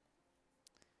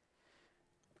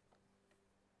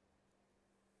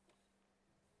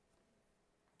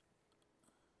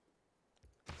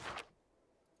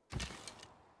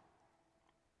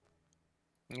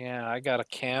 Yeah, I got a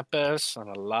campus and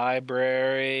a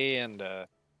library and a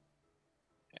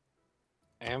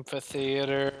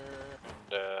amphitheater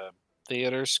and a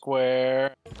theater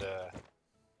square. And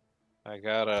I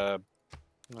got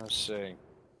let's see,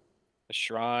 a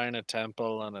shrine, a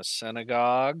temple, and a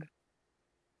synagogue.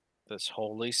 This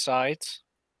holy site.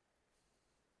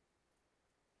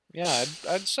 Yeah,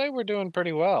 I'd say we're doing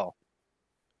pretty well.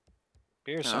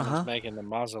 Pearson is making the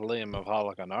mausoleum of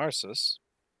Holocarnassus.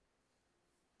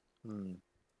 Hmm.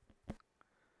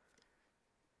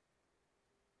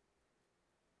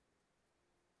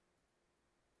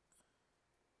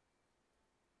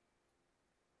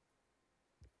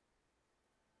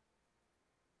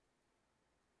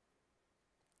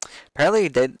 Apparently,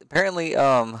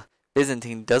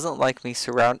 Byzantine doesn't like me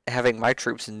having my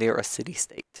troops near a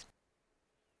city-state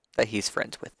that he's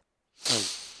friends with.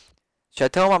 Should I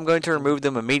tell him I'm going to remove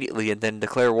them immediately and then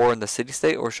declare war on the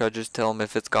city-state, or should I just tell him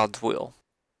if it's God's will?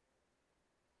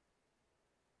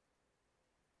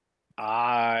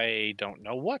 I don't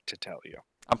know what to tell you.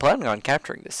 I'm planning on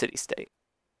capturing the city-state.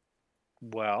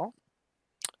 Well,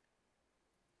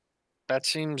 that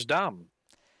seems dumb.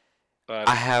 But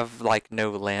I have, like, no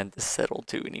land to settle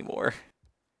to anymore.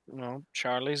 Well,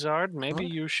 Charlizard, maybe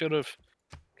you should have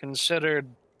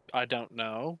considered, I don't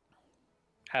know,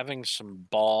 having some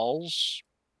balls.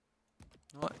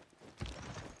 What?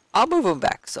 I'll move them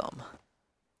back some.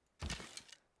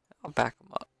 I'll back them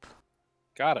up.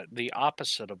 Got it. The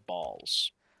opposite of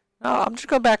balls. No, I'm just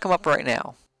going to back them up right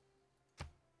now.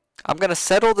 I'm going to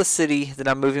settle the city that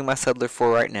I'm moving my settler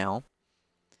for right now.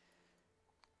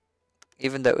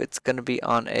 Even though it's going to be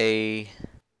on a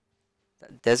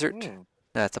desert.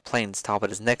 No, it's a plains tile,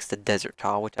 but it's next to desert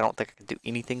tile, which I don't think I can do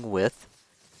anything with.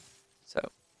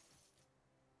 So.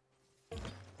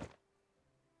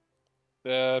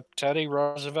 Teddy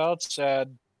Roosevelt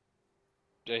said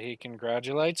that he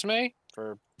congratulates me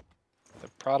for the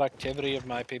productivity of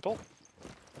my people.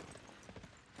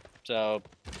 So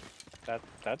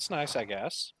that's nice, I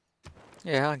guess.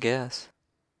 Yeah, I guess.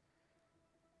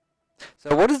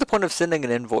 So what is the point of sending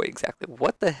an envoy exactly?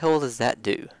 What the hell does that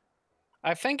do?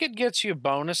 I think it gets you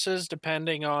bonuses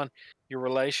depending on your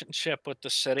relationship with the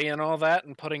city and all that,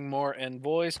 and putting more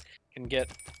envoys can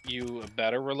get you a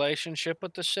better relationship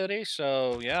with the city.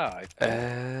 So yeah, I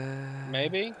think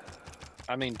maybe.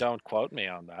 I mean, don't quote me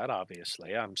on that,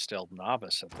 obviously. I'm still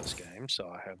novice at this game, so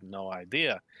I have no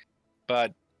idea.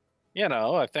 But, you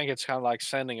know, I think it's kind of like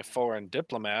sending a foreign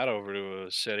diplomat over to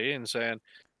a city and saying,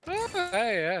 "Oh,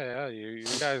 hey, yeah, you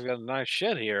guys got a nice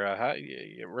shit here.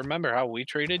 You remember how we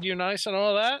treated you nice and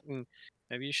all that? And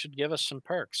maybe you should give us some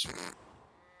perks."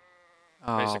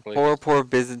 Oh, Basically, poor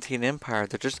Byzantine Empire.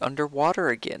 They're just underwater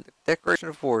again. The declaration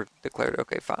of war declared.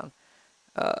 Okay, fine.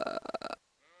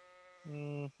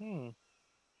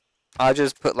 I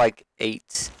just put like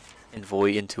 8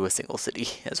 envoy into a single city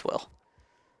as well.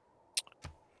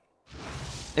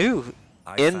 Ooh,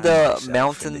 in the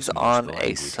mountains on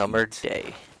a summer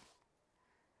day.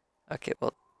 Okay,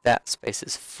 well that space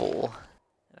is full,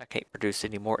 and I can't produce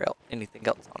anything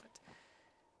else on it.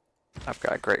 I've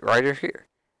got a great writer here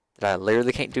that I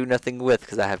literally can't do nothing with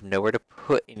because I have nowhere to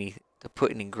put any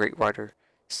great writer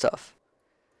stuff.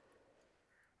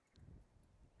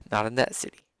 Not in that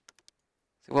city.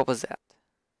 So what was that?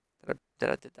 That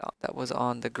I did that? That was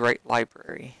on the Great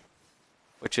Library,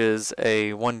 which is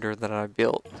a wonder that I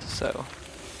built. So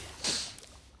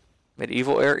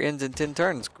medieval era ends in 10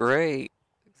 turns. Great,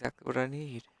 exactly what I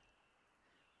need.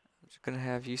 I'm just gonna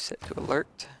have you set to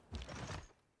alert.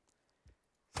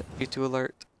 Set you to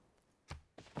alert.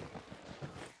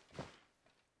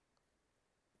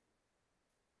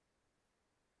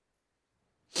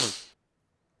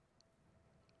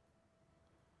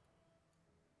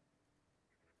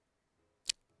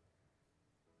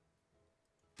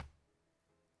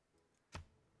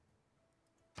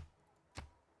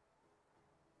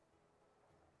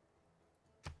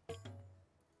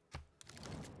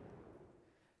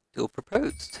 Deal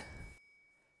proposed.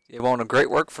 You want a great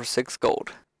work for 6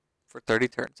 gold. For 30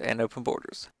 turns and open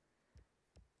borders.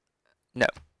 No.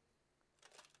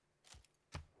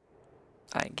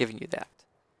 I ain't giving you that.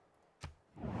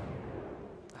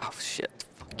 Oh shit.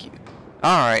 Fuck you.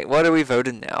 Alright, what are we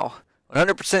voting now?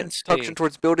 100% construction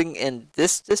towards building in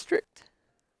this district?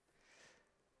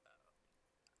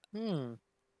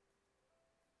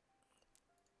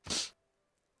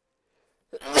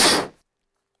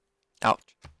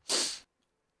 Ouch.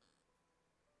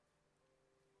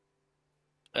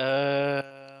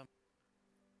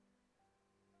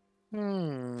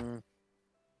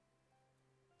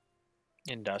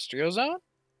 Industrial zone?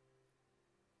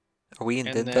 Are we in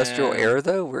the industrial era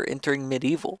though? We're entering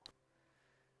medieval.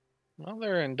 Well,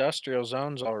 there are industrial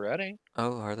zones already.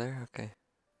 Oh, are there? Okay.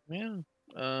 Yeah.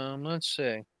 Let's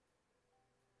see.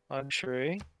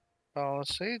 Luxury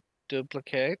policy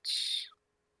duplicates.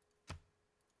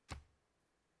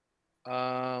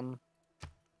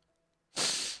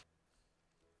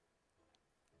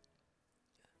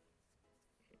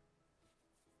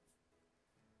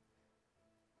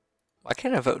 Why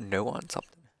can't I vote no on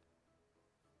something?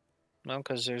 No,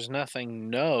 because there's nothing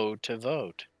no to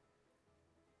vote.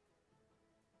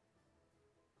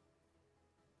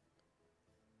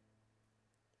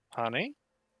 Honey?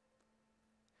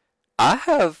 I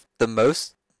have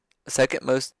the second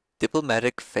most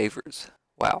diplomatic favors.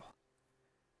 Wow.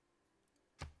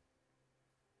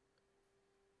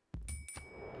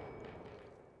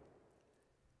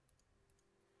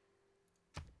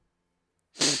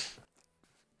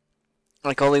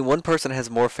 Like only one person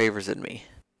has more favors than me.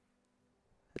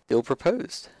 Deal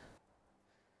proposed.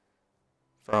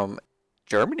 From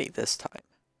Germany this time.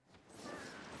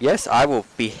 Yes, I will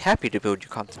be happy to build you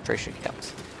concentration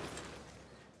camps.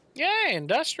 Yay,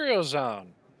 industrial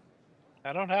zone.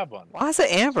 I don't have one. Why is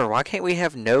it amber? Why can't we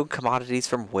have no commodities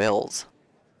from Wales?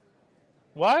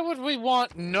 Why would we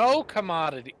want no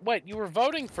commodity? Wait, you were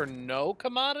voting for no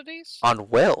commodities? On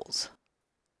Wales.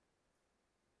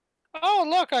 Oh,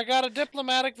 look, I got a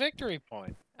diplomatic victory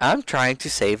point. I'm trying to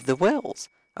save the Wales.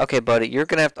 Okay, buddy, you're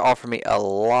going to have to offer me a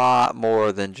lot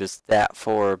more than just that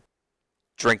for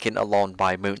drinking alone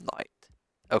by moonlight.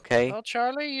 Okay? Well,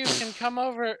 Charlie, you can come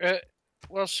over.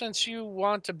 Well, since you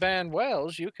want to ban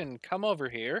whales, you can come over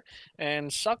here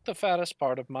and suck the fattest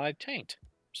part of my taint.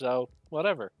 So,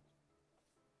 whatever.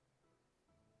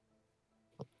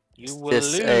 You will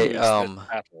lose this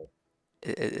battle.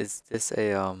 Is this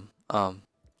an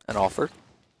offer?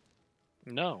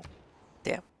 No.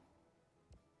 Damn.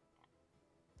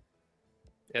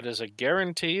 It is a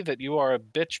guarantee that you are a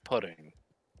bitch pudding.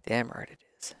 Damn right it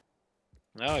is.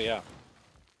 Oh, yeah.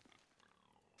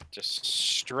 Just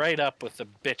straight up with the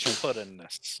bitch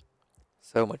puddingness.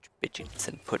 So much bitchings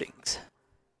and puddings.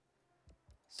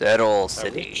 Settle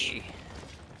city.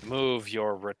 Move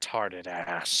your retarded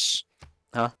ass.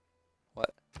 Huh?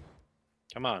 What?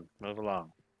 Come on, move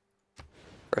along.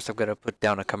 First I'm gonna put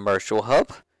down a commercial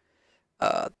hub.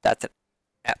 That's an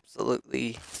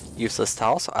absolutely useless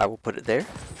tile, so I will put it there.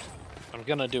 I'm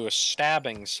gonna do a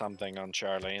stabbing something on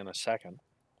Charlie in a second.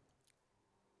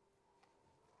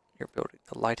 You're building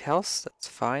the lighthouse, that's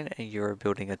fine, and you're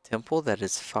building a temple, that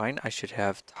is fine. I should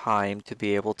have time to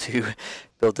be able to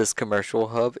build this commercial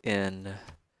hub in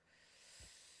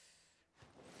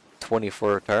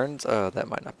 24 turns. Oh, that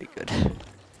might not be good.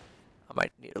 I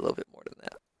might need a little bit more than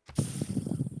that.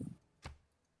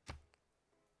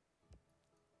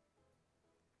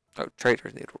 Oh,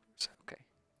 traders need orders. Okay.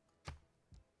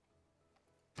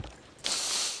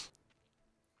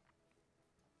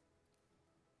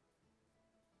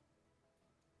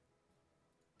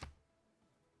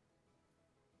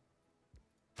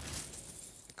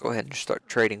 Go ahead and start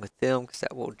trading with them because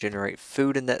that will generate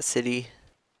food in that city.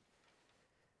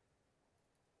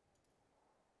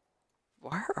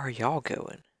 Where are y'all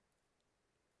going?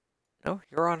 No,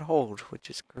 you're on hold, which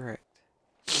is correct.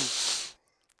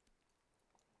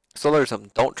 So there's something.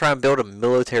 Don't try and build a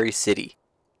military city.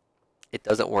 It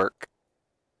doesn't work.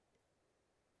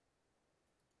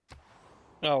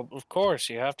 Well, of course,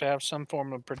 you have to have some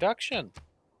form of production.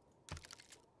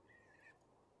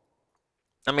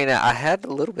 I mean, I had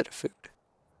a little bit of food.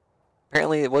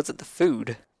 Apparently it wasn't the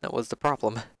food that was the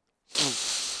problem.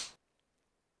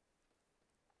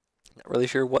 Not really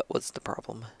sure what was the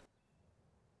problem.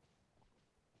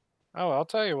 Oh, I'll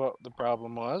tell you what the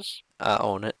problem was. I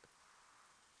own it.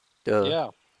 Duh. Yeah.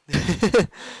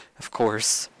 Of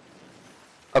course.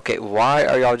 Okay, why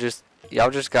are y'all just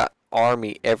got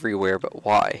army everywhere, but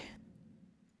why?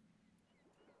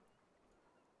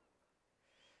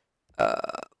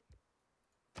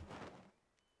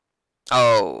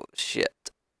 Oh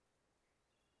shit.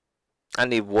 I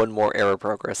need one more error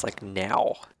progress, like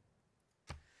now.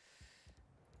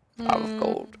 5 of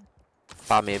gold.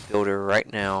 Find me a builder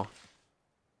right now.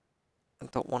 I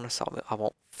don't want to solve it. I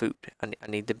want food. I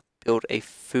need to build a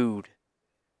food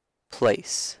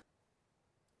place.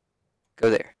 Go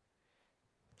there.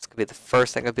 It's gonna be the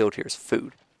first thing I build here is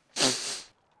food.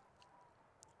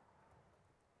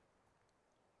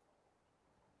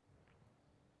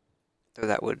 So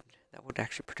that would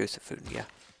actually produce a food, yeah.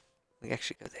 We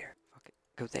actually go there. Fuck it.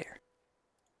 Go there.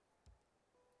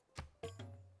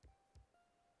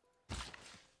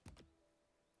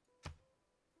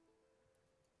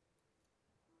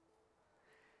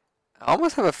 I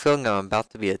almost have a feeling I'm about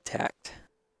to be attacked.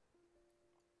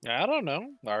 I don't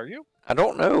know. Are you? I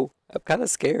don't know. I'm kind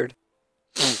of scared.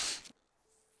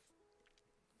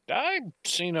 I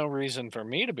see no reason for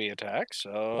me to be attacked,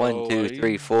 so... 1, 2,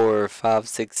 3, 4, 5,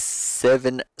 6,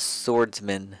 7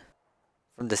 swordsmen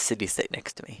from the city-state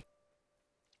next to me.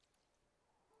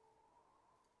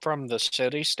 From the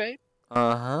city-state?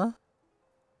 Uh-huh.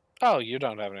 Oh, you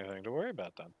don't have anything to worry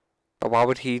about then. But why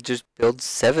would he just build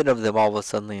 7 of them all of a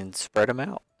sudden and spread them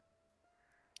out?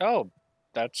 Oh,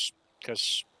 that's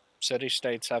because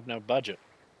city-states have no budget.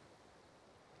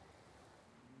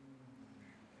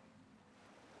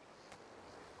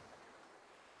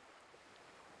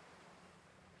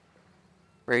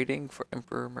 Raiding for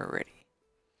Emperor Meridian.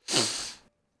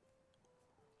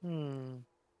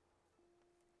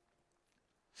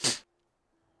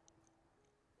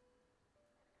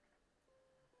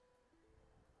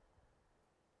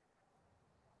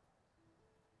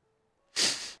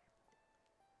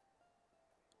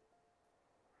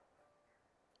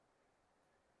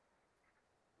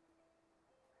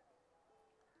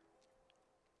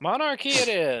 Monarchy it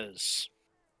is.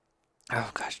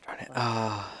 Oh gosh darn it.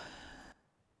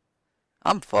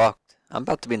 I'm fucked. I'm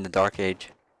about to be in the Dark Age.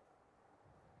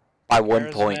 By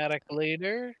 1 point. Charismatic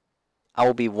leader. I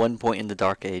will be 1 point in the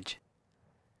Dark Age.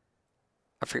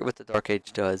 I forget what the Dark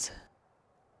Age does.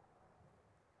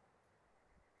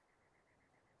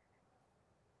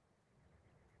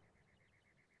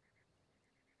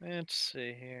 Let's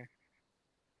see here.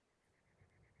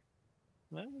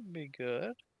 That would be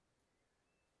good.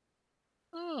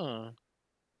 Oh.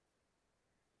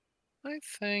 I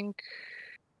think...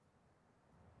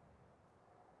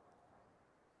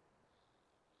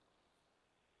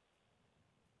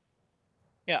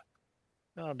 Yeah,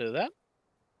 I'll do that.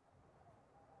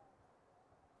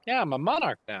 Yeah, I'm a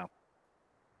monarch now.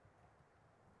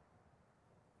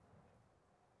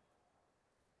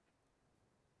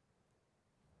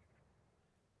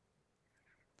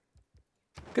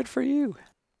 Good for you.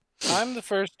 I'm the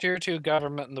first tier 2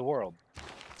 government in the world.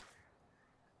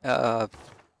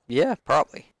 Yeah,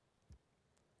 probably.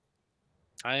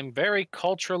 I am very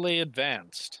culturally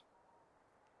advanced.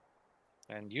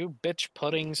 And you bitch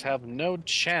puddings have no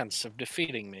chance of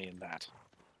defeating me in that.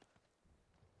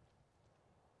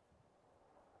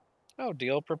 Oh,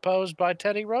 deal proposed by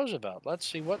Teddy Roosevelt. Let's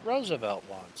see what Roosevelt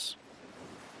wants.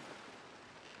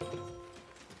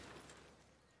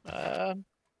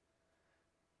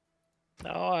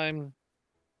 No, I'm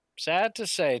sad to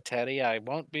say, Teddy, I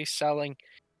won't be selling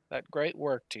that great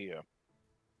work to you.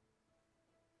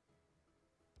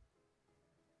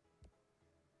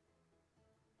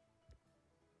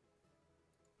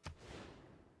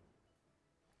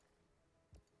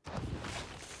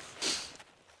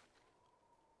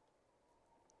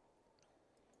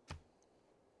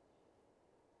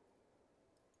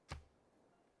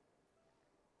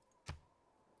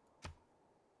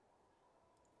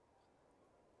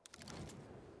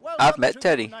 I've met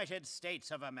Teddy. United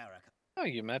States of America. Oh,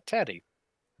 you met Teddy.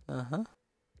 Uh-huh.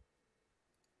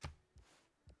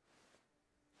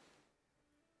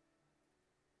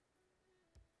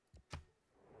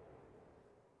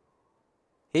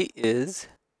 He is...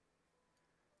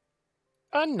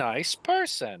 A nice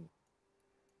person.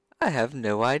 I have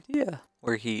no idea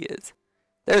where he is.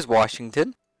 There's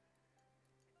Washington.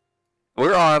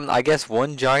 We're on, I guess,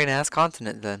 one giant-ass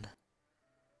continent then.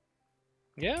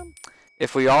 Yeah.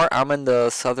 If we are, I'm in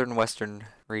the southern-western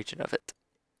region of it.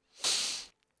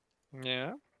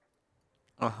 Yeah.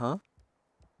 Uh-huh.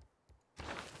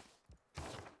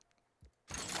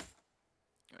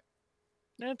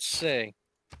 Let's see.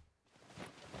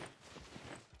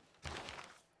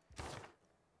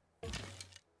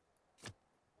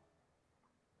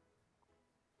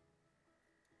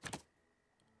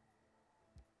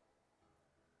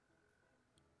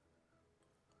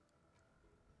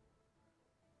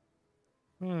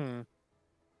 Hmm.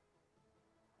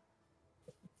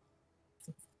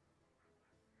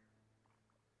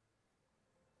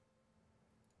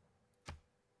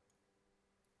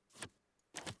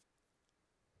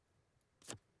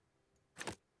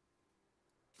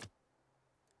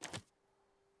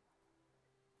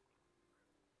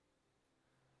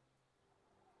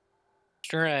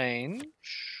 strange.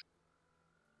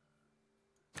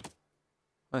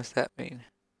 What's that mean?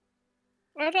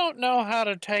 I don't know how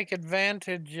to take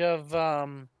advantage of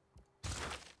the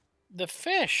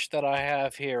fish that I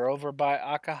have here over by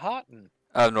Akhenaten.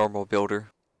 A normal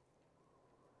builder.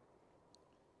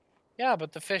 Yeah,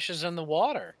 but the fish is in the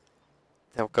water.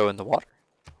 They'll go in the water.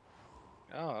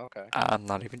 Oh, okay. I'm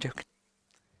not even joking.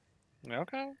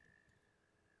 Okay.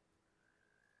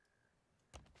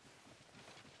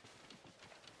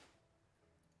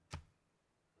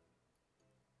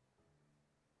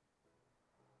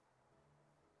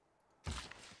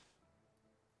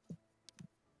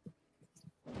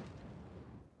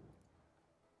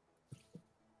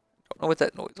 Don't know what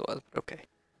that noise was, but okay.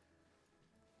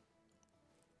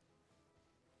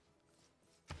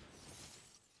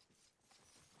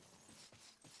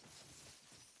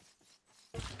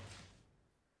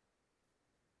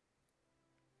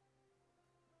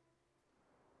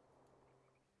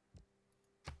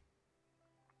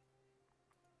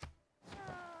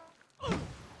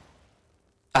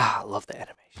 Ah, I love the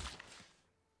animation.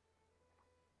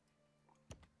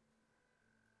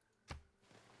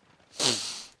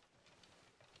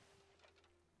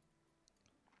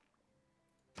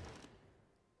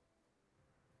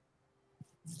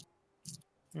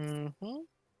 Mm-hmm.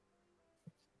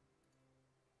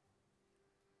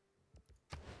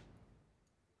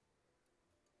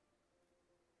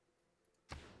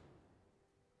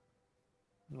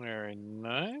 Very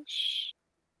nice.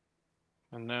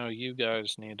 And now you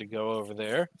guys need to go over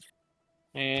there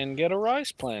and get a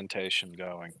rice plantation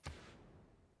going.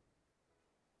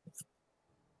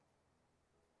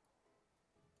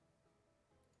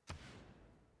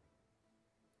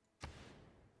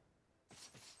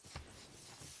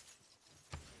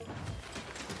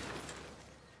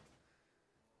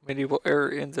 Medieval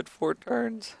era ends in 4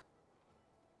 turns.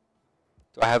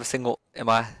 Do I have a single? Am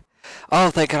I? Oh,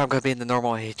 thank God I'm gonna be in the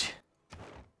normal age.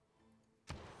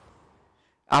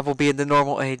 I will be in the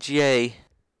normal age, yay.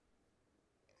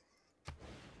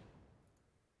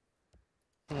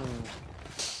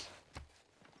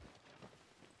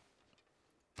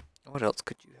 What else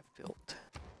could you have built?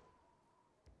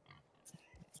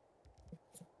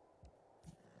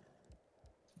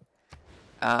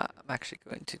 I'm actually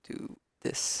going to do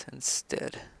this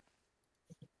instead.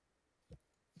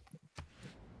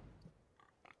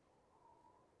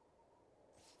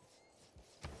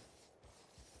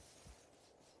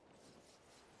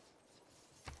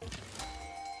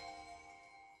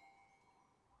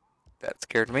 That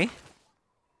scared me.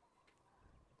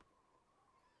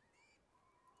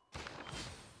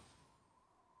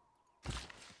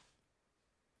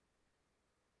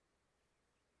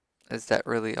 Is that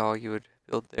really all you would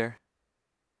build there?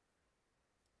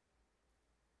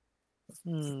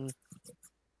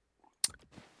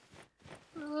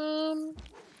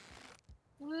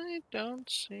 I don't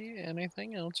see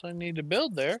anything else I need to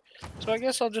build there, so I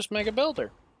guess I'll just make a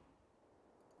builder.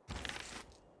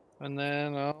 And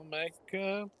then I'll make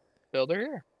a builder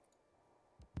here.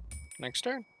 Next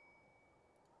turn.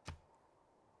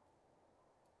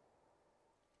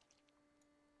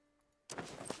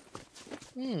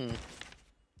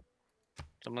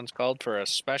 Someone's called for a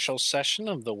special session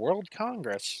of the World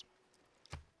Congress.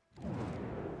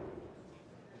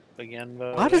 Begin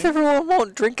voting. Why does everyone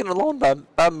want drinking alone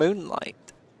by moonlight?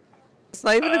 It's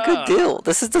not even a good deal.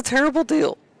 This is a terrible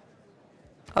deal.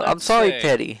 I'm sorry,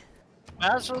 Petty.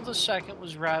 Basil II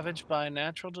was ravaged by a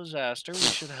natural disaster. We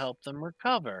should help them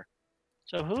recover.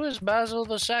 So who is Basil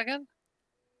II?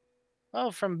 Oh,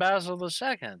 from Basil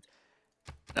II.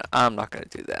 No, I'm not going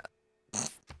to do that.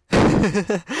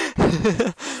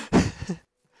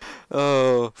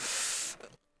 Oh.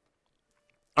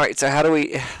 Alright, so how do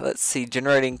we... Let's see.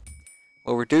 Generating...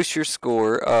 will reduce your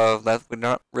score of... We're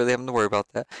not really having to worry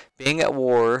about that. Being at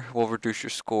war will reduce your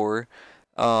score.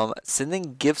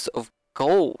 Sending gifts of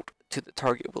gold to the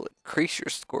target will increase your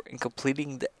score in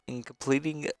completing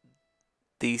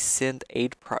the Send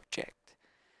Aid project.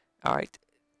 Alright.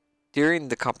 During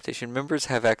the competition, members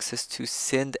have access to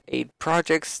Send Aid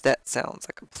projects. That sounds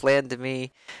like a plan to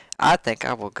me. I think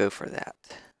I will go for that.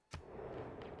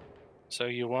 So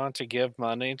you want to give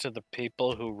money to the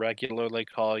people who regularly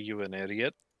call you an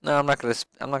idiot? No, I'm not gonna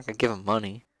give him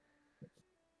money.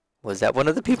 Was that one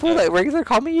of the people that regularly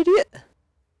call me idiot?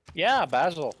 Yeah,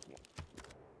 Basil.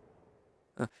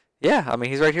 Yeah, I mean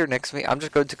he's right here next to me. I'm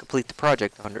just going to complete the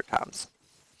project 100 times.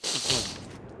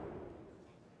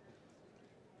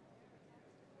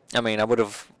 I mean, I would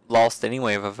have lost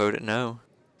anyway if I voted no.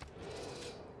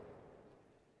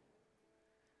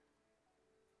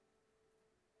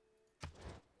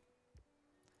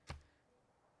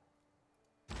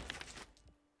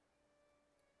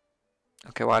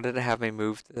 Okay, why did it have me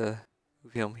move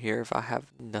him here if I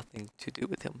have nothing to do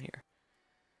with him here?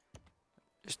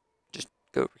 Just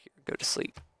go over here, go to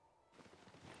sleep.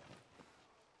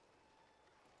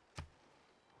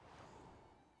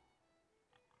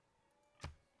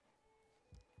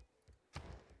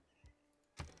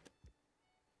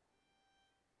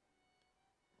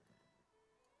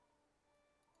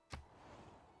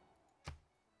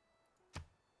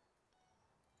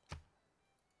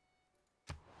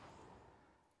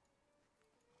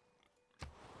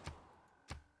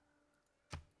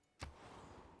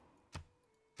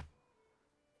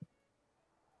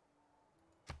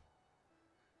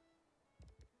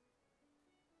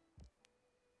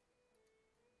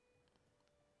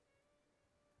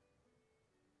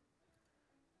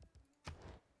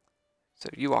 So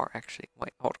you are actually,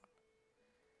 wait, hold on.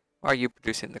 Why are you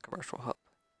producing the commercial hub?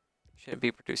 Shouldn't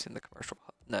be producing the commercial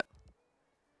hub. No.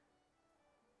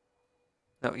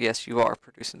 No, yes, you are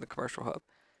producing the commercial hub.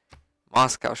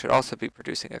 Moscow should also be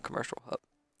producing a commercial hub.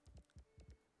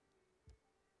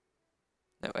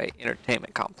 No, a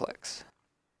entertainment complex.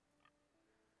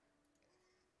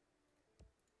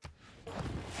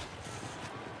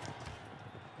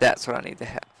 That's what I need to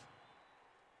have.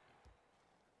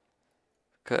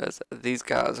 Because these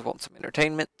guys want some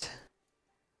entertainment.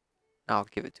 I'll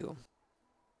give it to them.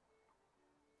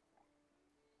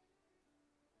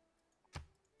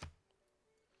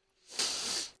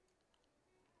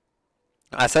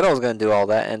 I said I was going to do all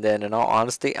that, and then in all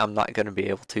honesty, I'm not going to be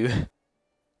able to.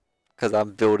 Because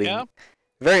I'm building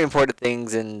very important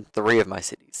things in 3 of my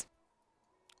cities.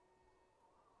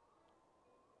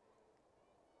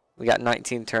 We got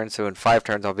 19 turns, so in 5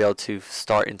 turns I'll be able to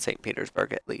start in St.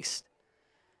 Petersburg at least.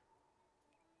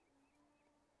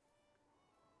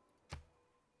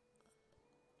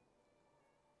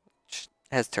 Which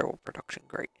has terrible production,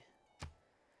 great.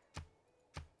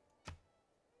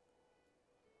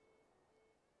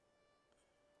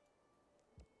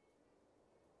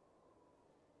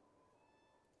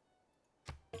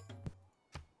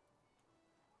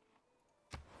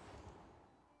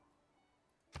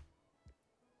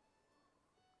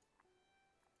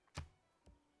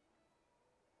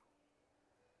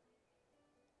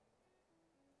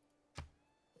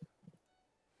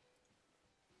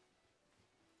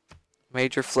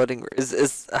 Major flooding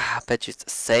is I bet you it's the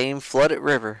same flooded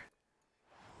river.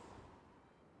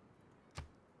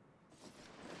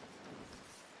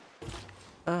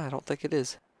 I don't think it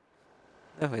is.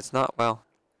 No, it's not. Well,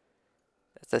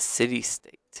 that's a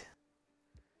city-state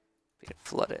being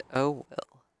flooded. Oh well.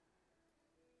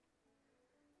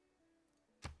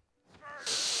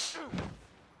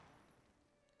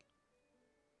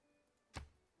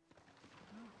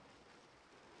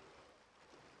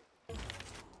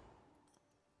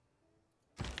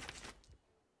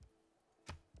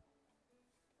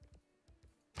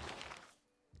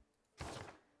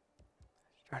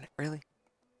 Darn it, really?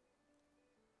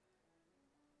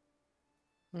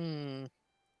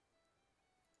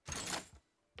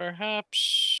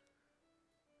 Perhaps.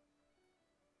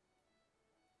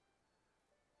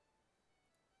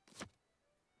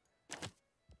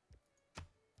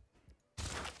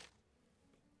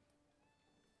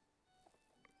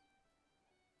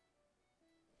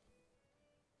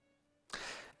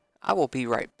 I will be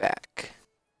right back.